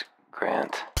first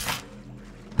grant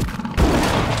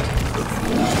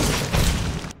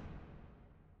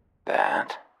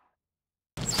that.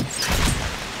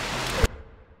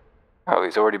 Oh,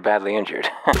 he's already badly injured.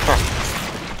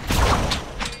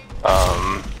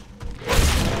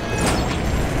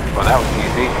 Well, that was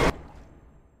easy.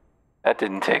 That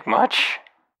didn't take much.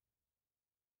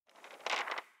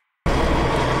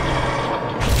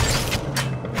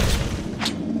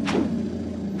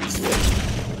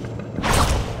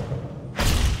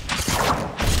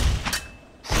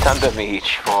 Stun them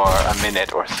each for a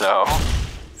minute or so.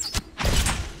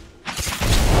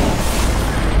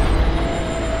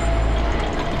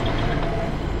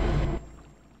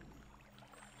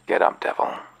 Get up, devil.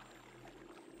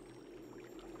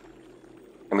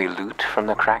 Can we loot from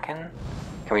the Kraken?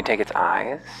 Can we take its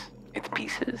eyes? Its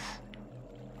pieces?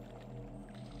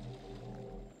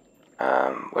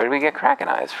 Where do we get Kraken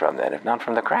eyes from then, if not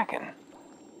from the Kraken?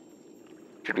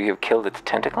 Should we have killed its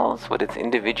tentacles? Would its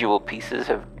individual pieces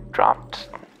have dropped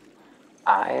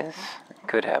eyes?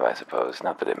 Could have, I suppose.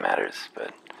 Not that it matters,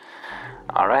 but...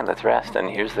 Alright, let's rest, and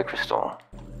here's the crystal.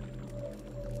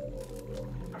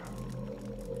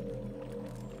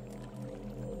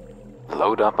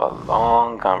 Load up a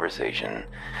long conversation.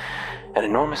 An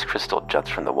enormous crystal juts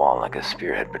from the wall like a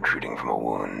spearhead protruding from a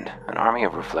wound. An army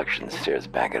of reflections stares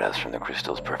back at us from the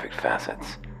crystal's perfect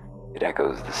facets. It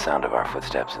echoes the sound of our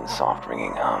footsteps in soft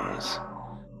ringing hums.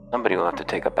 Somebody will have to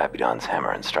take up Abaddon's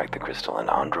hammer and strike the crystal, and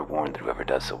Andra warned that whoever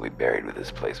does so will be buried with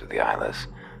his place with the eyeless.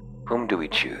 Whom do we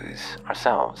choose?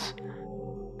 Ourselves.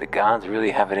 The gods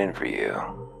really have it in for you.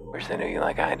 Wish they knew you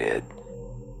like I did.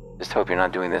 Just hope you're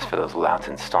not doing this for those louts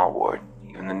in Stalwart.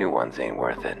 Even the new ones ain't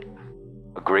worth it.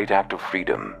 A great act of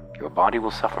freedom. Your body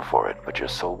will suffer for it, but your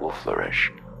soul will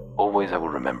flourish. Always I will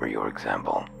remember your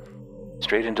example.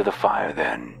 Straight into the fire,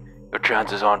 then. Your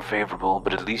chances aren't favorable,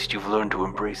 but at least you've learned to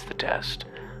embrace the test.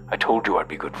 I told you I'd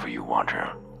be good for you,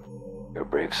 Wanter. You're a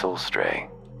brave soul, Stray.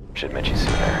 Should have met you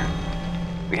sooner.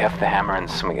 We heft the hammer and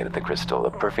swing it at the crystal.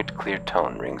 A perfect, clear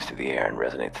tone rings through the air and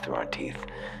resonates through our teeth.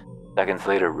 Seconds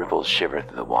later, ripples shiver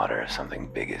through the water. Something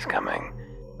big is coming.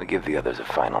 We give the others a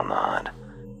final nod.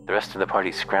 The rest of the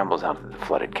party scrambles out of the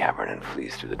flooded cavern and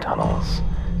flees through the tunnels.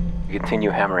 We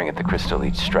continue hammering at the crystal,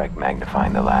 each strike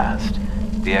magnifying the last.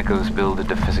 The echoes build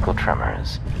into physical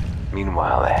tremors.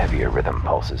 Meanwhile, a heavier rhythm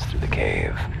pulses through the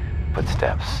cave.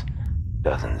 Footsteps.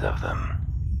 Dozens of them.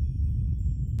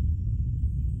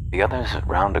 The others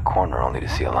round a corner only to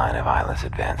see a line of eyeless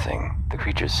advancing. The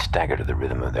creatures stagger to the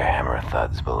rhythm of their hammer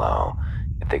thuds below.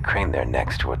 Yet they craned their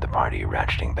necks toward the party,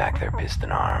 ratcheting back their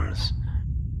piston arms.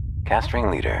 Cast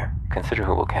ring leader, consider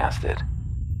who will cast it.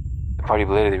 The party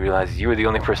belatedly realizes you are the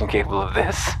only person capable of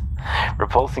this.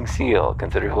 Repulsing seal,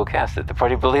 consider who will cast it. The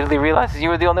party belatedly realizes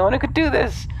you are the only one who could do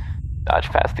this. Dodge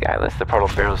past the eyeless, the portal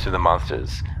barrels through the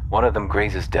monsters. One of them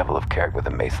grazes Devil of Carrick with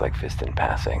a mace-like fist in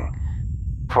passing.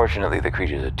 Fortunately, the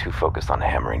creatures are too focused on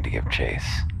hammering to give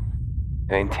chase.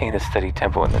 They maintain a steady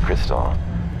tempo in the crystal.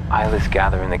 Eyeless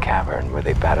gather in the cavern where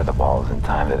they batter the walls in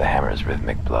time to the hammer's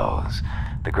rhythmic blows.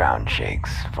 The ground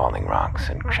shakes, falling rocks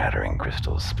and shattering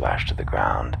crystals splash to the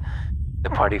ground. The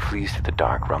party flees through the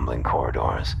dark, rumbling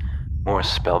corridors. More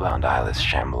spellbound eyeless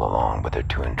shamble along, but they're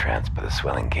too entranced by the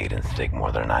swelling cadence to take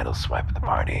more than an idle swipe at the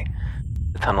party.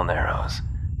 The tunnel narrows.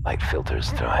 Light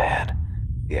filters through ahead.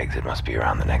 The exit must be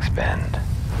around the next bend.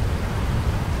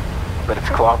 But it's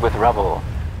clogged with rubble.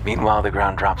 Meanwhile, the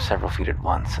ground drops several feet at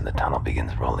once, and the tunnel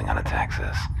begins rolling on its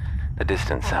axis. The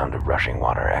distant sound of rushing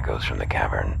water echoes from the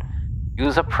cavern.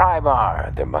 Use a pry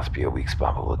bar! There must be a weak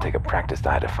spot, but we'll take a practiced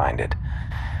eye to find it.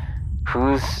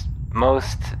 Who's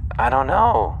most... I don't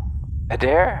know.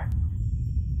 Adair?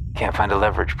 Can't find a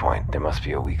leverage point. There must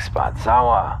be a weak spot.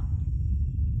 Zawa!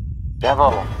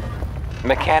 Devil!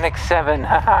 Mechanic 7!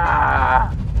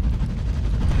 Ha-ha!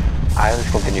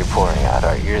 Eyelids continue pouring out.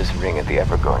 Our ears ring at the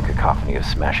ever-growing cacophony of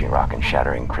smashing rock and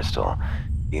shattering crystal.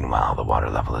 Meanwhile, the water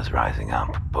level is rising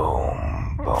up.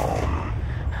 Boom, boom.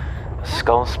 A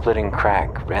skull-splitting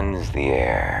crack rends the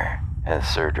air, and a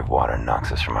surge of water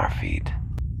knocks us from our feet.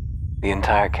 The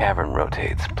entire cavern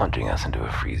rotates, plunging us into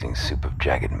a freezing soup of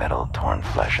jagged metal, torn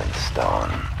flesh, and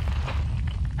stone.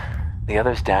 The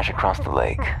others dash across the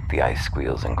lake. The ice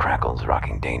squeals and crackles,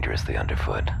 rocking dangerously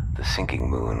underfoot. The sinking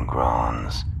moon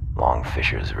groans. Long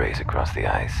fissures race across the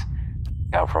ice.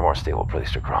 Out for a more stable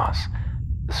place to cross.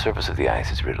 The surface of the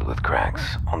ice is riddled with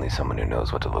cracks. Only someone who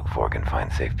knows what to look for can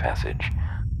find safe passage.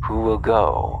 Who will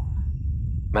go?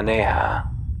 Maneha.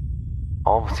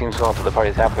 All seems well until the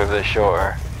party's halfway over the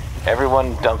shore.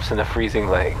 Everyone dumps in the freezing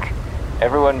lake.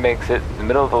 Everyone makes it. In the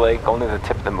middle of the lake, only the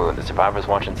tip of the moon. The survivors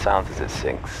watch in silence as it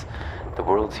sinks. The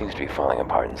world seems to be falling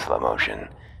apart in slow motion.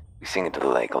 We sink into the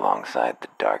lake alongside the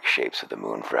dark shapes of the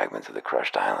moon fragments of the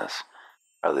crushed eyeless.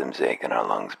 Our limbs ache and our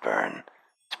lungs burn.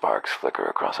 Sparks flicker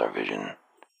across our vision.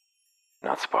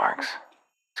 Not sparks.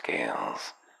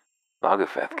 Scales.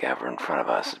 Logofeth gather in front of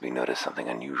us as we notice something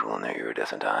unusual in their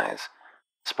iridescent eyes.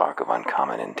 A spark of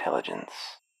uncommon intelligence.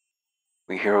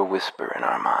 We hear a whisper in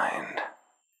our mind.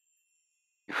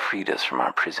 You freed us from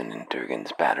our prison in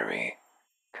Durgan's battery.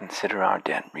 Consider our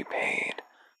debt repaid.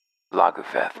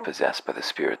 Logofeth, possessed by the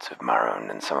spirits of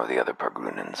Marun and some of the other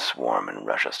Pargrunans, swarm and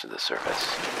rush us to the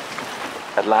surface.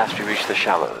 At last we reach the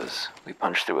shallows. We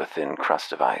punch through a thin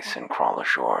crust of ice and crawl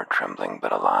ashore, trembling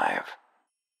but alive.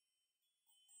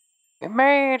 We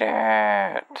made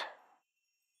it!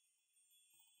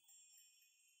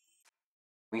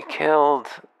 We killed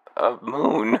a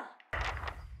moon.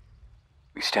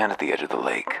 We stand at the edge of the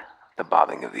lake. The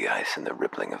bobbing of the ice and the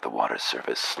rippling of the water's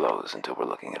surface slows until we're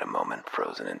looking at a moment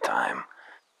frozen in time.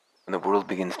 When the world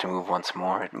begins to move once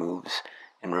more, it moves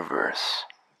in reverse.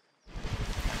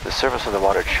 The surface of the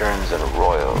water churns and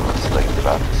roils like it's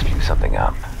about to spew something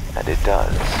up, and it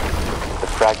does. The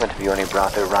fragment of Yoni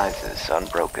Bratha rises,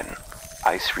 unbroken.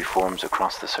 Ice reforms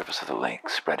across the surface of the lake,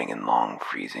 spreading in long,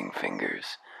 freezing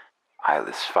fingers.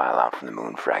 Eyeless file out from the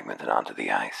moon fragment and onto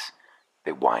the ice.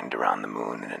 They wind around the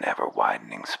moon in an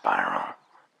ever-widening spiral.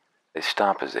 They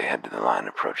stop as the head of the line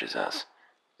approaches us.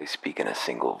 They speak in a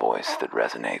single voice that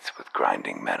resonates with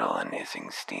grinding metal and hissing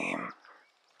steam.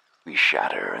 We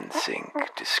shatter and sink,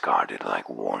 discarded like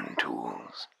worn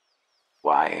tools.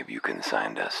 Why have you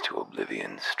consigned us to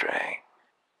oblivion, Stray?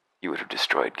 You would have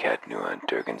destroyed Katnua,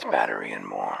 Durgan's battery, and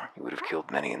more. You would have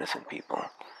killed many innocent people.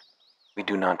 We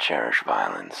do not cherish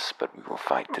violence, but we will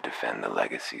fight to defend the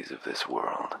legacies of this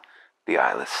world. The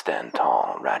eyeless stand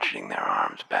tall, ratcheting their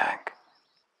arms back.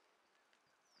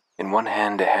 In one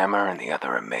hand a hammer and the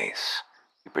other a mace.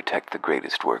 We protect the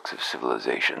greatest works of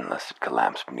civilization lest it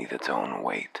collapse beneath its own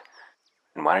weight.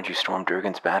 And why did you storm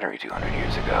Durgan's battery 200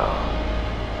 years ago?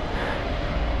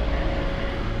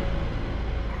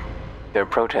 Their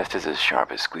protest is as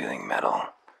sharp as squealing metal.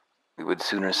 We would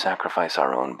sooner sacrifice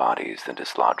our own bodies than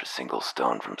dislodge a single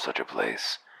stone from such a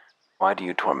place. Why do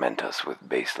you torment us with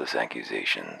baseless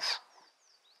accusations?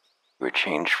 You were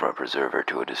changed from a preserver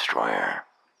to a destroyer.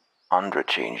 Andra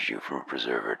changed you from a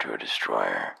preserver to a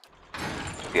destroyer.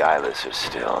 The eyeless are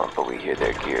still, but we hear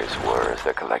their gears whir as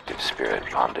their collective spirit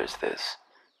ponders this.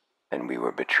 Then we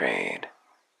were betrayed.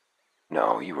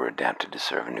 No, you were adapted to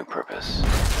serve a new purpose.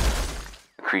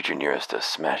 The creature nearest us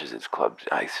smashes its clubbed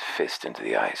ice fist into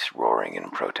the ice, roaring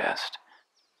in protest.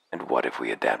 And what if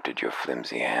we adapted your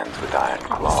flimsy hands with iron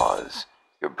claws,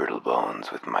 your brittle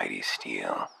bones with mighty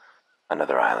steel?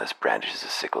 Another eyeless brandishes a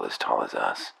sickle as tall as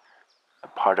us. A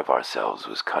part of ourselves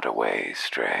was cut away,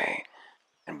 stray,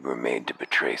 and we were made to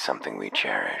betray something we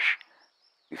cherish.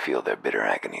 We feel their bitter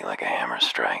agony like a hammer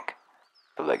strike.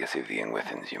 The legacy of the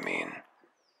Ingwithans, you mean?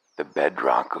 The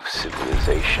bedrock of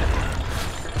civilization.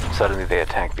 Suddenly they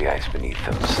attack the ice beneath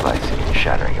them, slicing and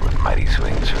shattering it with mighty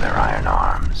swings from their iron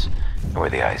arms. And where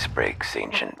the ice breaks,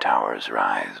 ancient towers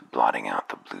rise, blotting out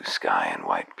the blue sky and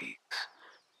white peaks.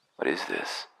 What is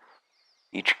this?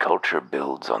 Each culture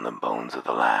builds on the bones of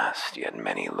the last, yet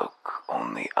many look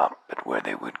only up at where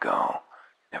they would go,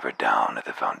 never down at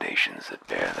the foundations that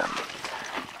bear them.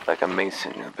 Like a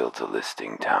mason who builds a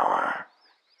listing tower,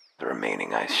 the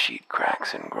remaining ice sheet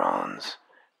cracks and groans.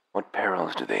 What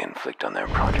perils do they inflict on their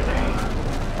progeny,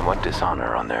 and what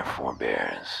dishonor on their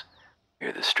forebears?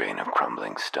 Hear the strain of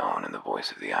crumbling stone in the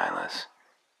voice of the eyeless.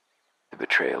 The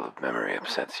betrayal of memory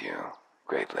upsets you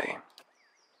greatly.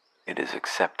 It is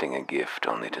accepting a gift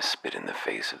only to spit in the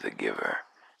face of the giver.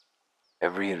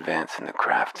 Every advance in the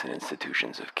crafts and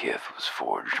institutions of Kith was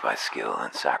forged by skill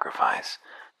and sacrifice.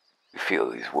 We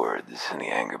feel these words and the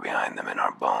anger behind them in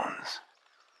our bones.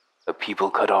 A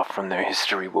people cut off from their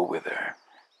history will wither,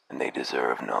 and they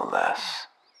deserve no less.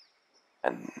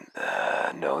 And,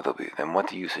 no, then what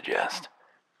do you suggest?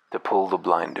 To pull the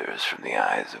blinders from the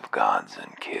eyes of gods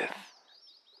and Kith.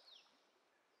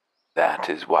 That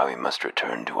is why we must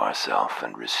return to ourself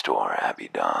and restore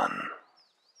Abidan.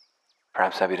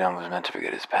 Perhaps Abidan was meant to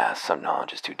forget his past. Some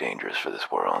knowledge is too dangerous for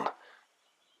this world.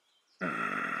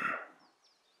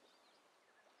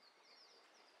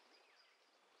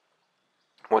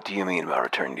 What do you mean by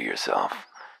returning to yourself?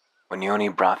 When Yoni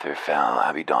Brather fell,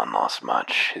 Abidan lost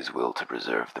much, his will to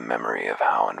preserve the memory of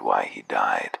how and why he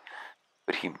died.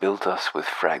 But he built us with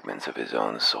fragments of his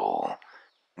own soul.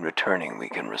 In returning, we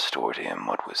can restore to him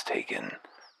what was taken.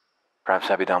 Perhaps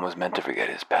Abidan was meant to forget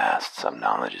his past. Some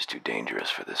knowledge is too dangerous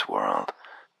for this world.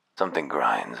 Something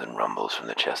grinds and rumbles from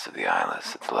the chest of the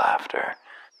eyeless, its laughter.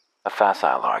 A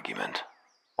facile argument,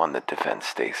 one that defends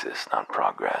stasis, not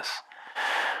progress.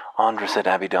 Andra said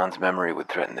Abidan's memory would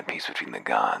threaten the peace between the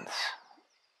gods.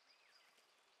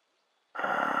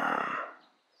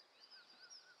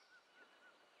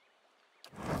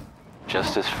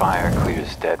 Just as fire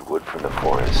clears dead wood from the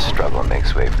forest, struggle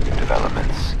makes way for new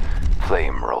developments.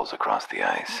 Flame rolls across the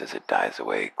ice. As it dies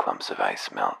away, clumps of ice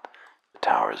melt. The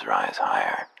towers rise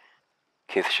higher.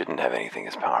 Kith shouldn't have anything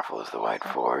as powerful as the White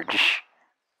Forge.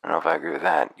 I don't know if I agree with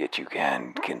that, yet you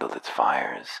can kindle its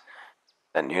fires.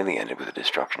 That nearly ended with the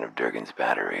destruction of Durgan's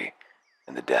battery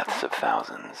and the deaths of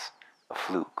thousands. A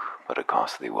fluke, but a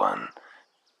costly one.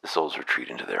 The souls retreat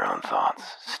into their own thoughts.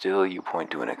 Still, you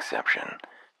point to an exception.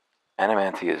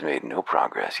 Animancy has made no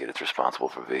progress, yet it's responsible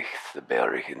for the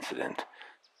Baelric incident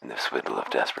and the swindle of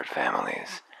desperate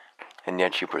families. And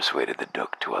yet you persuaded the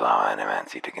Duke to allow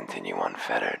Animancy to continue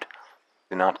unfettered.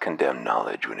 Do not condemn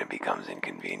knowledge when it becomes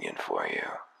inconvenient for you.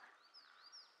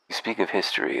 You speak of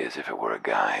history as if it were a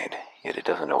guide, yet it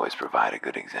doesn't always provide a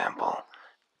good example.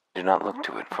 Do not look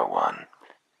to it for one.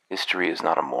 History is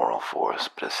not a moral force,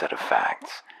 but a set of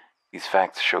facts. These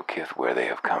facts show Kith where they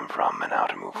have come from and how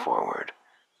to move forward.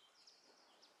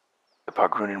 The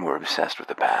Pargrunin were obsessed with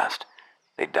the past.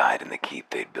 They died in the keep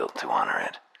they'd built to honor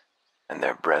it. And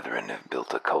their brethren have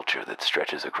built a culture that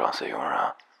stretches across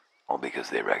Eora, all because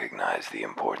they recognize the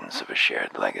importance of a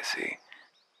shared legacy.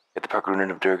 Yet the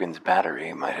Pargrunin of Durgan's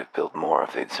battery might have built more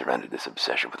if they'd surrendered this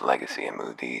obsession with legacy and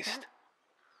moved east.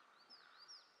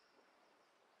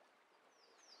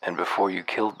 And before you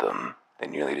killed them, they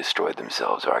nearly destroyed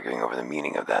themselves arguing over the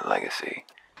meaning of that legacy.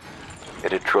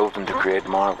 Yet it drove them to create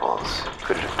marvels.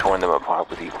 Could it have torn them apart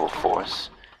with equal force?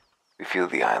 We feel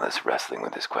the eyeless wrestling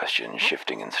with this question,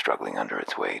 shifting and struggling under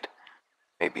its weight.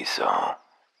 Maybe so,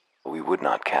 but we would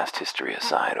not cast history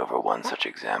aside over one such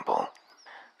example.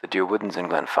 The Deerwoodens and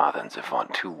Glenfathans have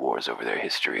fought 2 wars over their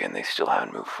history, and they still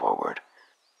haven't moved forward.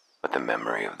 But the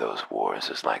memory of those wars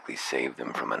has likely saved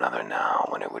them from another now,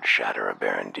 when it would shatter a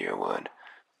barren Deerwood.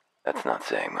 That's not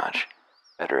saying much.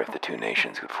 Better if the 2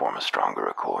 nations could form a stronger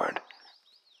accord.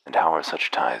 And how are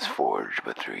such ties forged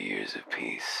but through years of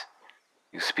peace?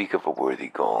 You speak of a worthy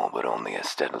goal, but only a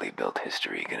steadily built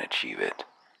history can achieve it.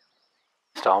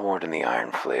 Stalwart and the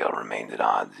Iron Flail remained at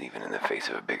odds even in the face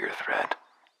of a bigger threat,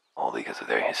 all because of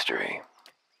their history.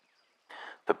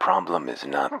 The problem is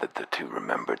not that the 2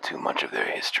 remember too much of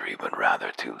their history, but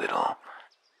rather too little.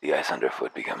 The ice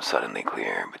underfoot becomes suddenly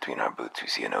clear. Between our boots we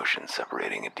see an ocean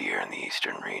separating a deer and the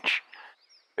eastern reach.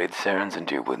 Raid Sarens and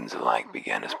Deerwoodens alike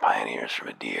began as pioneers from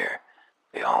Adir.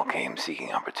 They all came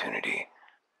seeking opportunity.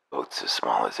 Boats as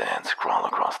small as ants crawl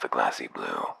across the glassy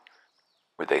blue.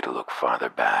 Were they to look farther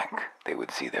back, they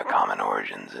would see their common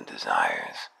origins and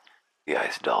desires. The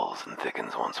ice dulls and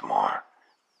thickens once more.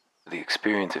 The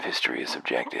experience of history is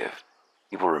subjective.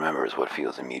 People remember as what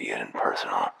feels immediate and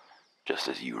personal, just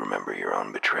as you remember your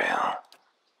own betrayal.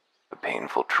 A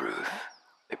painful truth.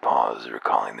 They pause,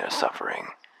 recalling their suffering.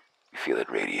 We feel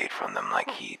it radiate from them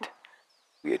like heat.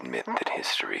 We admit that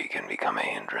history can become a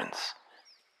hindrance.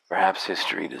 Perhaps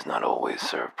history does not always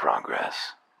serve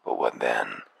progress, but what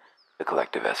then? The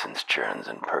collective essence churns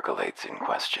and percolates in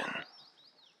question.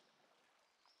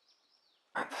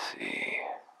 Let's see.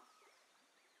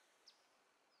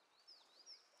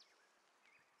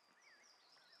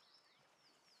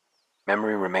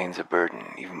 Memory remains a burden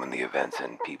even when the events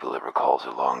and people it recalls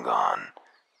are long gone.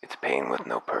 It's pain with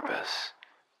no purpose.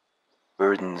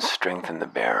 Burdens strengthen the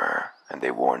bearer, and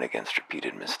they warn against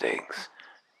repeated mistakes.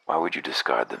 Why would you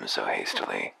discard them so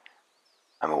hastily?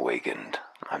 I'm awakened.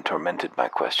 I'm tormented by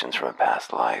questions from a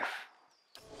past life.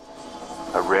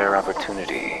 A rare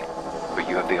opportunity, but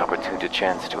you have the opportune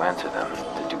chance to answer them,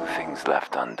 to do things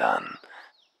left undone.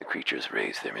 The creatures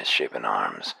raise their misshapen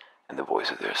arms, and the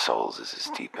voice of their souls is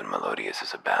as deep and melodious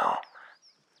as a bell.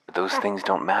 But those things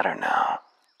don't matter now.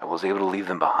 I was able to leave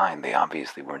them behind. They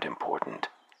obviously weren't important.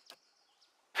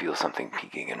 Feel something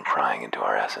peeking and prying into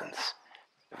our essence.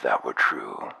 If that were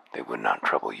true, they would not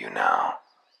trouble you now.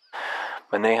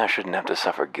 Maneha shouldn't have to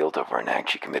suffer guilt over an act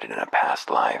she committed in a past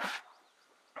life.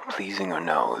 Pleasing or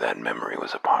no, that memory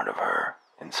was a part of her.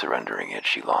 In surrendering it,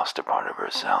 she lost a part of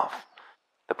herself.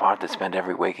 The part that spent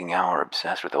every waking hour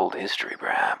obsessed with old history,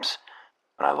 perhaps.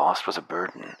 What I lost was a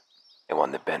burden, and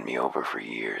one that bent me over for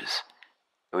years.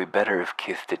 It would be better if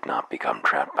Kith did not become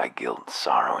trapped by guilt,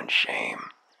 sorrow, and shame.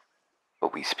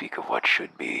 But we speak of what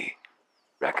should be,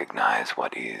 recognize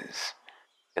what is.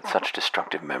 Yet such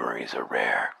destructive memories are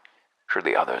rare.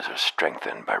 Surely others are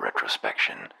strengthened by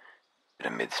retrospection.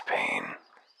 And amidst pain,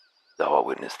 Zawa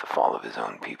witnessed the fall of his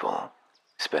own people.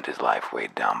 He spent his life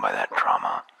weighed down by that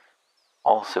trauma.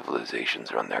 All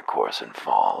civilizations are on their course and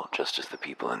fall, just as the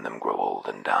people in them grow old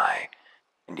and die.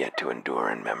 And yet to endure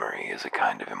in memory is a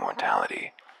kind of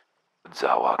immortality. Would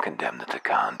Zawa condemn the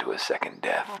Takan to a second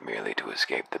death merely to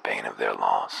escape the pain of their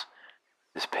loss?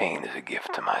 This pain is a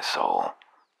gift to my soul.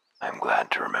 I am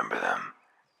glad to remember them.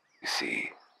 You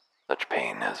see, such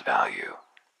pain has value.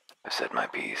 I've said my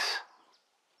piece.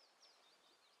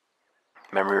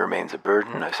 Memory remains a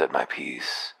burden. I've said my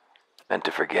piece. Meant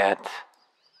to forget.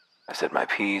 I've said my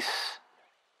piece.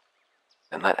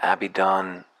 Then let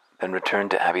Abidan, then return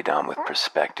to Abidan with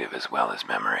perspective as well as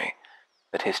memory.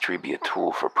 Let history be a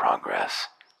tool for progress,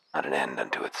 not an end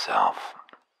unto itself.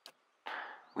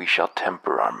 We shall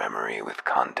temper our memory with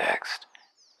context.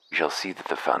 We shall see that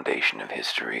the foundation of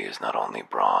history is not only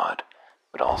broad,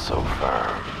 but also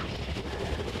firm.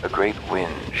 A great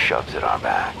wind shoves at our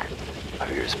back. Our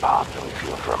ears pop and we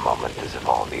feel for a moment as if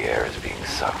all the air is being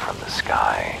sucked from the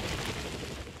sky.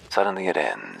 Suddenly it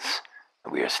ends,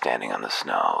 and we are standing on the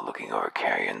snow looking over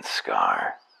Carrion's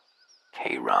scar.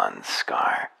 Kayron's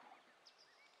scar.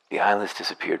 The eyeless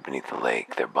disappeared beneath the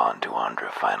lake, their bond to Andra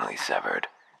finally severed.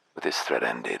 With this threat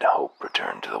ended, hope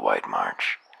returned to the White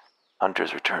March.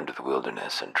 Hunters returned to the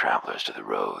wilderness and travelers to the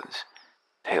roads.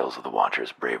 Tales of the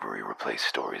Watcher's bravery replaced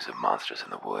stories of monsters in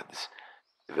the woods.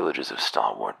 The villagers of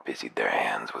Stalwart busied their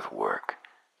hands with work,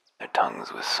 their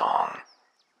tongues with song,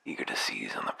 eager to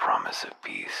seize on the promise of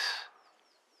peace.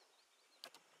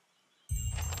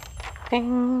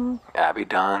 Ding!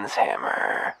 Abidan's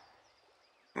hammer.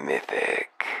 Mythic.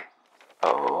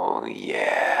 Oh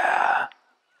yeah.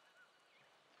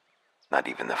 Not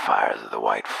even the fires of the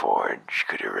White Forge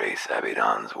could erase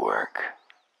Abidan's work.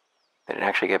 Did it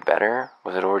actually get better?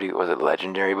 Was it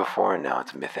legendary before and now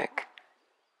it's mythic?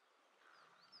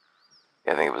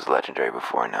 Yeah, I think it was legendary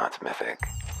before and now it's mythic.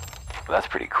 Well, that's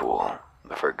pretty cool.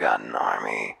 The Forgotten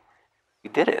Army. We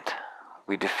did it.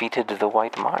 We defeated the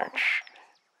White March.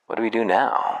 What do we do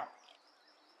now?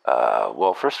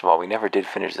 Well, first of all, we never did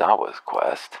finish Zawa's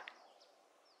quest.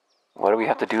 What do we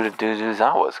have to do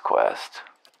Zawa's quest?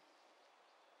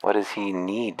 What does he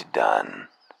need done?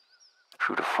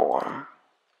 True to form?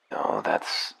 No,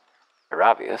 that's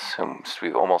Aravius, whom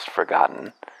we've almost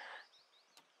forgotten.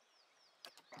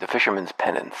 The Fisherman's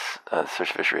Penance,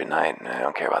 Search Fishery at Night, I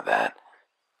don't care about that.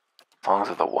 Songs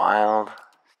of the Wild,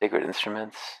 Sacred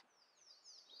Instruments.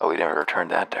 Oh, we never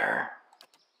returned that to her.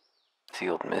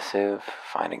 Sealed Missive,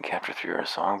 Find and Capture 3 Rare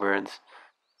Songbirds.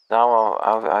 Now,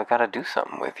 I gotta do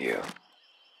something with you.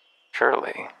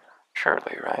 Surely,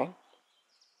 right?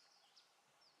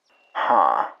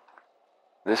 Huh.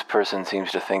 This person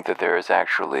seems to think that there is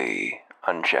actually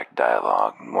unchecked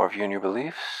dialogue. More of you and your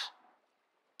beliefs?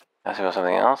 Ask you about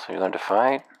something else? You learn to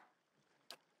fight?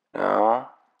 No?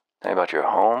 Tell me about your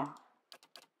home?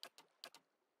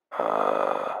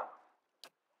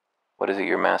 What is it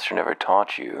your master never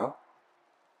taught you?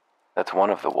 That's one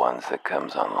of the ones that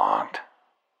comes unlocked.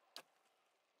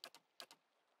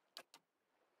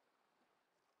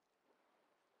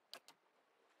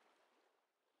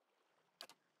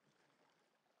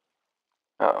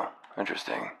 Oh,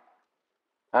 interesting.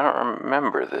 I don't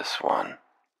remember this one.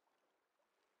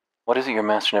 What is it your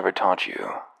master never taught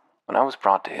you? When I was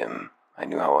brought to him, I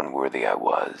knew how unworthy I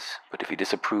was, but if he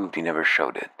disapproved, he never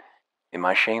showed it. In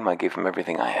my shame, I gave him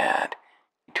everything I had.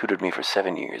 He tutored me for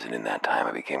 7 years, and in that time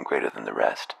I became greater than the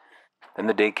rest. Then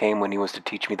the day came when he was to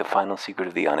teach me the final secret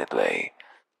of the Anitlay.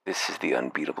 This is the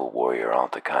unbeatable warrior all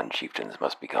Takan chieftains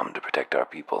must become to protect our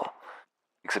people.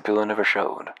 Ixapilo never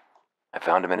showed. I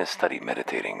found him in his study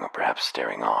meditating, or perhaps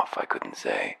staring off, I couldn't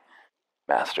say.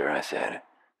 Master, I said,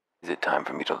 is it time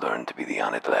for me to learn to be the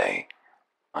Anitlay?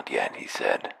 Not yet, he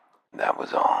said. That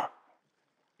was all.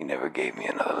 He never gave me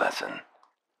another lesson.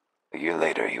 A year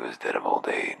later, he was dead of old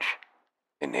age.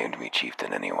 They named me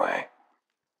chieftain anyway.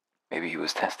 Maybe he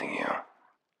was testing you.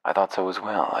 I thought so as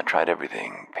well. I tried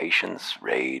everything. Patience,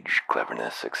 rage,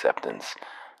 cleverness, acceptance.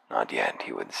 Not yet,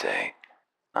 he would say.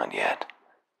 Not yet.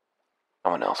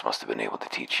 Someone else must have been able to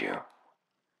teach you.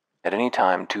 At any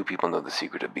time, 2 people know the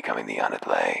secret of becoming the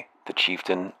Anitlay, the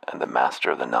chieftain and the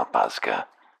master of the Nalpazca.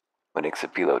 When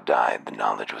Ixapilo died, the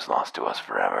knowledge was lost to us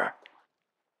forever.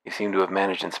 You seem to have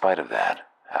managed in spite of that,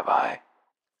 have I?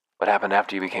 What happened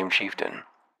after you became chieftain?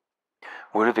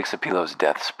 Word of Ixapilo's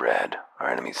death spread. Our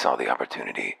enemies saw the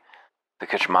opportunity. The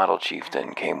Kachmadal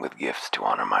chieftain came with gifts to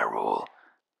honor my rule,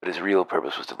 but his real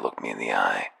purpose was to look me in the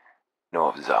eye. Know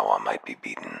if Zawa might be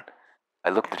beaten. I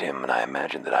looked at him and I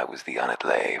imagined that I was the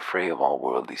Anitlay, free of all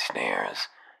worldly snares,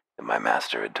 that my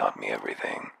master had taught me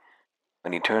everything.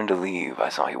 When he turned to leave, I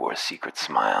saw he wore a secret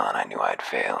smile and I knew I had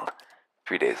failed.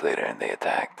 3 days later, they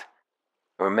attacked.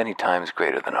 They were many times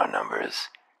greater than our numbers.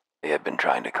 They had been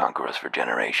trying to conquer us for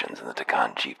generations, and the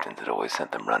Takan chieftains had always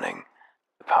sent them running.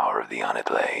 The power of the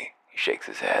Anitlay. He shakes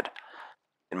his head.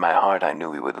 In my heart, I knew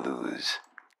we would lose,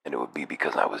 and it would be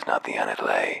because I was not the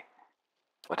Anitlay.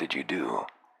 What did you do?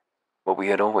 What we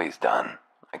had always done.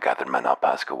 I gathered my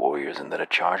Nalpazca warriors and led a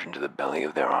charge into the belly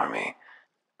of their army.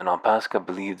 The Nalpazca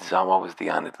believed Zawa was the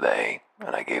Anitlay,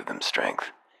 and I gave them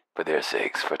strength. For their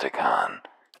sakes, for Takan,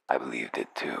 I believed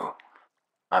it too.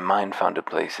 My mind found a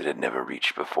place it had never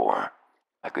reached before.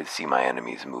 I could see my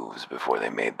enemies' moves before they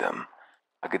made them.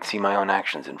 I could see my own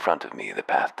actions in front of me, the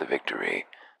path to victory.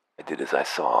 I did as I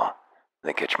saw, and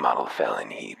the Kachmadal fell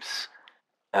in heaps.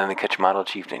 And then the Kachmadal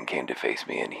chieftain came to face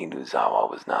me, and he knew Zawa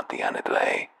was not the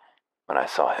Anitlay. When I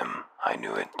saw him, I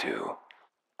knew it too.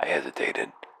 I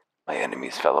hesitated. My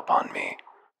enemies fell upon me.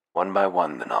 One by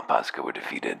one, the Nalpazca were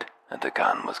defeated, and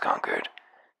Takan was conquered.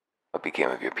 What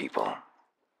became of your people?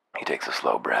 He takes a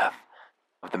slow breath.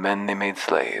 Of the men they made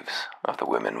slaves, of the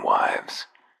women wives.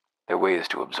 Their way is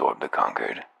to absorb the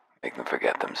conquered, make them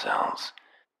forget themselves.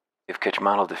 If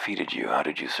Kachmadal defeated you, how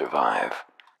did you survive?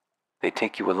 They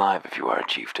take you alive if you are a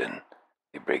chieftain.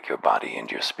 They break your body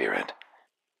and your spirit.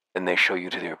 Then they show you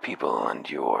to their people and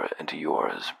to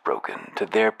yours broken, to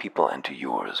their people and to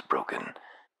yours broken.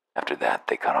 After that,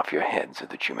 they cut off your head so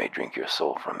that you may drink your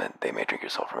soul from it. They may drink your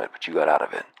soul from it, but you got out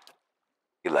of it.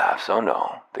 He laughs. Oh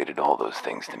no, they did all those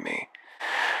things to me.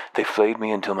 They flayed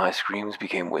me until my screams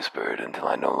became whispered, until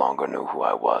I no longer knew who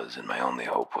I was, and my only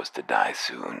hope was to die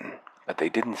soon. But they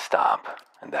didn't stop,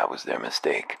 and that was their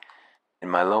mistake. In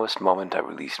my lowest moment, I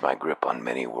released my grip on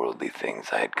many worldly things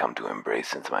I had come to embrace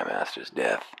since my master's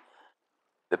death.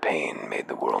 The pain made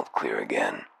the world clear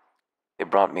again. They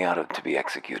brought me out to be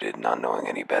executed, not knowing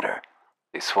any better.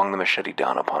 They swung the machete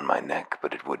down upon my neck,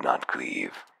 but it would not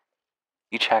cleave.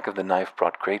 Each hack of the knife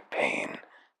brought great pain,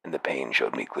 and the pain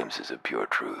showed me glimpses of pure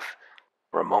truth.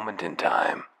 For a moment in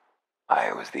time,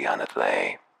 I was the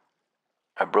Anitlay.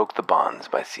 I broke the bonds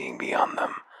by seeing beyond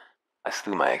them. I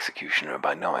slew my executioner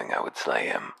by knowing I would slay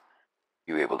him.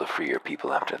 You able to free your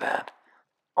people after that?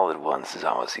 All at once,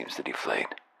 Zawa seems to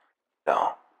deflate.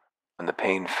 No. When the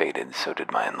pain faded, so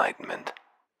did my enlightenment.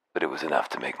 But it was enough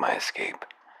to make my escape.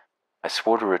 I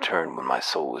swore to return when my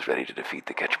soul was ready to defeat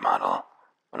the Kachmadal,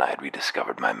 when I had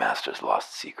rediscovered my master's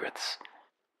lost secrets.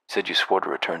 You said you swore to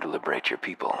return to liberate your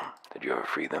people. Did you ever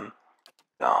free them?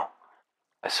 No.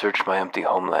 I searched my empty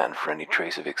homeland for any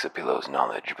trace of Ixapilo's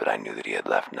knowledge, but I knew that he had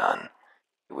left none.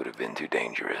 It would have been too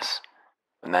dangerous.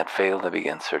 When that failed, I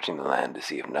began searching the land to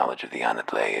see if knowledge of the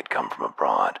Anitlay had come from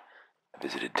abroad. I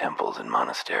visited temples and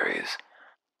monasteries.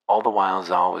 All the while,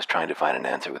 Zal was trying to find an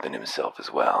answer within himself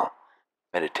as well.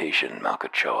 Meditation,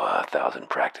 Malkachoa, 1,000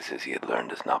 practices he had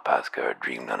learned as Napaska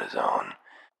dreamed on his own.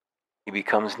 He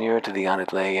becomes nearer to the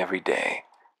Anidle every day,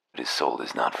 but his soul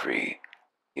is not free.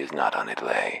 He is not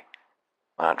Anidle.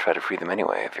 Why not try to free them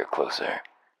anyway if you're closer?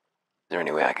 Is there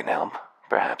any way I can help?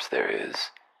 Perhaps there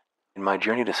is. In my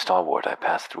journey to Stalwart, I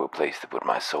passed through a place that put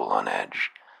my soul on edge.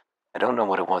 I don't know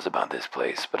what it was about this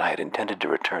place, but I had intended to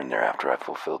return there after I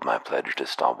fulfilled my pledge to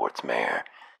Stalwart's mayor.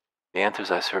 The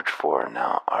answers I searched for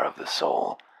now are of the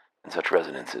soul, and such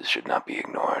resonances should not be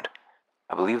ignored.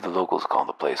 I believe the locals call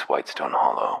the place Whitestone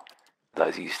Hollow. It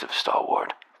lies east of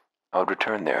Stalwart. I would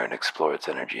return there and explore its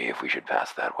energy if we should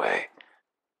pass that way.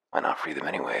 Why not free them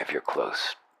anyway if you're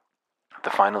close? The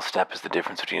final step is the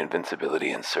difference between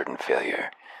invincibility and certain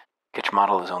failure.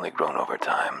 Kitchmodel has only grown over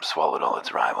time, swallowed all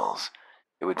its rivals.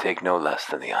 It would take no less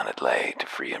than the Anidle to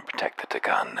free and protect the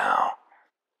Takan now.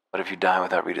 But if you die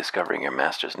without rediscovering your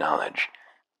master's knowledge,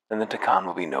 then the Takan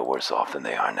will be no worse off than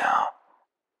they are now.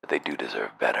 But they do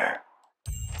deserve better.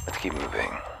 Let's keep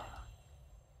moving.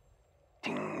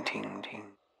 Ting, ting, ting.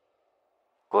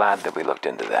 Glad that we looked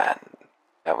into that.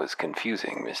 That was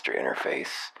confusing, Mr.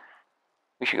 Interface.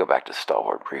 We should go back to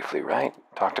Stalwart briefly, right?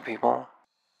 Talk to people?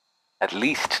 At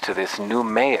least to this new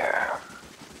mayor.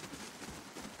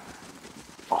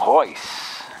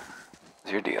 Royce.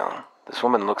 What's your deal? This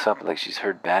woman looks up like she's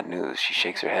heard bad news. She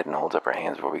shakes her head and holds up her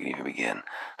hands before we can even begin.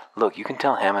 Look, you can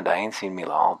tell Hammond I ain't seen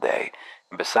Mila all day.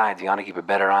 And besides, you ought to keep a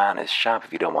better eye on his shop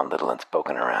if you don't want little uns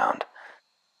poking around.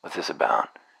 What's this about?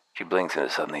 She blinks and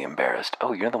is suddenly embarrassed.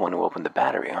 Oh, you're the one who opened the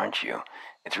battery, aren't you?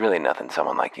 It's really nothing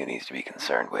someone like you needs to be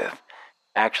concerned with.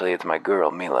 Actually, it's my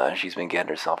girl, Mila. She's been getting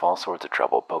herself all sorts of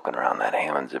trouble poking around that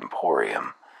Hammond's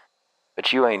Emporium.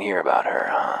 But you ain't hear about her,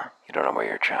 huh? You don't know where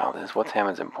your child is. What's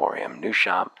Hammond's Emporium? New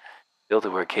shop. Built it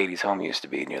where Katie's home used to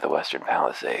be, near the Western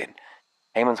Palisade.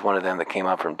 Hammond's one of them that came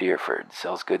up from Deerford.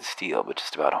 Sells good steel, but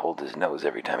just about holds his nose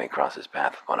every time he crosses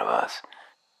paths with one of us.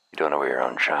 You don't know where your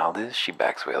own child is? She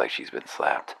backs away like she's been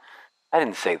slapped. I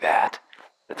didn't say that.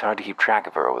 But it's hard to keep track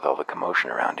of her with all the commotion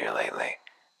around here lately.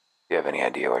 Do you have any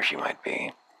idea where she might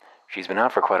be? She's been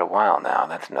out for quite a while now.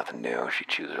 That's nothing new. She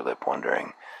chews her lip,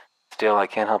 wondering. Still, I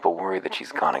can't help but worry that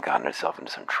she's gone and gotten herself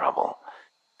into some trouble.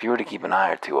 If you were to keep an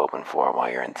eye or two open for her while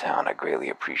you're in town, I'd greatly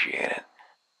appreciate it.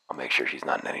 I'll make sure she's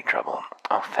not in any trouble.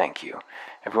 Oh, thank you.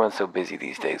 Everyone's so busy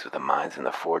these days with the mines and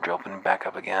the forge opening back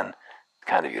up again. It's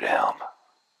kind of you to help.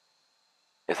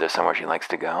 Is there somewhere she likes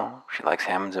to go? She likes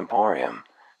Hammond's Emporium.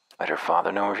 Let her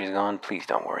father know where she's gone? Please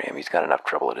don't worry him. He's got enough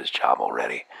trouble at his job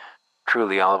already.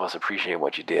 Truly, all of us appreciate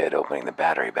what you did, opening the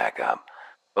battery back up.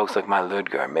 Folks like my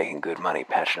Ludger are making good money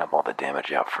patching up all the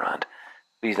damage out front.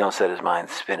 Please don't set his mind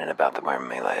spinning about where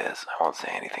Mela is. I won't say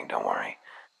anything, don't worry.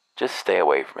 Just stay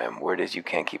away from him. Word is you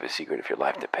can't keep a secret if your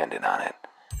life depended on it.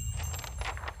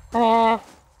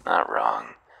 Not wrong.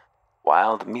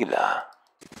 Wild Mila.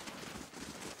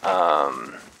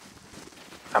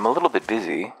 I'm a little bit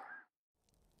busy.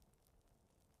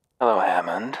 Hello,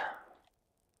 Hammond.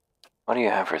 What do you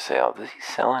have for sale? Does he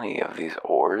sell any of these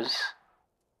ores?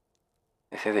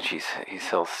 They say that he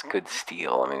sells good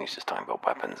steel. I mean, he's just talking about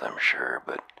weapons, I'm sure,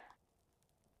 but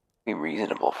it'd be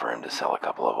reasonable for him to sell a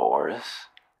couple of ores.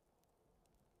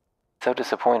 It's so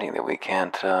disappointing that we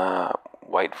can't,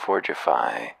 white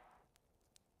forgify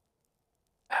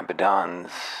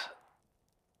Abaddon's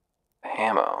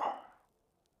Hamo.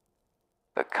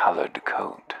 The colored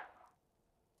coat.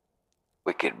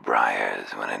 Wicked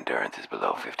briars when endurance is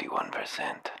below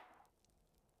 51%.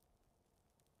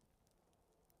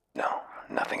 No,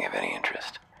 nothing of any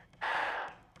interest.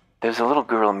 There's a little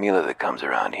girl, Mila, that comes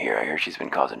around here. I hear she's been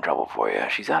causing trouble for you.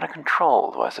 She's out of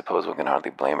control, though I suppose we can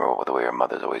hardly blame her with the way her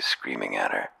mother's always screaming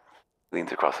at her.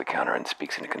 Leans across the counter and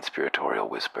speaks in a conspiratorial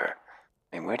whisper.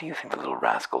 I mean, where do you think the little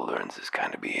rascal learns this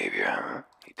kind of behavior, huh?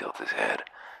 He tilts his head.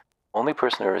 Only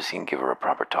person I've ever seen give her a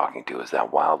proper talking to is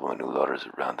that wild woman who loiters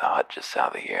around the hut just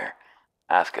south of here.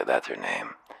 Aska, that's her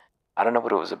name. I don't know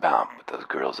what it was about, but those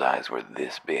girls' eyes were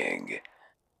this big.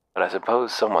 But I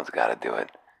suppose someone's got to do it.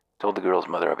 Told the girl's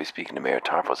mother I'd be speaking to Mayor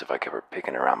Tarfos if I kept her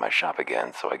picking around my shop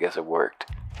again, so I guess it worked.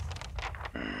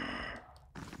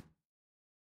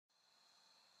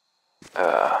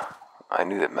 I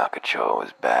knew that Malkachoa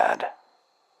was bad.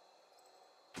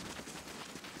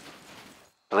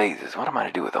 Blazes, what am I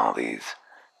to do with all these?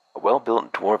 A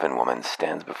well-built dwarven woman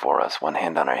stands before us, one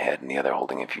hand on her head and the other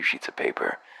holding a few sheets of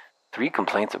paper. 3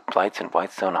 complaints of blights in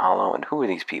Whitestone Hollow, and who are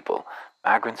these people?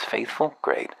 Migrants faithful?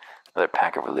 Great. Another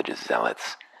pack of religious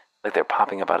zealots. Like they're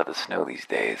popping up out of the snow these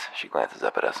days. She glances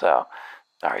up at us. Oh,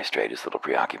 sorry, Stray, just a little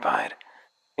preoccupied.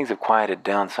 Things have quieted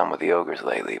down some with the ogres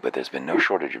lately, but there's been no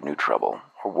shortage of new trouble,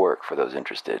 or work for those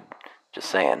interested. Just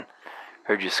saying.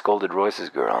 Heard you scolded Royce's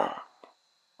girl.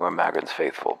 We're Magrin's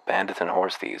faithful. Bandits and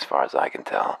horse thieves, as far as I can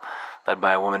tell. Led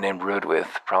by a woman named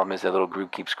Rudwith. Problem is their little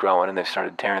group keeps growing, and they've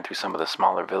started tearing through some of the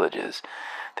smaller villages.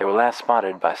 They were last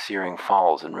spotted by Searing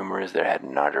Falls, and rumor is they're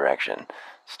heading in our direction.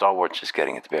 Stalwart's just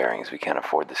getting its bearings. We can't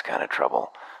afford this kind of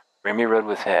trouble. Bring me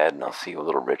Rudwith's head, and I'll see you a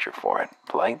little richer for it.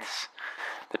 Blights?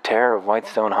 The terror of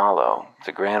Whitestone Hollow. It's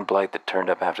a grand blight that turned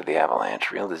up after the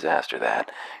avalanche. Real disaster,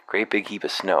 that. Great big heap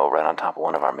of snow right on top of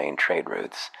one of our main trade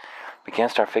routes. We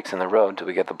can't start fixing the road till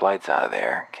we get the blights out of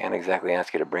there. Can't exactly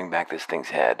ask you to bring back this thing's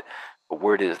head. But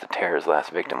word is the terror's last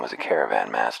victim was a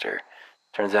caravan master.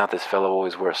 Turns out this fellow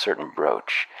always wore a certain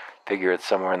brooch. Figure it's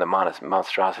somewhere in the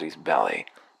monstrosity's belly.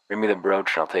 Bring me the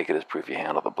brooch and I'll take it as proof you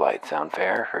handle the blight. Sound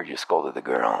fair? Heard you scolded the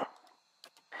girl.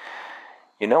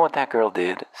 You know what that girl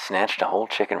did? Snatched a whole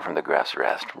chicken from the grass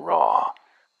rest, raw.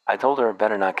 I told her I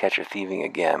better not catch her thieving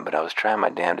again, but I was trying my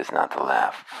damnedest not to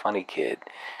laugh. Funny kid.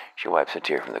 She wipes a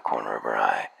tear from the corner of her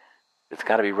eye. It's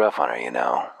gotta be rough on her, you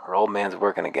know. Her old man's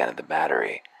working again at the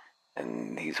battery,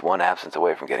 and he's one absence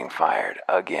away from getting fired.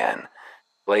 Again.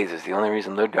 Blazes, the only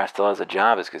reason Ludgar still has a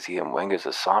job is because he and Wenger's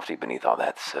a softy beneath all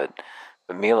that soot.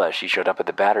 But Mila, she showed up at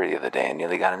the battery the other day and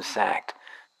nearly got him sacked.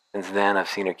 Since then, I've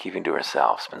seen her keeping to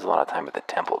herself. Spends a lot of time at the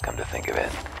temple, come to think of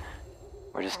it.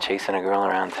 We're just chasing a girl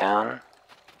around town?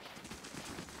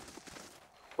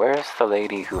 Where's the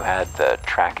lady who had the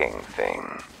tracking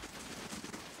thing?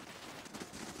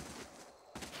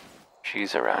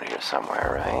 She's around here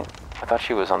somewhere, right? I thought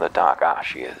she was on the dock. Ah,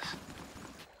 she is.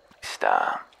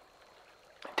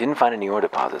 Didn't find any ore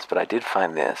deposits, but I did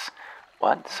find this.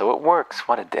 What? So it works.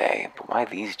 What a day. But why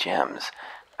these gems?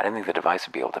 I didn't think the device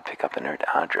would be able to pick up inert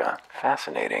Adra.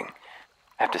 Fascinating.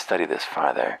 I have to study this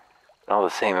farther. But all the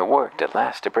same, it worked. At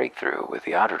last, a breakthrough. With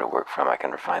the Adra to work from, I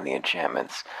can refine the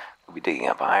enchantments. We'll be digging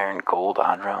up iron, gold,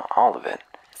 Adra, all of it.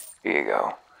 Here you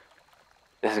go.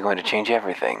 This is going to change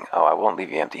everything. Oh, I won't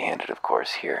leave you empty-handed, of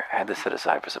course. Here, I had this set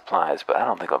aside for supplies, but I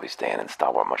don't think I'll be staying in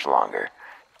Stalwart much longer.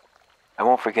 I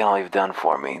won't forget all you've done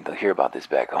for me. They'll hear about this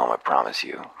back home, I promise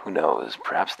you. Who knows?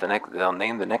 Perhaps they'll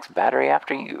name the next battery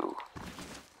after you.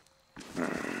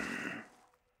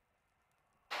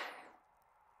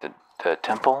 The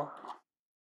temple?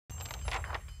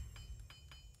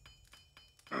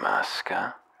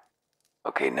 Masca?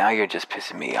 Okay, now you're just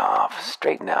pissing me off.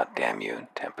 Straighten out, damn you.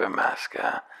 Temper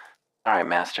Masca. Alright,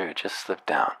 Master, it just slipped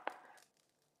down.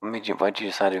 Why'd you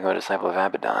decide to become a disciple of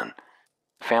Abaddon?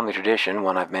 Family tradition,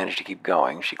 one I've managed to keep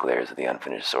going. She glares at the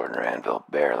unfinished sword in her anvil,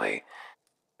 barely.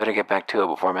 Better get back to it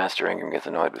before Master Ingram gets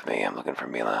annoyed with me. I'm looking for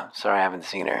Mila. Sorry I haven't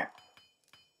seen her.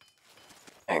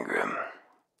 Ingram.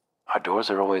 Our doors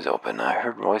are always open. I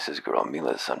heard Royce's girl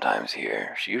Mila's sometimes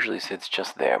here. She usually sits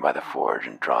just there by the forge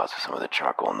and draws with some of the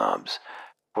charcoal nubs.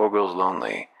 Poor girl's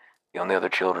lonely. The only other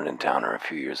children in town are a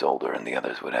few years older, and the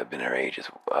others would have been her age as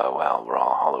well. We're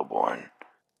all hollow-born.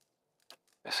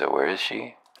 So where is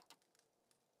she?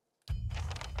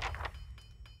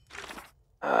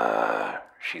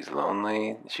 She's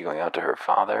lonely. Is she going out to her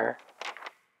father?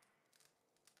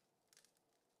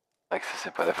 Likes to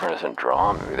sit by the furnace and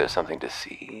draw. Maybe there's something to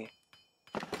see.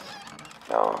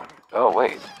 No. Oh,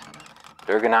 wait.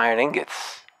 Durgan iron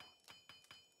ingots.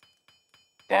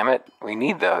 Damn it, we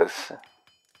need those.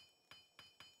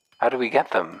 How do we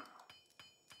get them?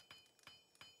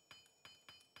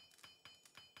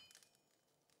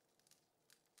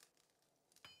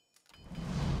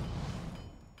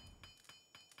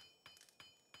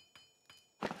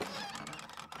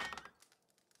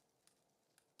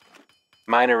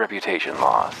 Minor reputation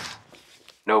loss.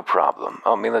 No problem.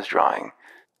 Oh, Mila's drawing.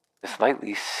 A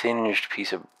slightly singed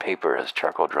piece of paper has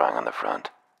charcoal drawing on the front.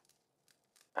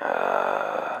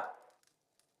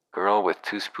 Girl with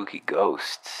two spooky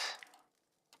ghosts.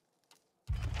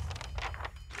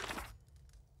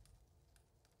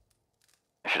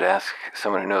 I should ask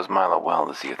someone who knows Mila well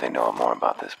to see if they know more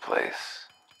about this place.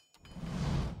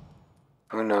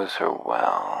 Who knows her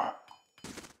well?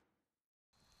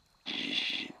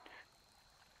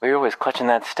 But you're always clutching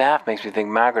that staff makes me think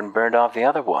Magrin burned off the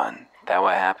other one. That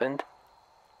what happened?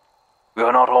 We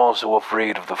are not all so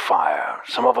afraid of the fire.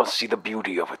 Some of us see the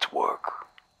beauty of its work.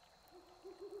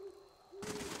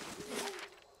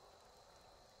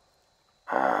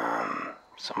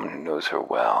 Someone who knows her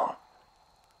well.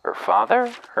 Her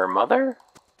father? Her mother?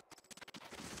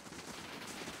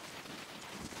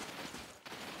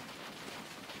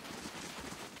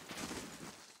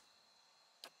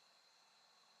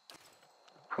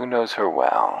 Who knows her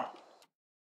well?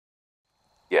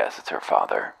 Yes, it's her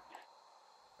father.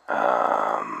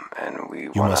 And we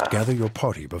You must gather your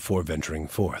party before venturing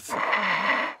forth.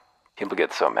 People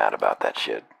get so mad about that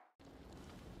shit.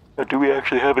 Do we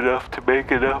actually have enough to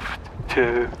make enough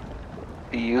to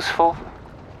be useful?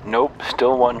 Nope,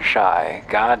 still one shy.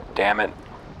 God damn it.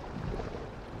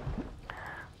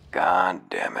 God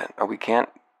damn it. Oh, we can't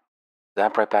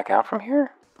zap right back out from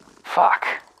here? Fuck.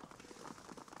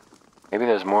 Maybe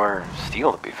there's more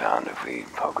steel to be found if we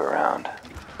poke around.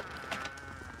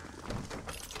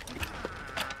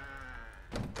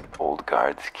 Old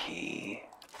guard's key.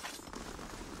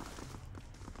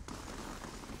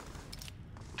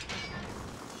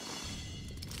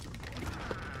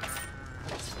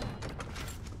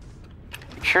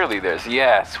 Surely there's,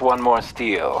 yes, one more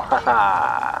steel.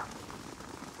 Haha.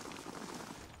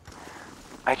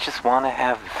 I just want to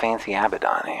have a fancy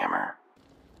Abaddon hammer.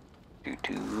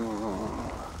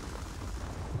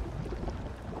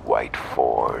 White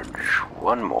Forge.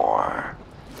 One more.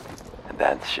 And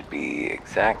that should be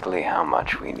exactly how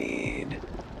much we need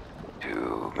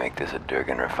to make this a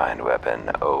Durgan refined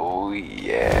weapon. Oh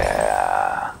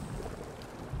yeah.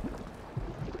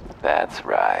 That's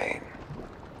right.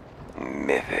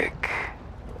 Mythic.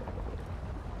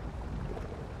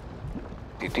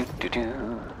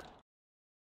 Do.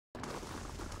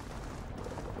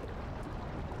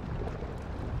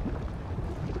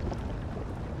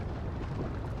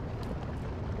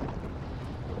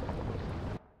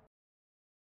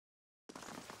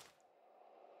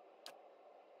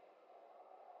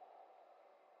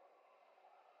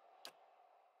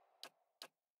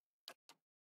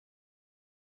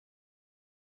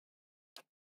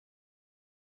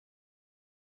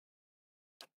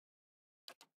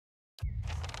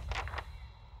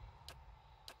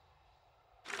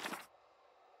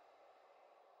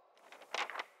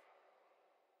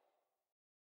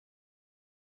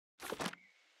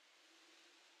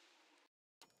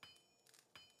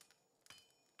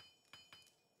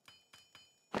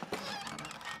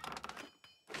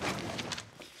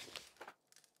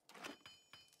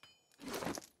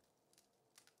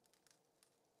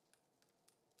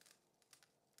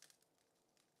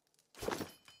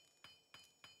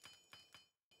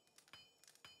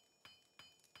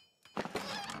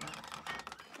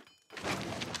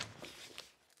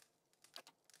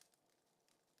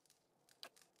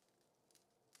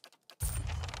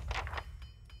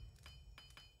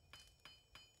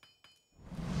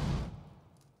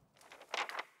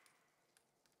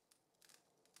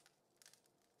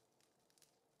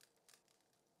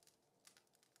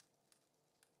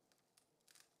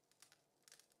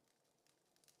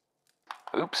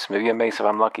 Oops, maybe a mace if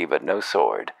I'm lucky, but no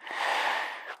sword.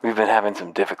 We've been having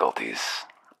some difficulties.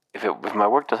 If my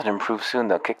work doesn't improve soon,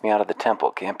 they'll kick me out of the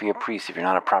temple. Can't be a priest if you're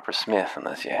not a proper smith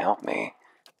unless you help me.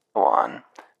 Go on.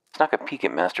 Snuck a peek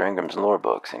at Master Ingram's lore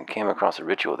books and came across a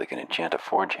ritual that can enchant a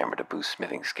forge hammer to boost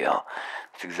smithing skill.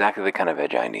 It's exactly the kind of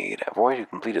edge I need. I've already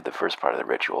completed the first part of the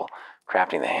ritual,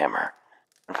 crafting the hammer.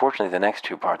 Unfortunately, the next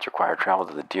two parts require travel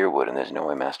to the Deerwood, and there's no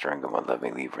way Master Ingram would let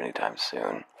me leave anytime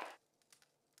soon.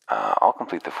 I'll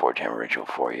complete the forge hammer ritual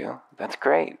for you. That's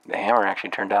great. The hammer actually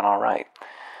turned out all right.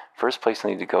 First place I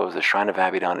need to go is the Shrine of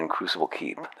Abaddon in Crucible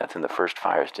Keep. That's in the First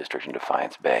Fires District in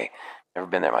Defiance Bay. Never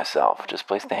been there myself. Just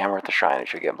place the hammer at the shrine and it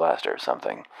should get blasted or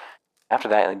something. After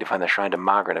that, I need to find the Shrine to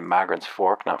Magrin in Magrin's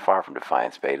Fork, not far from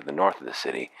Defiance Bay, to the north of the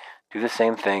city. Do the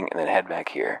same thing and then head back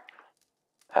here.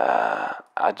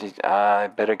 I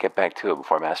better get back to it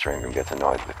before Master Ingram gets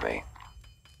annoyed with me.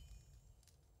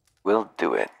 We'll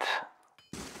do it.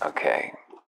 Okay,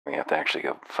 we have to actually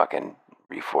go fucking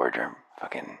reforge our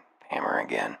fucking hammer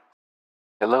again.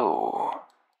 Hello.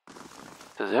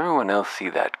 Does everyone else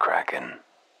see that kraken?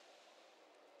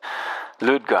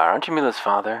 Ludgar, aren't you Mila's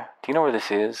father? Do you know where this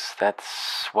is?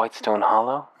 That's Whitestone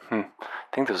Hollow? I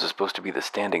think those are supposed to be the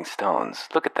standing stones.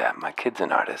 Look at that, my kid's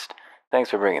an artist.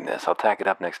 Thanks for bringing this. I'll tack it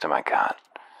up next to my cot.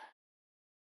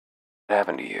 What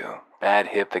happened to you? Bad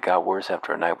hip that got worse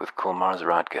after a night with Kulmar's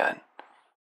Rotgut.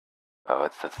 Oh,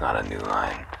 that's not a new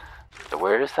line. So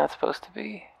where is that supposed to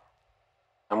be?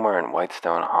 Somewhere in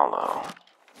Whitestone Hollow.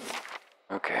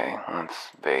 Okay, that's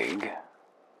vague.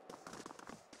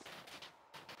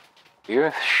 The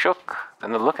earth shook,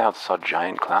 then the lookouts saw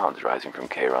giant clouds rising from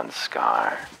Kairon's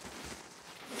scar.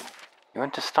 You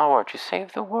went to Stalwart, you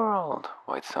saved the world.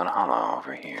 Whitestone Hollow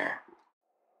over here.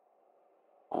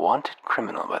 A wanted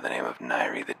criminal by the name of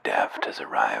Nairi the Deft has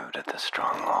arrived at the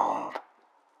stronghold.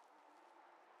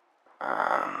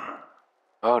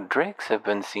 Drakes have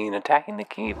been seen attacking the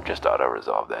keep. Just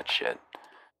auto-resolve that shit.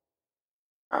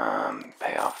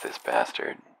 Pay off this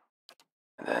bastard.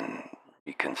 And then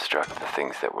reconstruct the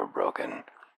things that were broken.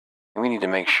 We need to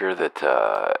make sure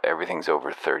that everything's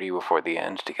over 30 before the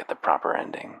end to get the proper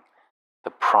ending.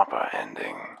 The proper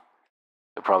ending.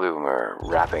 So probably when we're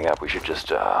wrapping up, we should just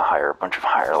hire a bunch of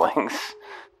hirelings.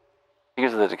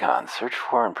 Here's the Dakan. Search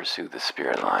for and pursue the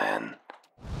Spirit Lion.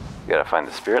 We gotta find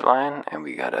the Spirit Lion, and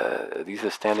we gotta... Are these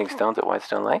the standing stones at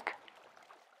Whitestone Lake?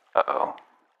 Uh-oh.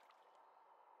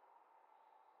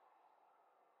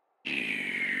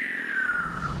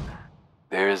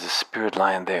 There is a Spirit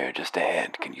Lion there, just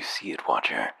ahead. Can you see it,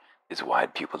 Watcher? His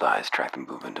wide-pupiled eyes track the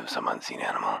movement of some unseen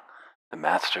animal.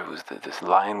 This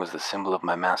lion was the symbol of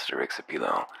my master,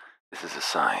 Ixapilo. This is a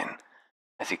sign.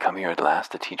 Has he come here at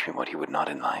last to teach me what he would not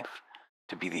in life?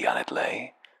 To be the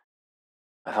Anitlay?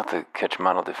 I thought the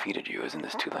Ketchmanal defeated you. Isn't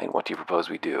this too late? What do you propose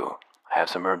we do? I have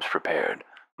some herbs prepared.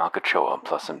 Malkachoa,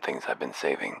 plus some things I've been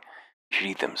saving. You should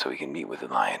eat them so we can meet with the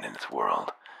lion in its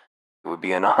world. It would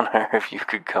be an honor if you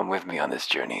could come with me on this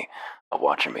journey. A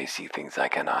watcher may see things I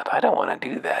cannot. I don't want to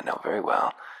do that. No, very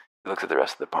well. He looks at the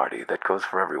rest of the party. That goes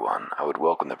for everyone. I would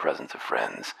welcome the presence of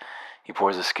friends. He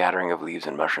pours a scattering of leaves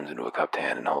and mushrooms into a cupped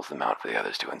hand and holds them out for the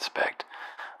others to inspect.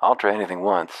 I'll try anything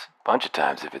once, bunch of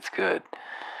times if it's good.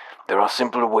 There are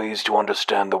simpler ways to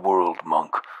understand the world,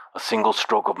 monk. A single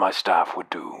stroke of my staff would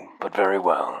do, but very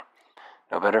well.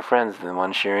 No better friends than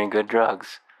one sharing good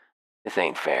drugs. This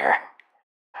ain't fair.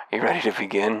 Are you ready to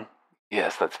begin?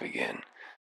 Yes, let's begin.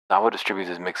 Zawa distributes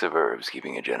his mix of herbs,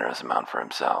 keeping a generous amount for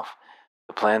himself.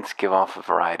 The plants give off a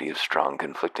variety of strong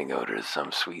conflicting odors,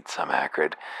 some sweet, some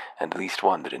acrid, and at least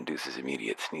one that induces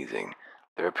immediate sneezing.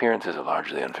 Their appearances are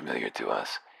largely unfamiliar to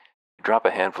us. We drop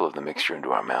a handful of the mixture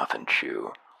into our mouth and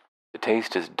chew. The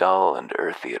taste is dull and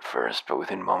earthy at first, but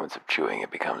within moments of chewing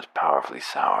it becomes powerfully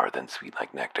sour, then sweet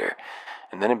like nectar,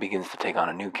 and then it begins to take on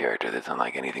a new character that's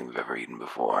unlike anything we've ever eaten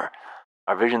before.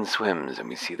 Our vision swims, and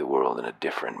we see the world in a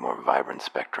different, more vibrant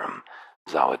spectrum.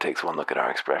 Zawa takes one look at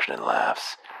our expression and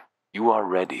laughs. You are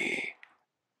ready.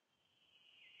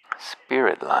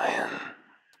 Spirit Lion.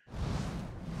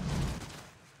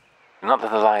 Do not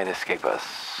let the lion escape us.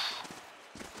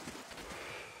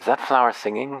 Is that flower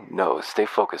singing? No, stay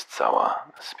focused, Zawa.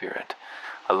 A spirit.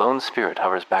 A lone spirit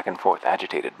hovers back and forth,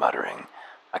 agitated, muttering.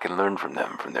 I can learn from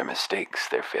them, from their mistakes.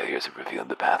 Their failures have revealed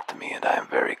the path to me, and I am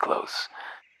very close.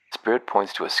 Spirit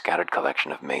points to a scattered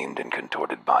collection of maimed and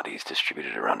contorted bodies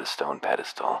distributed around a stone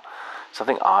pedestal.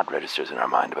 Something odd registers in our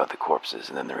mind about the corpses,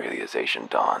 and then the realization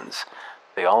dawns.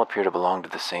 They all appear to belong to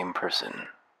the same person.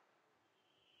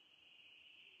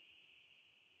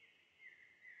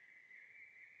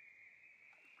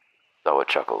 Zawa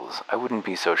chuckles. I wouldn't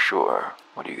be so sure.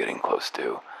 What are you getting close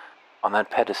to? On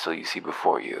that pedestal you see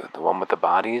before you, the one with the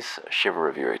bodies, a shiver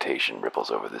of irritation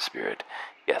ripples over the spirit.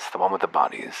 Yes, the one with the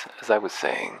bodies. As I was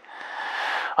saying,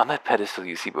 on that pedestal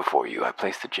you see before you, I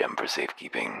placed the gem for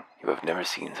safekeeping. You have never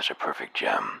seen such a perfect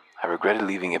gem. I regretted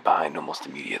leaving it behind almost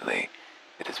immediately.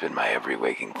 It has been my every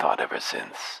waking thought ever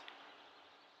since.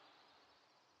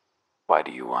 Why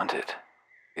do you want it?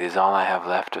 It is all I have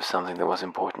left of something that was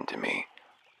important to me.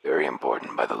 Very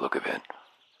important by the look of it.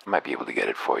 I might be able to get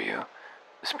it for you.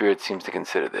 The spirit seems to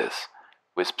consider this.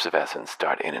 Wisps of essence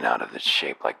dart in and out of its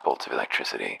shape like bolts of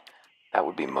electricity. That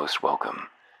would be most welcome.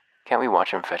 Can't we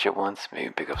watch him fetch it once? Maybe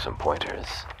pick up some pointers.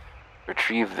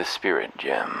 Retrieve the spirit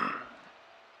gem.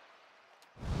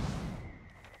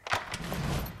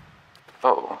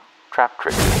 Oh, trap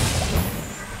trigger.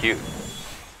 Cute.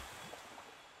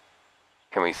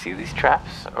 Can we see these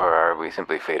traps, or are we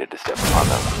simply fated to step upon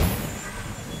them?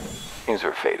 Seems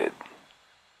we're fated.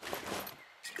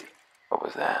 What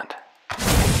was that?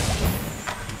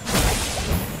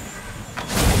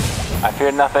 I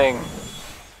fear nothing.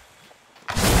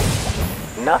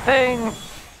 Nothing!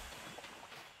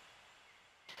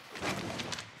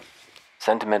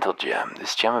 Sentimental gem.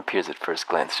 This gem appears at first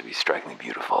glance to be strikingly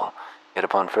beautiful, yet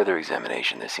upon further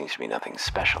examination there seems to be nothing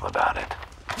special about it.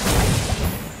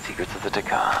 Secrets of the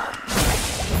Dakan.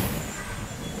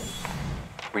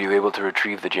 Were you able to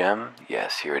retrieve the gem?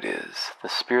 Yes, here it is. The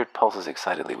spirit pulses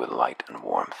excitedly with light and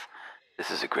warmth. This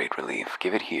is a great relief.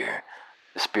 Give it here.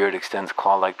 The spirit extends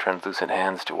claw-like translucent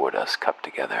hands toward us, cupped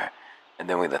together, and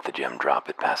then we let the gem drop.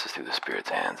 It passes through the spirit's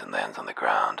hands and lands on the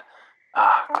ground.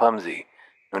 Ah, clumsy.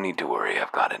 No need to worry,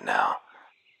 I've got it now.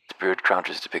 The spirit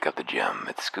crouches to pick up the gem.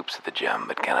 It scoops at the gem,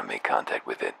 but cannot make contact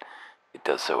with it. It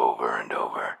does so over and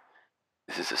over.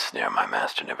 This is a snare my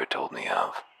master never told me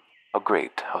of. How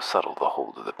great, how subtle the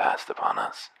hold of the past upon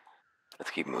us.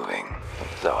 Let's keep moving.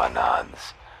 Zawa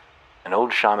nods. An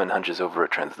old shaman hunches over a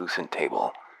translucent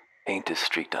table. Paint is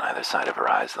streaked on either side of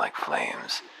her eyes like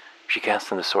flames. She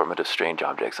casts an assortment of strange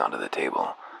objects onto the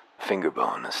table. A finger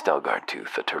bone, a Stelgard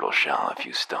tooth, a turtle shell, a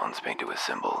few stones painted with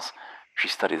symbols. She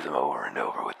studies them over and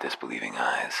over with disbelieving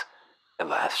eyes. At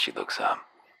last she looks up.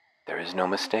 There is no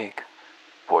mistake.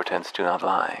 Portents do not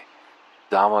lie.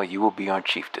 Zawa, you will be our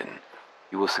chieftain.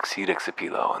 You will succeed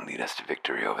Exapilo and lead us to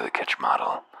victory over the Ketch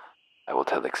model. I will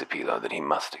tell Exapilo that he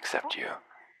must accept you.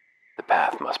 The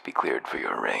path must be cleared for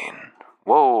your reign.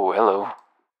 Whoa, hello.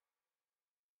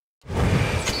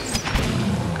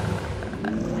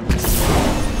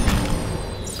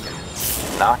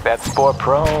 Knock that spore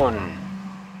prone.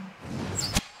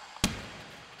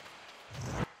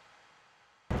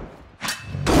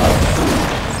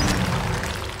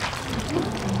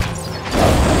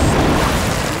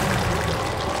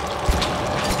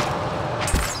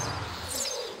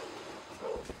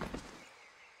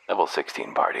 Level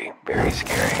 16 party. Very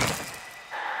scary.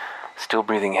 Still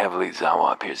breathing heavily,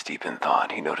 Zawa appears deep in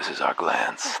thought. He notices our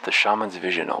glance. The shaman's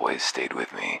vision always stayed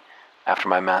with me. After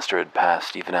my master had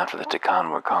passed, even after the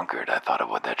Takan were conquered, I thought of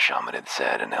what that shaman had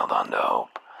said and held on to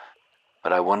hope.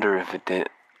 But I wonder if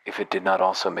it did not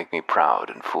also make me proud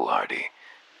and foolhardy,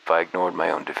 if I ignored my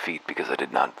own defeat because I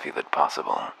did not feel it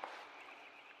possible.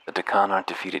 The Takan aren't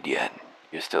defeated yet.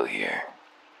 You're still here.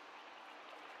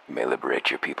 You may liberate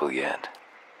your people yet.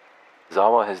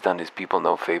 Zawa has done his people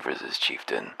no favors as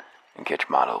chieftain, and Ketch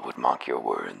model would mock your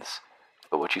words.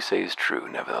 But what you say is true,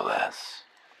 nevertheless.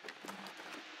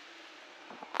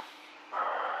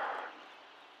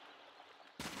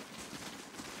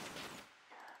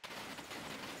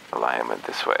 The lion went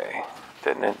this way,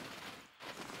 didn't it?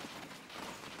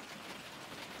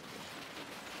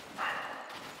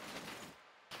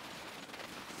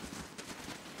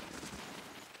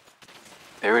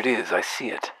 There it is, I see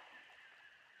it.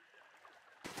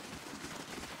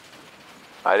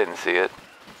 I didn't see it.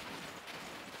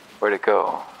 Where'd it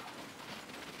go?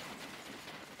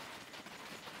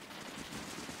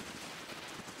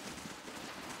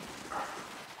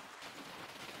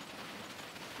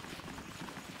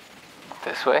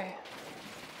 This way?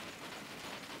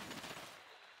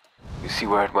 You see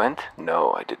where it went?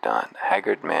 No, I did not.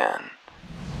 Haggard man.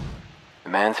 The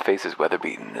man's face is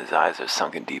weather-beaten, his eyes are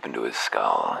sunken deep into his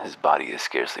skull, his body is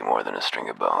scarcely more than a string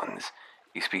of bones.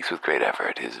 He speaks with great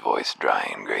effort, his voice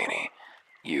dry and grainy.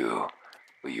 Will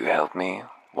you help me?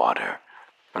 Water.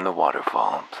 From the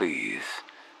waterfall, please.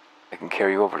 I can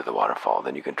carry you over to the waterfall,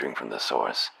 then you can drink from the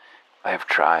source. I have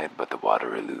tried, but the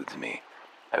water eludes me.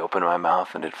 I open my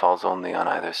mouth and it falls only on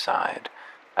either side.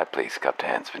 I place cupped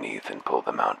hands beneath and pull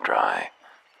them out dry.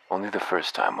 Only the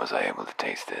first time was I able to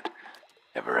taste it.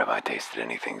 Never have I tasted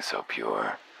anything so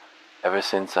pure. Ever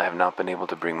since, I have not been able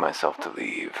to bring myself to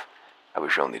leave. I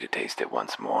wish only to taste it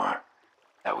once more.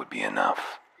 That would be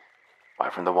enough. Why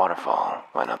from the waterfall?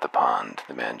 Why not the pond?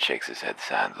 The man shakes his head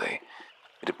sadly.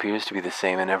 It appears to be the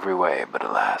same in every way, but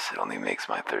alas, it only makes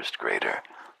my thirst greater.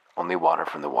 Only water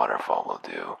from the waterfall will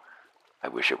do. I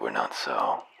wish it were not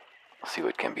so. I'll see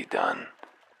what can be done.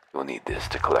 You will need this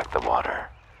to collect the water.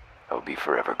 I will be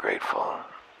forever grateful.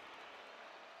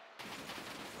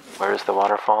 Where is the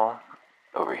waterfall?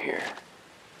 Over here.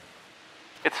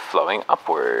 It's flowing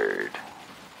upward.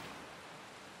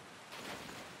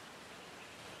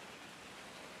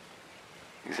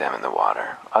 Examine the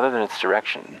water. Other than its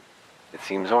direction, it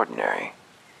seems ordinary.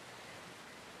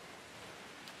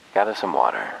 Gather some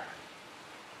water.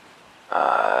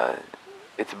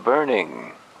 It's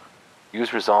burning.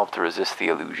 Use resolve to resist the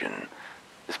illusion.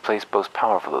 This place boasts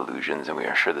powerful illusions, and we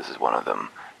are sure this is one of them.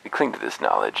 We cling to this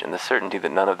knowledge, and the certainty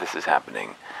that none of this is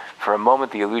happening. For a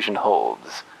moment the illusion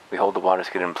holds. We hold the water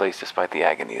skin in place despite the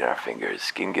agony in our fingers.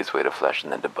 Skin gives way to flesh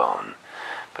and then to bone.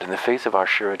 But in the face of our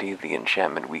surety, the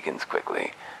enchantment weakens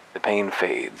quickly. The pain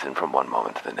fades, and from one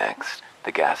moment to the next,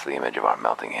 the ghastly image of our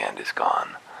melting hand is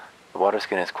gone. The water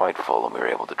skin is quite full, and we are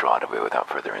able to draw it away without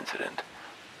further incident.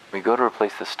 When we go to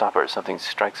replace the stopper, something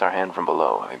strikes our hand from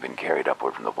below, having been carried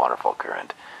upward from the waterfall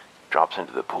current. It drops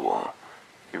into the pool.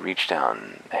 We reach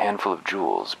down, a handful of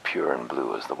jewels, pure and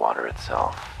blue as the water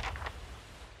itself.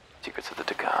 Secrets of the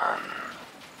Takan.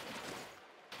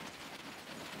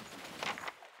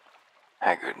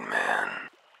 Haggard man.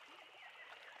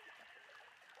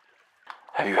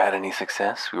 Have you had any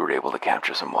success? We were able to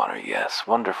capture some water, yes.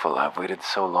 Wonderful, I've waited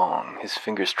so long. His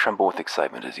fingers tremble with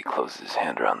excitement as he closes his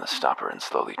hand around the stopper and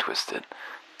slowly twists it.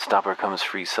 The stopper comes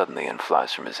free suddenly and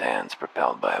flies from his hands,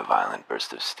 propelled by a violent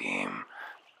burst of steam.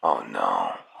 Oh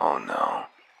no, oh no.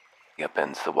 He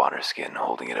upends the water skin,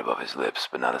 holding it above his lips,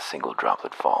 but not a single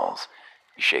droplet falls.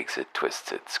 He shakes it,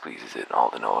 twists it, squeezes it,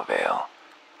 all to no avail.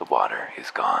 The water is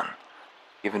gone.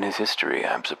 Given his history,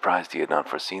 I am surprised he had not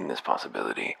foreseen this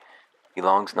possibility. He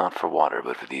longs not for water,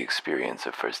 but for the experience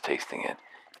of first tasting it.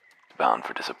 He's bound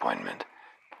for disappointment.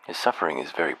 His suffering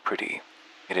is very pretty,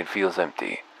 yet it feels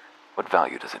empty. What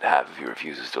value does it have if he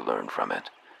refuses to learn from it?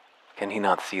 Can he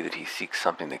not see that he seeks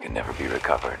something that can never be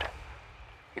recovered?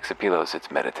 Ixapilo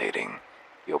sits meditating.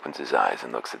 He opens his eyes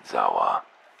and looks at Zawa.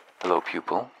 Hello,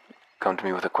 pupil. Come to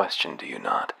me with a question, do you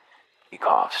not? He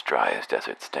coughs, dry as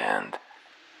desert stand.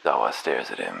 Zawa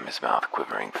stares at him, his mouth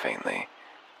quivering faintly.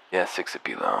 Yes,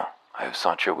 Ixapilo, I have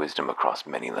sought your wisdom across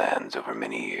many lands over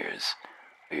many years.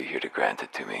 Are you here to grant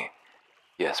it to me?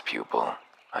 Yes, pupil,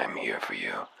 I am here for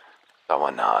you.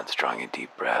 Zawa nods, drawing a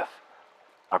deep breath.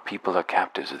 Our people are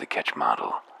captives of the Ketch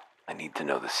model. I need to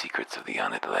know the secrets of the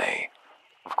Anitlay.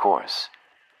 Of course,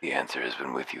 the answer has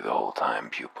been with you the whole time,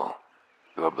 pupil.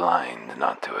 You are blind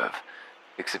not to have.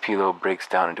 Ixapilo breaks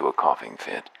down into a coughing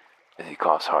fit. As he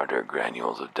coughs harder,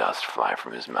 granules of dust fly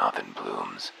from his mouth in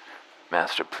plumes.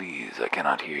 Master, please, I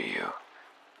cannot hear you.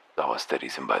 Zawa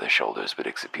steadies him by the shoulders, but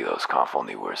Ixapilo's cough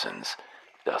only worsens.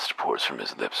 Dust pours from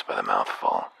his lips by the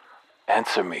mouthful.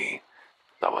 Answer me.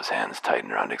 Zawa's hands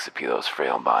tighten around Ixapilo's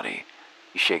frail body.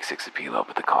 He shakes Ixapilo,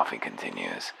 but the coughing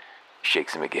continues. He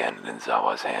shakes him again, and in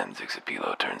Zawa's hands,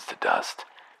 Ixapilo turns to dust.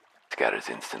 Scatters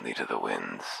instantly to the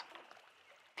winds.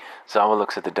 Zawa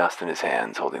looks at the dust in his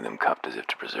hands, holding them cupped as if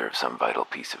to preserve some vital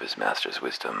piece of his master's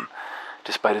wisdom.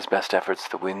 Despite his best efforts,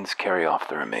 the winds carry off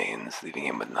the remains, leaving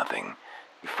him with nothing.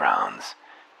 He frowns.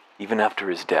 Even after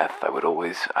his death, I've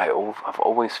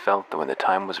always felt that when the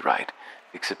time was right,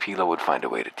 Ixapilo would find a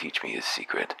way to teach me his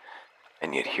secret.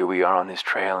 And yet here we are on his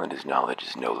trail, and his knowledge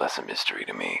is no less a mystery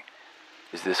to me.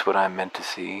 Is this what I'm meant to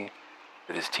see?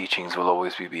 That his teachings will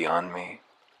always be beyond me?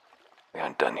 We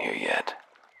aren't done here yet.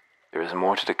 There is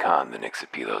more to Takan than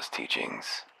Ixapilo's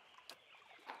teachings.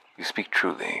 You speak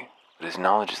truly, but his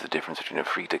knowledge is the difference between a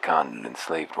free Takan and an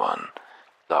enslaved one.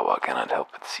 Zawa cannot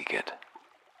help but seek it.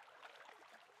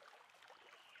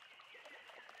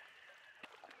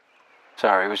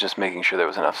 Sorry, I was just making sure there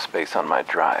was enough space on my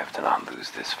drive to not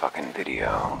lose this fucking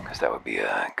video, because that would be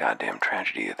a goddamn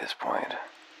tragedy at this point.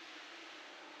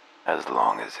 As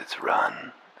long as it's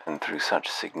run, and through such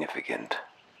significant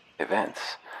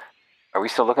events. Are we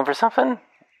still looking for something?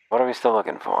 What are we still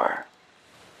looking for?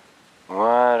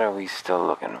 What are we still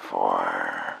looking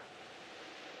for?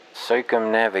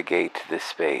 Circumnavigate the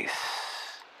space.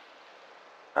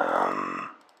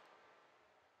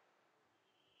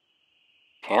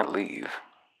 Can't leave.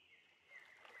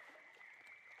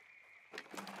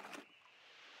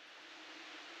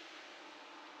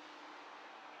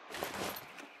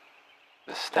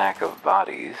 The stack of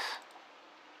bodies.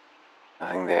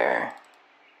 Nothing there.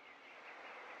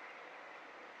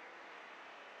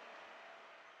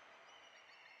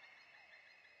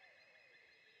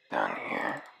 Down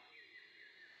here.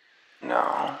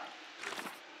 No.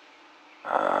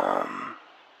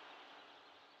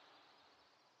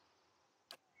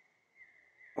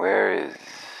 Where is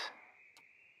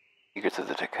Secrets of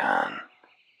the Takan?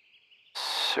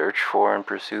 Search for and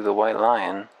pursue the White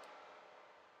Lion.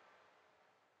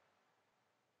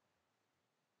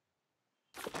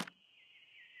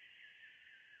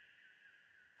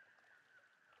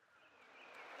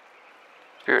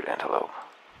 Spirit antelope.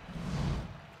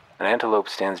 An antelope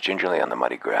stands gingerly on the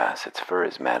muddy grass. Its fur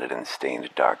is matted and stained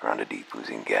dark around a deep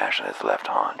oozing gash on its left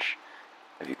haunch.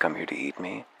 Have you come here to eat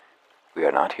me? We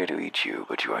are not here to eat you,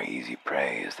 but you are easy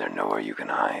prey. Is there nowhere you can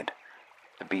hide?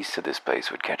 The beasts of this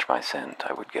place would catch my scent.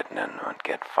 I would not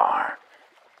get far.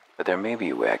 But there may be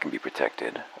a way I can be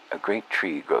protected. A great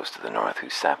tree grows to the north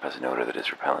whose sap has an odor that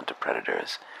is repellent to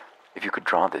predators. If you could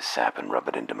draw this sap and rub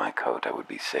it into my coat, I would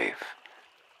be safe.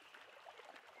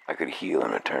 I could heal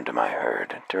and return to my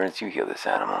herd. Terrence, you heal this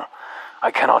animal.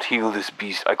 I cannot heal this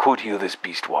beast. I could heal this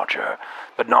beast watcher,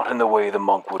 but not in the way the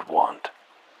monk would want.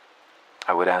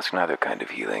 I would ask neither kind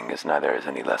of healing, as neither has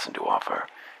any lesson to offer.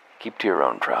 Keep to your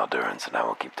own trial, Durrance, and I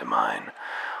will keep to mine.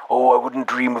 Oh, I wouldn't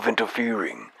dream of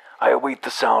interfering. I await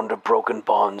the sound of broken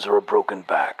bonds or a broken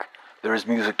back. There is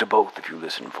music to both if you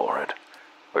listen for it.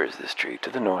 Where is this tree?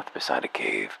 To the north, beside a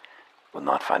cave. You will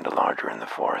not find a larger in the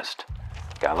forest.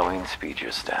 Gallowing, speed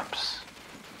your steps.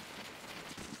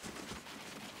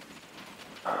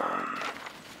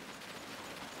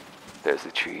 There's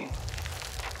the tree.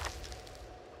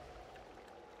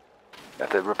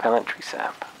 Got the repellent tree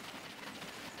sap.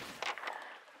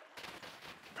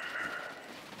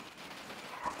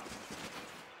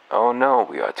 Oh no,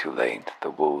 we are too late. The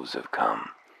wolves have come.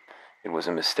 It was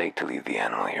a mistake to leave the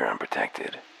animal here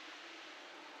unprotected.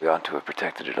 We ought to have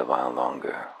protected it a while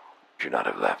longer. We should not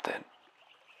have left it.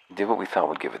 We did what we thought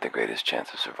would give it the greatest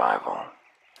chance of survival.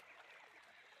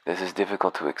 This is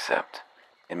difficult to accept.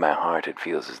 In my heart, it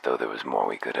feels as though there was more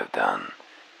we could have done.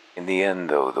 In the end,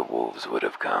 though, the wolves would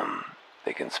have come.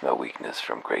 They can smell weakness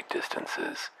from great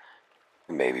distances.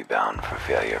 We may be bound for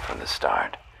failure from the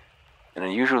start. An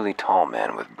unusually tall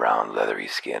man with brown leathery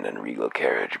skin and regal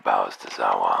carriage bows to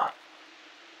Zawa.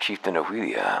 Chieftain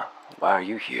Ohilia, why are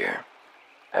you here?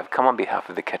 I have come on behalf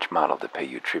of the Ketch Model to pay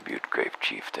you tribute, grave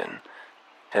chieftain.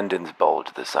 Tendons bulge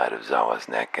to the side of Zawa's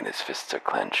neck and his fists are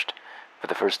clenched. For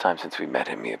the first time since we met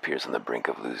him, he appears on the brink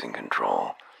of losing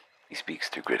control. He speaks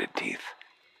through gritted teeth.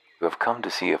 You have come to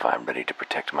see if I am ready to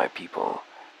protect my people.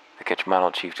 The Ketch Model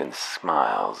chieftain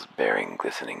smiles, baring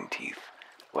glistening teeth.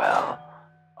 Well,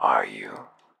 are you?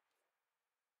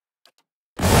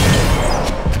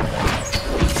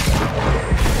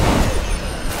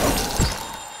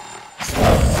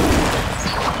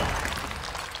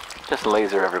 Just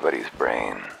laser everybody's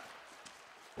brain.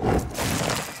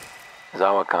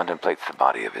 Zawa contemplates the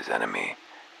body of his enemy.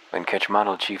 When Ketch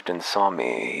Model chieftain saw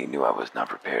me, he knew I was not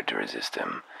prepared to resist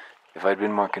him. If I'd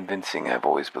been more convincing, I've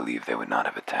always believed they would not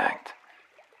have attacked.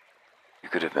 You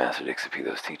could have mastered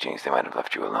Ixapilo's teachings, they might have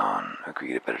left you alone.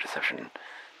 Agreed, a better deception.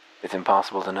 It's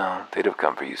impossible to know. They'd have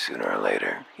come for you sooner or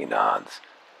later. He nods.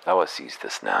 Zawa sees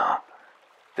this now.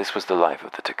 This was the life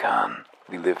of the Takan.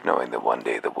 We lived knowing that one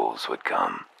day the wolves would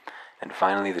come. And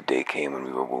finally the day came when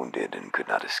we were wounded and could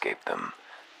not escape them.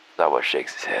 Zawa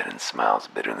shakes his head and smiles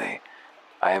bitterly.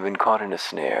 I have been caught in a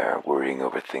snare, worrying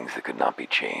over things that could not be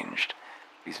changed.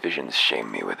 These visions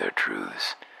shame me with their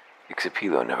truths.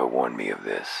 Ixapilo never warned me of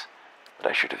this, but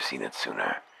I should have seen it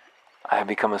sooner. I have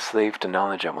become a slave to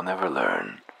knowledge I will never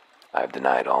learn. I have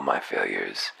denied all my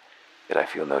failures, yet I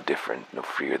feel no different, no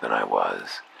freer than I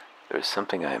was. There is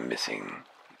something I am missing,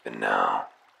 even now.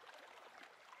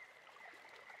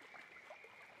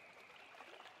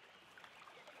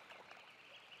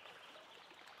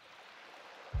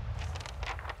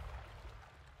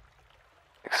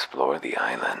 Explore the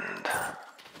island.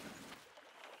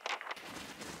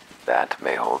 That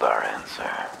may hold our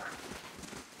answer.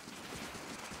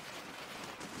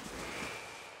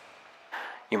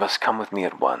 You must come with me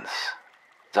at once.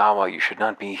 Zawa, you should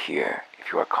not be here.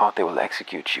 If you are caught, they will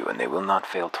execute you, and they will not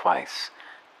fail twice.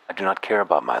 I do not care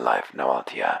about my life,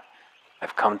 Nawaltia.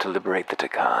 I've come to liberate the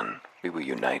Takan. We will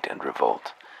unite and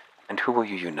revolt. And who will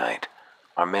you unite?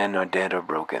 Our men are dead or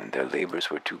broken. Their labors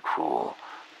were too cruel.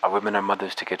 Our women are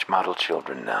mothers to catch model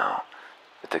children now.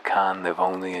 The Takan live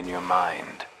only in your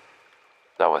mind.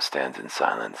 Zawa stands in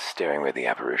silence, staring where the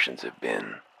apparitions have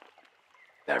been.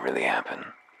 That really happened.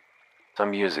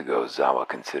 Some years ago, Zawa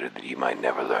considered that he might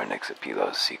never learn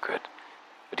Ixapilo's secret,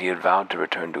 but he had vowed to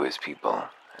return to his people,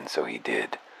 and so he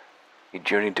did. He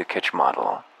journeyed to Ketch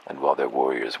Model, and while their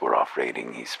warriors were off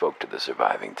raiding, he spoke to the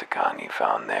surviving Takan he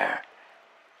found there.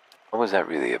 What was that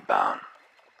really about?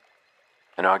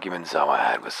 An argument Zawa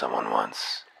had with someone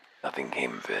once. Nothing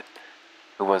came of it.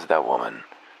 Who was that woman?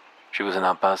 She was an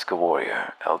Alpazca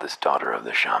warrior, eldest daughter of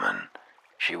the shaman.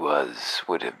 She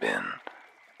would have been,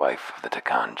 wife of the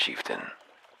Takan chieftain.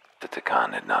 The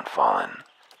Takan had not fallen.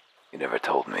 He never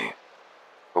told me.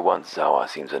 For once, Zawa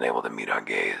seems unable to meet our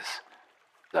gaze.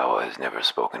 Zawa has never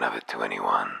spoken of it to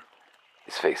anyone.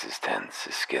 His face is tense,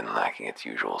 his skin lacking its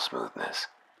usual smoothness.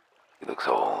 He looks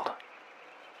old.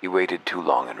 He waited too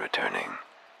long in returning.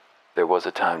 There was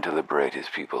a time to liberate his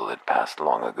people that passed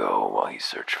long ago while he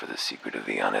searched for the secret of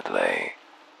the Anitlay.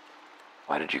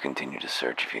 Why did you continue to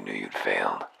search if you knew you'd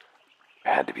failed?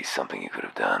 There had to be something you could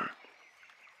have done.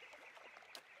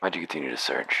 Why'd you continue to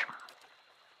search?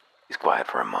 He's quiet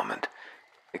for a moment.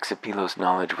 Ixapilo's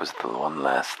knowledge was the one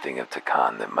last thing of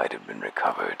Takan that might have been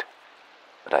recovered.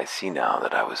 But I see now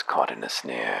that I was caught in a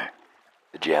snare.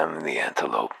 The gem, the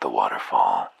antelope, the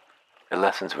waterfall. Their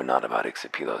lessons were not about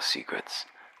Ixapilo's secrets.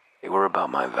 They were about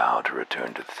my vow to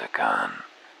return to the Takan.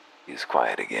 He is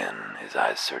quiet again. His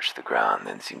eyes search the ground,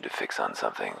 then seem to fix on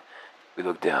something. We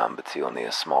look down, but see only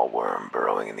a small worm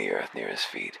burrowing in the earth near his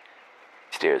feet.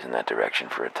 He stares in that direction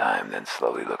for a time, then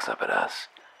slowly looks up at us.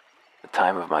 The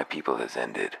time of my people has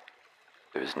ended.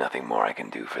 There is nothing more I can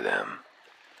do for them.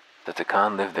 The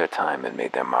Takan lived their time and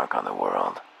made their mark on the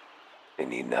world. They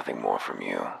need nothing more from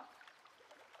you.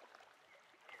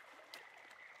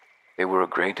 They were a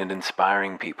great and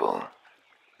inspiring people.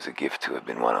 It was a gift to have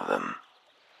been one of them,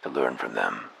 to learn from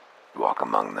them, to walk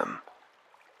among them.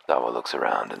 Zawa looks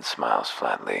around and smiles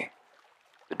flatly.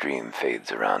 The dream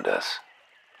fades around us.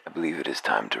 I believe it is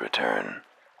time to return.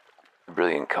 The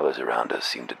brilliant colors around us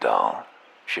seem to dull.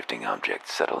 Shifting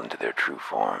objects settle into their true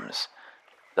forms.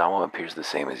 Zawa appears the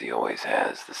same as he always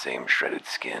has, the same shredded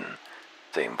skin,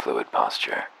 same fluid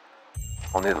posture.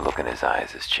 Only the look in his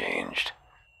eyes has changed.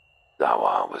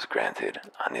 Zawa was granted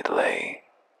Anitlay.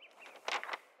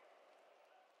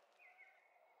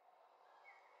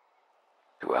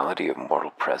 Duality of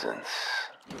mortal presence.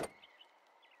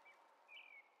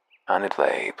 On it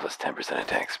lay, plus 10%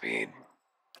 attack speed.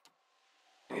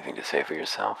 Anything to say for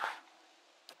yourself?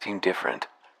 Seem different.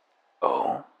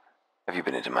 Oh? Have you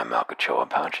been into my Malkachoa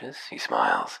pouches? He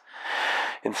smiles.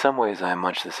 In some ways I am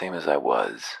much the same as I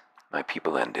was. My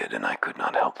people ended, and I could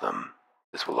not help them.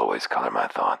 This will always color my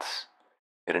thoughts.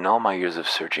 Yet in all my years of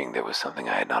searching there was something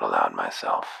I had not allowed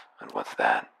myself. And what's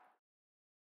that?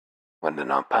 When the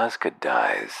Nampazka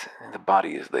dies, the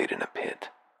body is laid in a pit.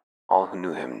 All who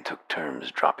knew him took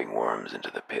turns dropping worms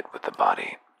into the pit with the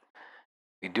body.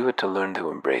 We do it to learn to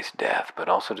embrace death, but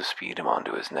also to speed him on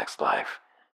to his next life.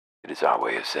 It is our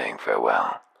way of saying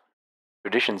farewell.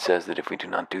 Tradition says that if we do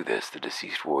not do this, the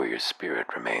deceased warrior's spirit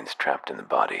remains trapped in the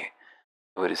body.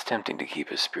 Though it is tempting to keep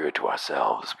his spirit to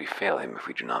ourselves, we fail him if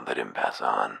we do not let him pass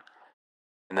on.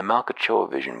 In the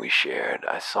Malkachoa vision we shared,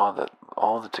 I saw that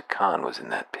all the Takan was in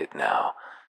that pit now,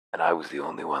 and I was the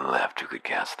only one left who could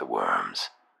cast the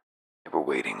worms. They were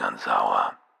waiting on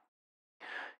Zawa.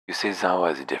 You say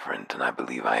Zawa is different, and I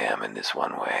believe I am in this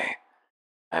one way.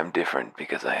 I am different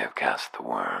because I have cast the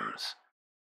worms.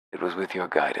 It was with your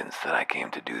guidance that I came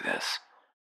to do this,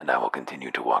 and I will continue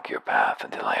to walk your path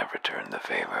until I have returned the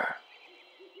favor.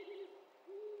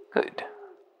 Good.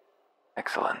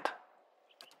 Excellent.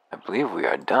 I believe we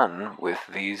are done with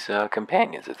these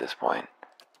companions at this point.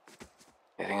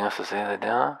 Anything else to say,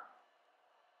 Ladella?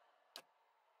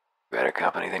 Better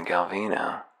company than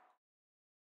Galvino.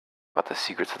 About the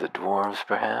secrets of the dwarves,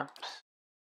 perhaps?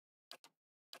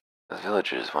 Those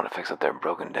villagers want to fix up their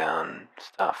broken down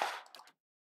stuff.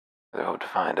 What do they hope to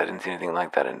find? I didn't see anything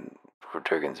like that in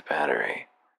Turgan's battery.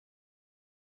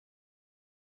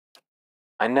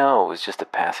 I know, it was just a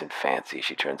passing fancy.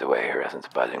 She turns away, her essence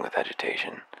buzzing with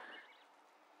agitation.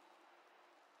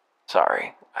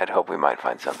 Sorry, I'd hope we might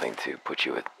find something to put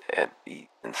you at ease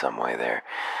in some way there.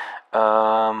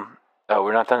 Oh,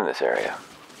 we're not done in this area.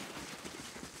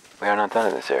 We are not done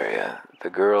in this area. The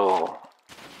girl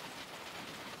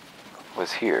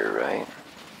was here, right?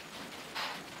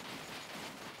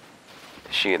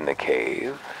 Is she in the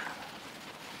cave?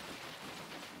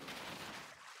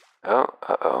 Oh,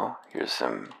 uh-oh. Here's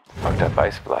some fucked up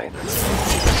ice blights.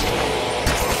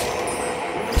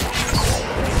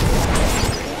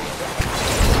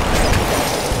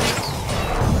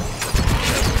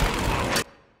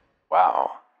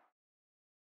 Wow.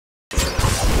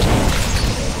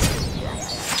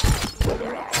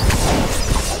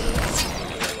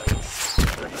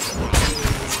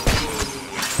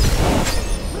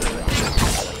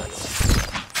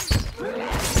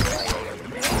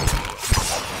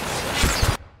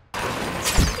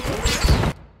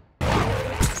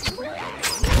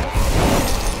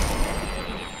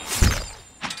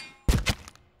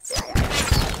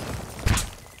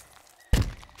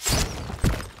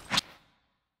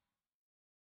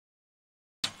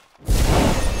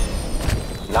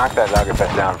 Knock that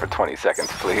Lagerfest down for 20 seconds,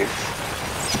 please.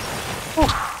 Whew.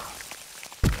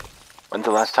 When's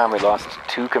the last time we lost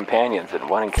 2 companions in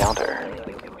one encounter?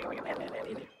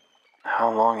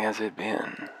 How long has it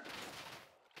been?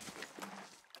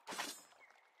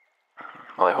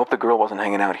 Well, I hope the girl wasn't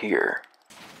hanging out here.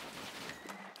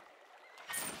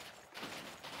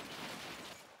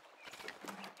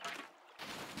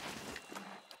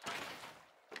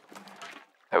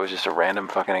 That was just a random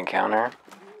fucking encounter?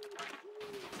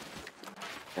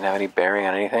 Didn't have any bearing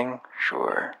on anything?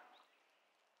 Sure.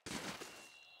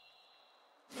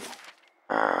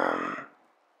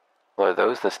 Well, are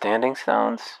those the standing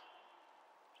stones?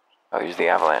 Oh, here's the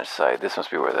avalanche site. This must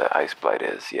be where the ice blight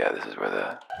is. Yeah, this is where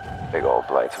the big old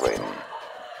blight's waiting.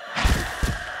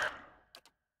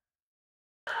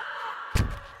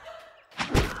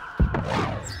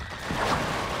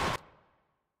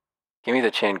 Give me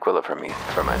the chain Quilla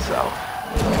for myself.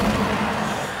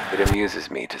 It amuses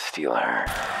me to steal her.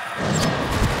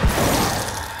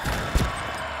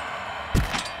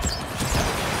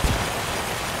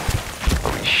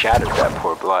 Oh, we shattered that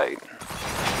poor blight.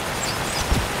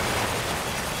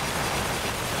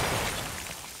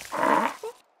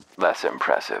 Less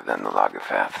impressive than the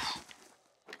Lagerfeths.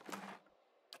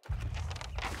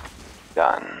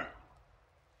 Done.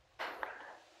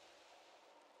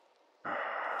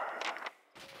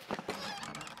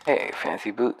 Hey,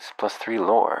 fancy boots, +3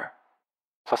 lore.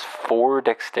 +4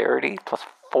 dexterity,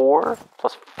 +4,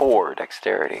 +4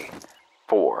 dexterity.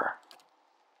 4.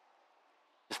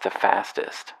 Just the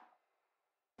fastest.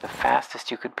 The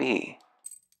fastest you could be.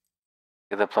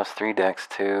 Give the +3 dex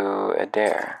to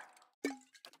Adair.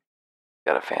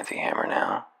 Got a fancy hammer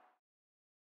now.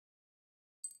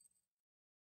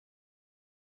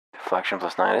 Deflection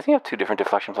 +9. Doesn't he have 2 different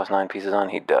deflection +9 pieces on?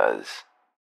 He does.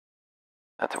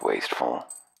 That's wasteful.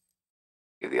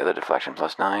 Give the other deflection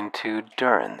 +9 to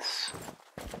Durance.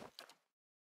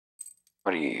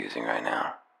 What are you using right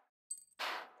now?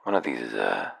 One of these is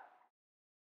a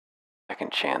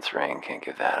second chance ring. Can't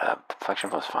give that up.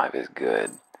 Deflection +5 is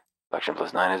good. Deflection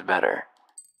 +9 is better.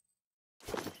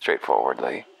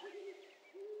 Straightforwardly.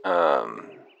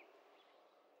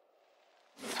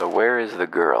 So where is the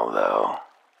girl, though?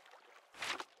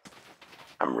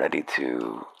 I'm ready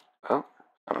to... Oh,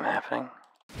 something happening.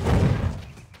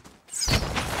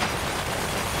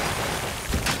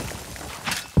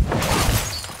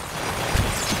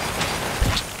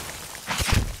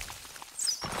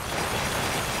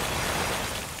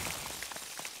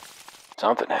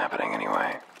 Something happening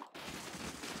anyway.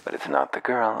 But it's not the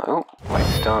girl. Oh,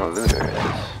 Whitestone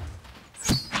Looters.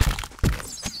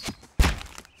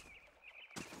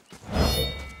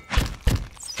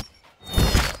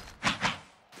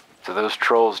 So those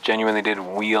trolls genuinely did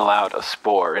wheel out a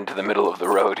spore into the middle of the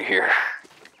road here.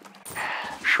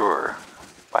 Sure,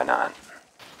 why not?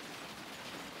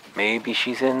 Maybe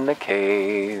she's in the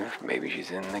cave. Maybe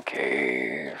she's in the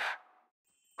cave.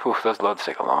 Whew, those loads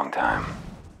take a long time.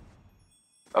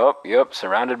 Oh, yep,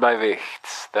 surrounded by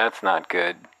Wichts. That's not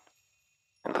good.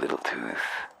 And Little Tooth.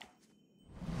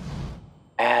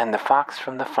 And the fox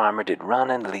from the farmer did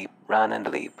run and leap, run and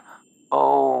leap.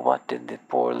 Oh, what did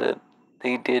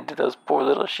they did to those poor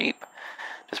little sheep?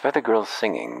 Despite the girl's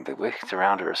singing, the Wichts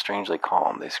around her are strangely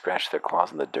calm. They scratch their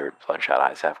claws in the dirt, bloodshot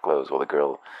eyes half closed, while the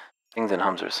girl sings and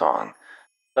hums her song.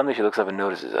 Suddenly she looks up and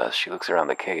notices us. She looks around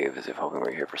the cave as if hoping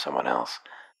we're here for someone else.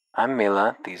 I'm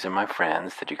Mila. These are my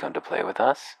friends. Did you come to play with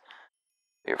us?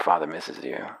 Your father misses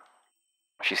you.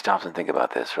 She stops and thinks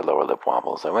about this. Her lower lip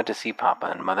wobbles. I went to see Papa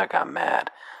and Mother got mad.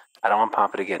 I don't want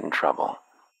Papa to get in trouble.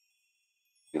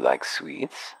 You like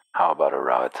sweets? How about a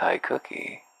Rauatai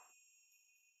cookie?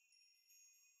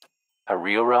 A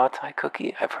real Rauatai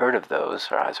cookie? I've heard of those.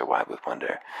 Her eyes are wide with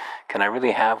wonder. Can I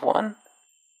really have one?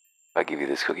 If I give you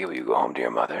this cookie, will you go home to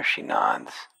your mother? She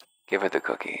nods. Give her the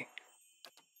cookie.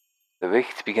 The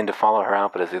Wichts begin to follow her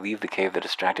out, but as they leave the cave, they're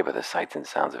distracted by the sights and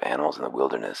sounds of animals in the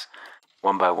wilderness.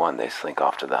 One by one, they slink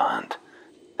off to the hunt.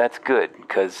 That's good,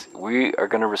 because we are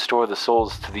going to restore the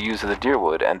souls to the use of the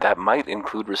Dyrwood, and that might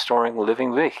include restoring living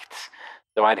Wichts.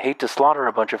 So I'd hate to slaughter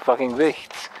a bunch of fucking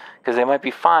Wichts, because they might be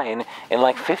fine in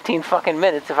like 15 fucking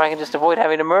minutes if I can just avoid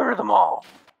having to murder them all.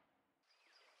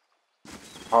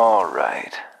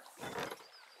 Alright.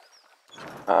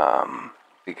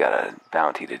 We got a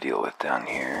bounty to deal with down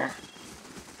here.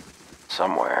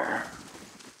 Somewhere.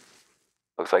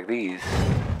 Looks like these.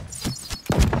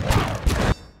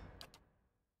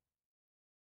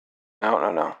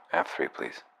 No. F3,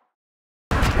 please.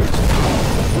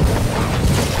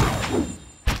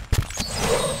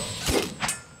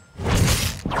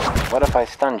 What if I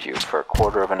stunned you for a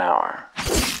quarter of an hour?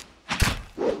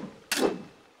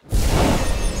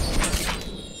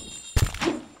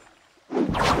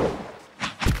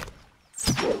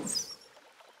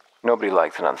 Nobody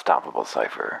likes an unstoppable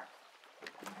cipher.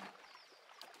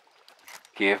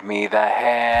 Give me the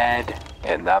head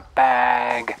in the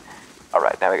bag.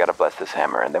 Alright, now we gotta bless this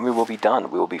hammer, and then we will be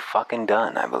done. We will be fucking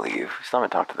done, I believe. We still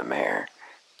haven't talked to the mayor.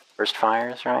 First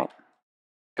fires, right?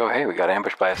 Oh, hey, we got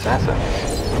ambushed by assassins.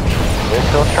 They're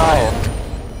still trying.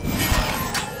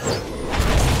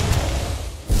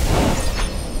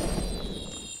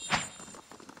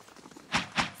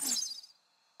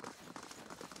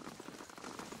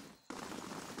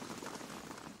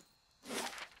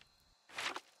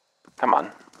 Come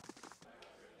on.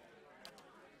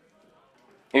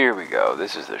 Here we go.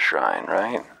 This is the shrine,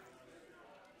 right?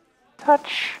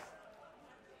 Touch.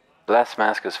 Bless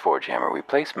Maska's Forge Hammer. We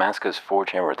place Maska's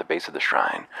Forge Hammer at the base of the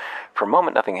shrine. For a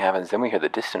moment, nothing happens. Then we hear the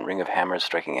distant ring of hammers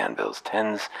striking anvils.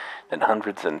 Tens, then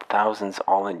hundreds and thousands,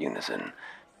 all in unison.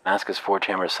 Maska's Forge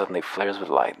Hammer suddenly flares with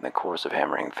light, and the chorus of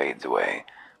hammering fades away.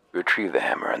 We retrieve the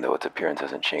hammer, and though its appearance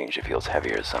hasn't changed, it feels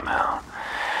heavier somehow.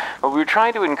 Well, we were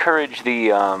trying to encourage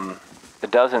the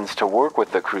dozens to work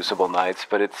with the Crucible Knights,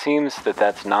 but it seems that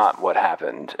that's not what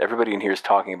happened. Everybody in here is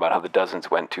talking about how the dozens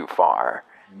went too far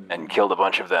and killed a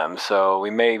bunch of them, so we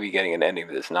may be getting an ending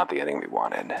to this, not the ending we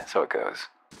wanted. So it goes.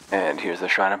 And here's the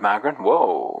Shrine of Magron.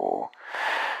 Whoa!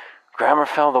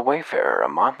 Grammerfell the Wayfarer, a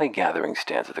motley gathering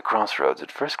stands at the crossroads.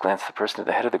 At first glance, the person at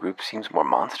the head of the group seems more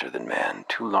monster than man.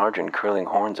 Two large and curling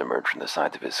horns emerge from the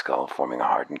sides of his skull, forming a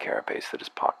hardened carapace that is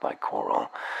pocked like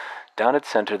coral. Down its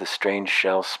center, the strange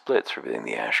shell splits, revealing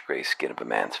the ash-gray skin of a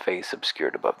man's face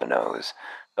obscured above the nose.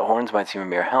 The horns might seem a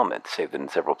mere helmet, save that in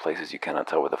several places you cannot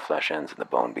tell where the flesh ends and the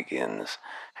bone begins.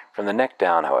 From the neck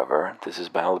down, however, this is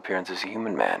by all appearances a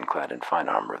human man, clad in fine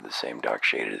armor of the same dark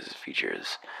shade as his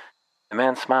features. The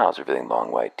man smiles, revealing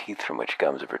long white teeth from which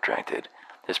gums have retracted.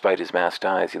 Despite his masked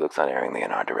eyes, he looks unerringly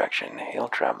in our direction. Hail,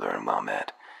 traveler, and well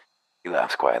met. He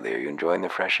laughs quietly. Are you enjoying the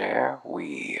fresh air?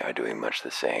 We are doing much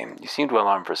the same. You seem well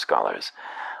armed for scholars.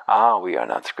 Ah, we are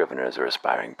not scriveners or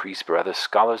aspiring priests, but rather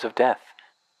scholars of death.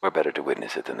 We're better to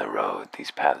witness it than the road.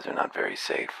 These paths are not very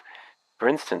safe. For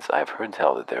instance, I have heard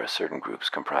tell that there are certain groups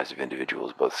comprised of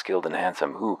individuals both skilled and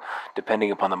handsome who,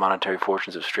 depending upon the monetary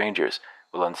fortunes of strangers,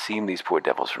 will unseam these poor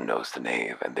devils from nose to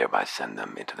nave and thereby send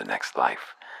them into the next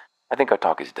life. I think our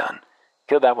talk is done.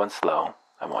 Kill that one slow.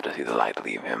 I want to see the light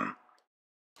leave him.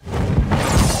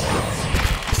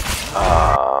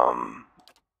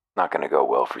 Not gonna go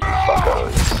well for you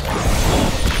fuckos.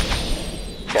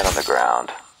 Get on the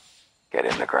ground. Get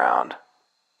in the ground.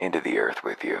 Into the earth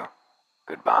with you.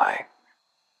 Goodbye.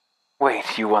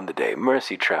 Wait, you won the day.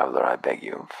 Mercy, traveler, I beg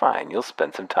you. Fine, you'll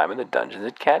spend some time in the dungeons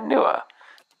at Katnua.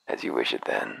 As you wish it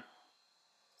then.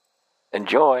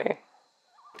 Enjoy.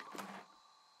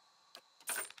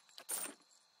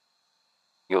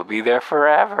 You'll be there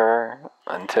forever,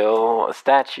 until a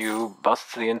statue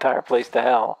busts the entire place to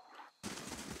hell.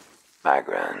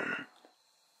 Magran.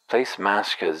 Place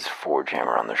Maska's forge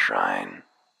hammer on the shrine.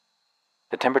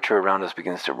 The temperature around us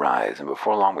begins to rise, and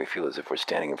before long we feel as if we're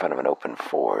standing in front of an open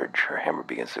forge. Her hammer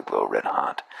begins to glow red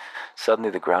hot.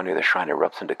 Suddenly the ground near the shrine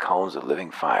erupts into cones of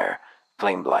living fire,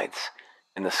 flame blights.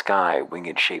 In the sky,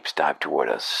 winged shapes dive toward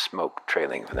us, smoke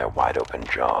trailing from their wide-open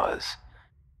jaws.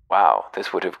 Wow,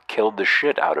 this would have killed the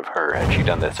shit out of her had she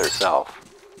done this herself.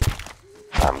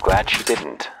 I'm glad she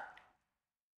didn't.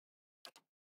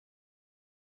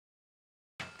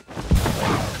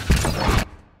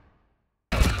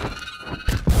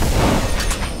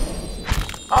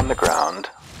 On the ground,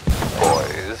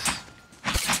 boys.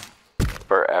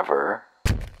 Forever.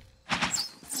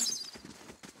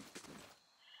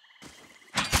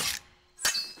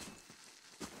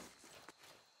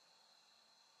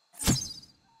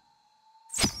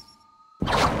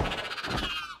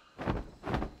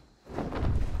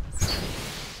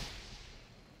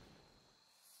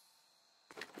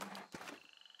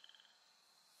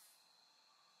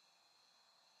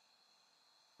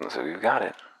 So we've got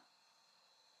it.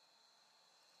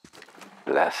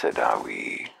 Blessed are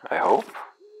we, I hope.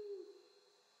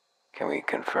 Can we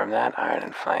confirm that? Iron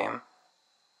and flame.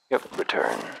 Yep,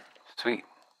 return. Sweet.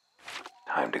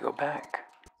 Time to go back.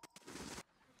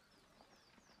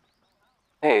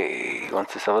 Hey, he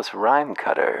wants to sell us Rhyme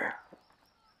Cutter.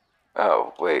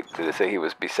 Oh, wait, did it say he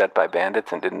was beset by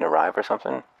bandits and didn't arrive or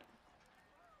something?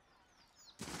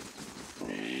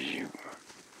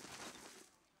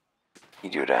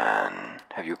 Iduran,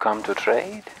 have you come to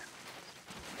trade?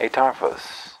 Hey,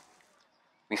 Tarfos.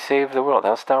 We saved the world.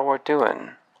 How's Star Wars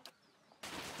doing?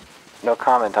 No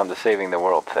comment on the saving the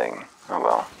world thing. Oh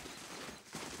well.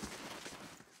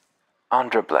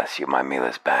 Andra bless you, my meal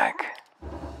is back.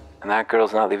 And that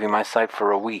girl's not leaving my sight for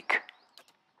a week.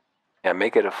 Yeah,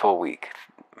 make it a full week.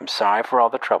 I'm sorry for all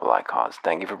the trouble I caused.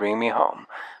 Thank you for bringing me home.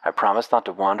 I promise not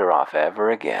to wander off ever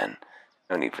again.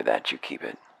 No need for that, you keep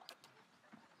it.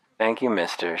 Thank you,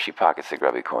 mister. She pockets the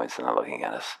grubby coins, still not looking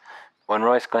at us. When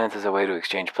Royce glances away to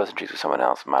exchange pleasantries with someone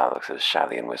else, Maya looks at us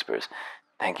shyly and whispers,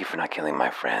 Thank you for not killing my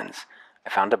friends.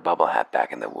 I found a bubble hat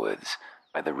back in the woods,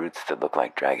 by the roots that look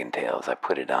like dragon tails. I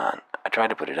put it on. I tried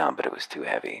to put it on, but it was too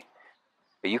heavy.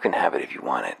 But you can have it if you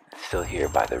want it. It's still here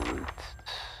by the roots.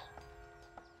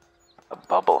 A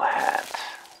bubble hat.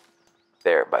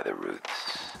 There by the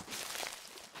roots.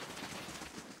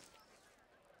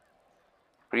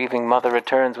 Grieving mother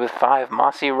returns with 5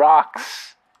 mossy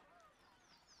rocks.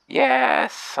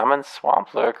 Yes, summon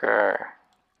Swamp Lurker.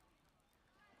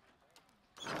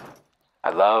 I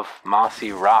love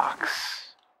mossy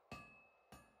rocks.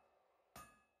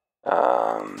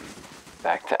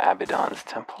 Back to Abaddon's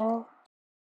temple.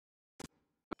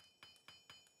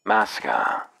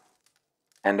 Maska.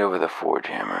 Hand over the forge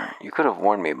hammer. You could have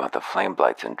warned me about the flame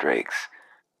blights and drakes.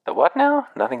 The what now?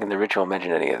 Nothing in the ritual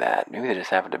mentioned any of that. Maybe they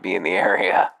just happened to be in the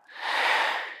area.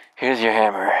 Here's your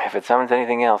hammer. If it summons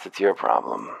anything else, it's your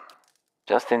problem.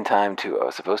 Just in time, too. I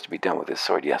was supposed to be done with this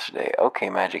sword yesterday. Okay,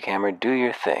 magic hammer, do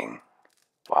your thing.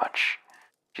 Watch.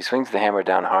 She swings the hammer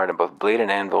down hard, and both blade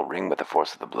and anvil ring with the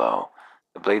force of the blow.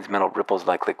 The blade's metal ripples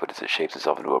like liquid as it shapes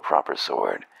itself into a proper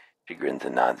sword. She grins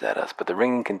and nods at us, but the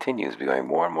ringing continues, becoming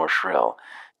more and more shrill.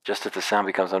 Just as the sound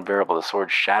becomes unbearable, the sword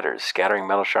shatters, scattering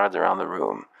metal shards around the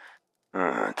room.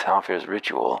 Talfir's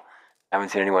ritual. I haven't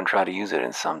seen anyone try to use it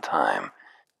in some time.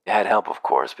 You had help, of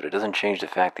course, but it doesn't change the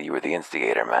fact that you were the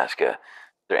instigator, Maska. Is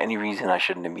there any reason I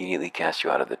shouldn't immediately cast you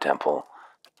out of the temple?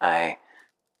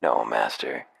 No,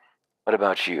 Master. What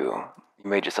about you? You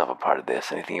made yourself a part of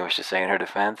this. Anything you wish to say in her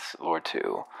defense? Lord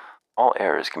 2. All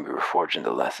errors can be reforged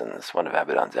into lessons. One of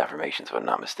Abaddon's affirmations, if I'm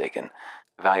not mistaken.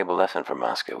 A valuable lesson for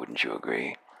Moscow, wouldn't you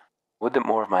agree? Would that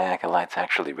more of my acolytes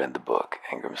actually read the book?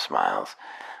 Ingram smiles.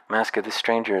 Maska, this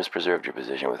stranger has preserved your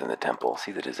position within the temple.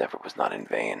 See that his effort was not in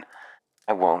vain.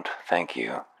 I won't, thank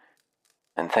you.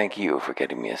 And thank you for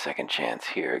getting me a second chance.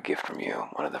 Here, a gift from you.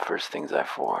 One of the first things I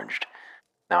forged.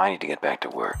 Now I need to get back to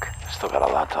work. I've still got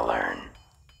a lot to learn.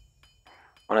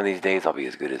 One of these days I'll be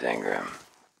as good as Ingram.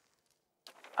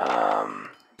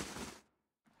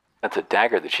 That's a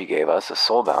dagger that she gave us, a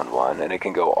soulbound one, and it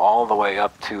can go all the way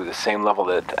up to the same level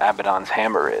that Abaddon's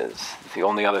hammer is. It's the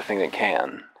only other thing that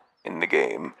can in the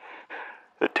game.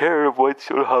 The terror of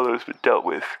Whitestone Hollow has been dealt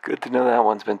with. Good to know that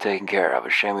one's been taken care of.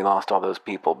 A shame we lost all those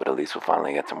people, but at least we'll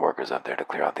finally get some workers up there to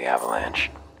clear out the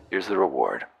avalanche. Here's the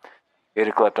reward. You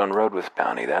had to collect on road with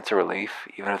bounty. That's a relief.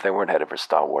 Even if they weren't headed for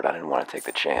Stalwart, I didn't want to take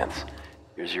the chance.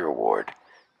 Here's your reward.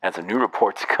 And some new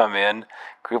reports come in.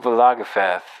 Group of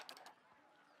Lagafeth.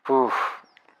 Whew.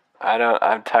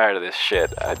 I'm tired of this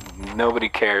shit. Nobody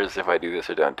cares if I do this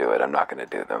or don't do it. I'm not going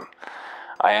to do them.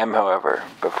 I am, however,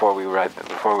 before we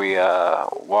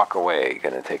walk away,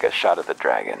 going to take a shot at the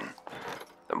dragon.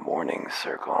 The Morning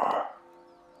Circle.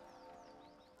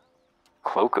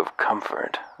 Cloak of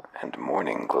Comfort and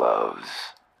Morning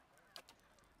Gloves.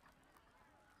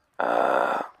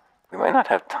 We might not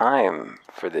have time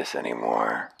for this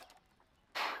anymore.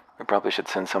 We probably should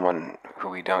send someone who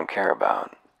we don't care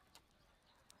about.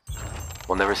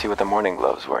 We'll never see what the Morning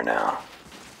Gloves were now.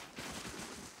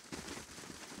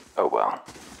 Oh well.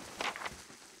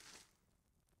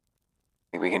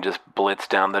 Think we can just blitz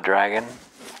down the dragon?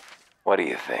 What do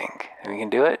you think? Think we can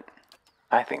do it?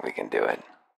 I think we can do it.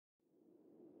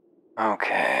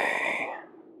 Okay.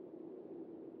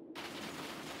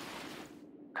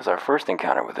 Because our first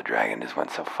encounter with the dragon just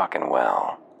went so fucking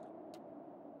well.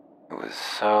 It was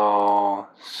so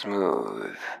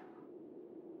smooth.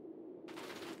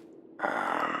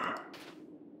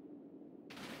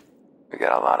 We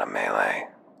got a lot of melee.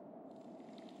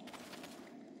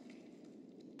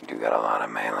 We do got a lot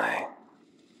of melee.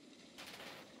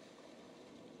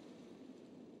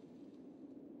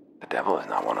 The devil is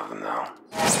not one of them, though.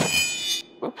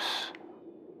 Whoops.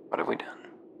 What have we done?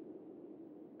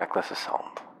 Reckless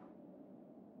assault.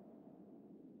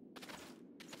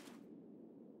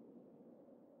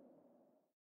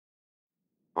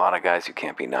 A lot of guys who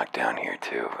can't be knocked down here,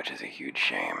 too, which is a huge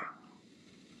shame.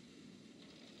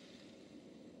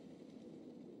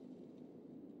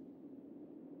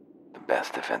 The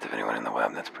best defense of anyone in the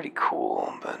web, that's pretty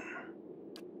cool, but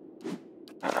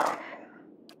I don't know,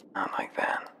 not like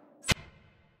that.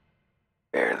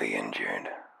 Barely injured.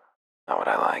 Not what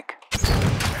I like.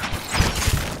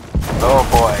 Oh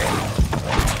boy.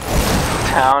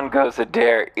 Down goes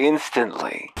Adair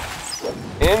instantly.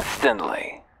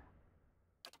 Instantly.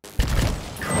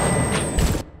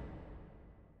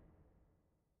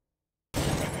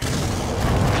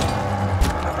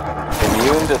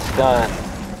 Immune to stun.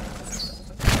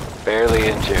 Barely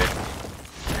injured.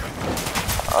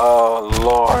 Oh,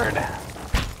 Lord.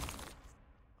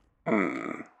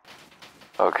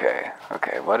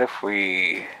 Okay, what if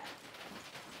we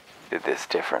did this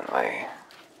differently?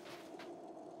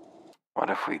 What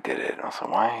if we did it? Also,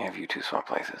 why have you two swap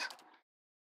places?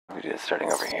 What if we did it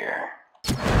starting over here?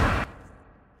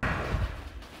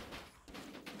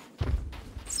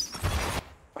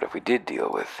 What if we did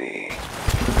deal with the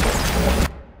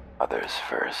others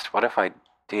first? What if I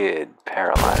did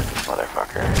paralyze this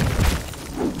motherfucker?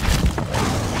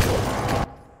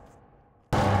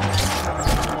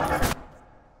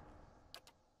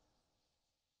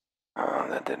 Oh,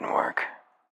 that didn't work.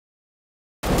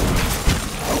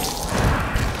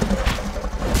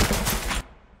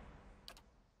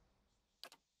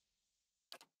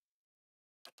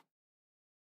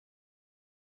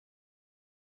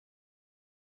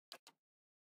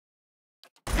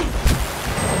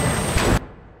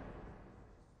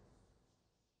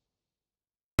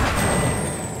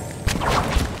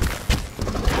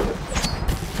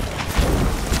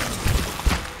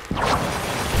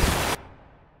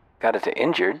 Got it to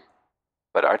injured,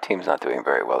 but our team's not doing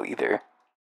very well either.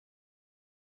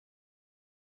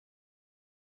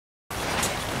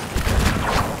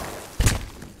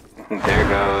 There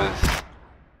goes...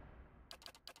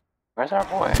 Where's our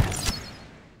boy?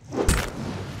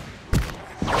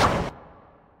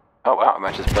 Oh wow, I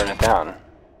might just burn it down.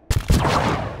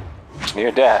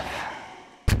 Near death.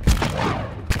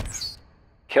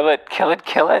 Kill it, kill it,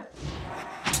 kill it!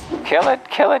 Kill it,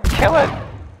 kill it, kill it!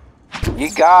 You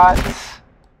got it.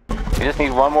 You just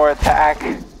need one more attack.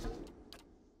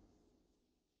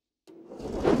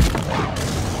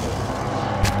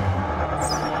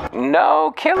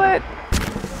 No, kill it!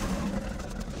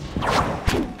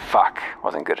 Fuck,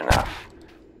 wasn't good enough.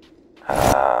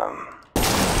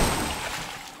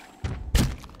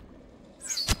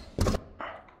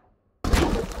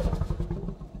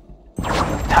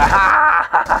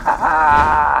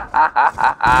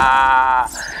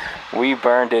 We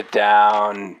burned it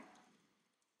down.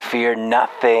 Fear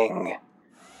nothing.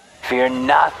 Fear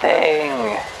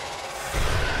nothing.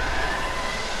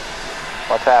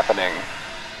 What's happening?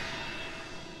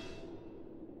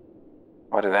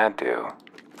 What did that do?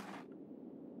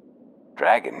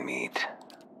 Dragon meat.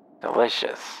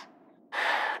 Delicious.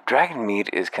 Dragon meat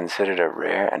is considered a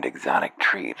rare and exotic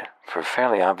treat. For a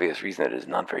fairly obvious reason, it is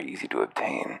not very easy to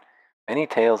obtain. Many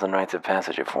tales and rites of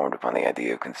passage are formed upon the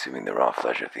idea of consuming the raw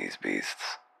flesh of these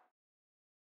beasts.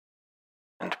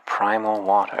 And primal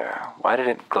water. Why did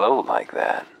it glow like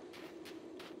that?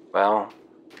 Well,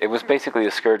 it was basically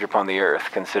a scourge upon the earth,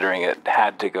 considering it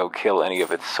had to go kill any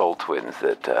of its soul twins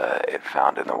that it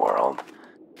found in the world.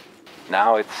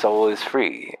 Now its soul is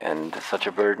free, and such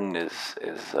a burden is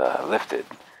lifted.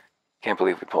 Can't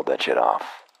believe we pulled that shit off.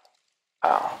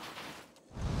 Wow.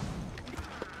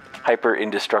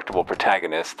 Hyper-indestructible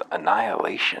protagonist,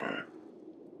 Annihilation.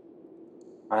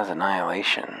 What is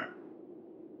Annihilation?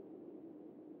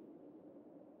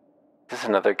 Is this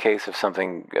another case of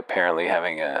something apparently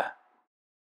having a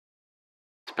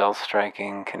spell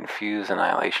striking, confuse,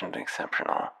 annihilation,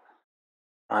 exceptional?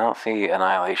 I don't see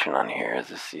annihilation on here. Is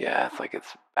this? Yeah, it's like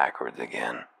it's backwards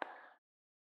again.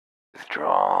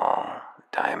 Withdraw,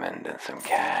 diamond, and some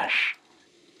cash.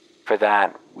 For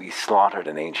that, we slaughtered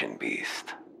an ancient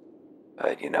beast.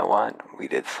 But you know what? We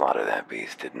did slaughter that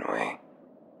beast, didn't we?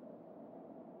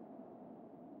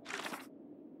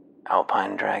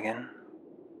 Alpine dragon.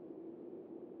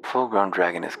 Full-grown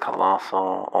dragon is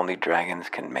colossal. Only dragons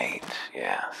can mate.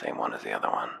 Yeah, same one as the other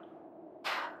one.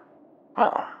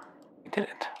 Well, we did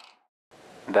it.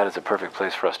 That is a perfect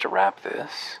place for us to wrap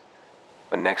this.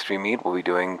 When next we meet, we'll be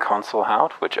doing Consul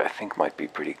Hout, which I think might be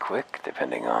pretty quick,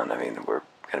 depending on, we're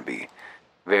going to be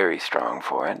very strong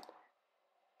for it.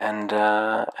 And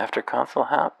after Consul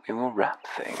Hout, we will wrap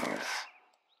things.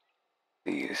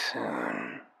 See you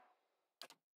soon.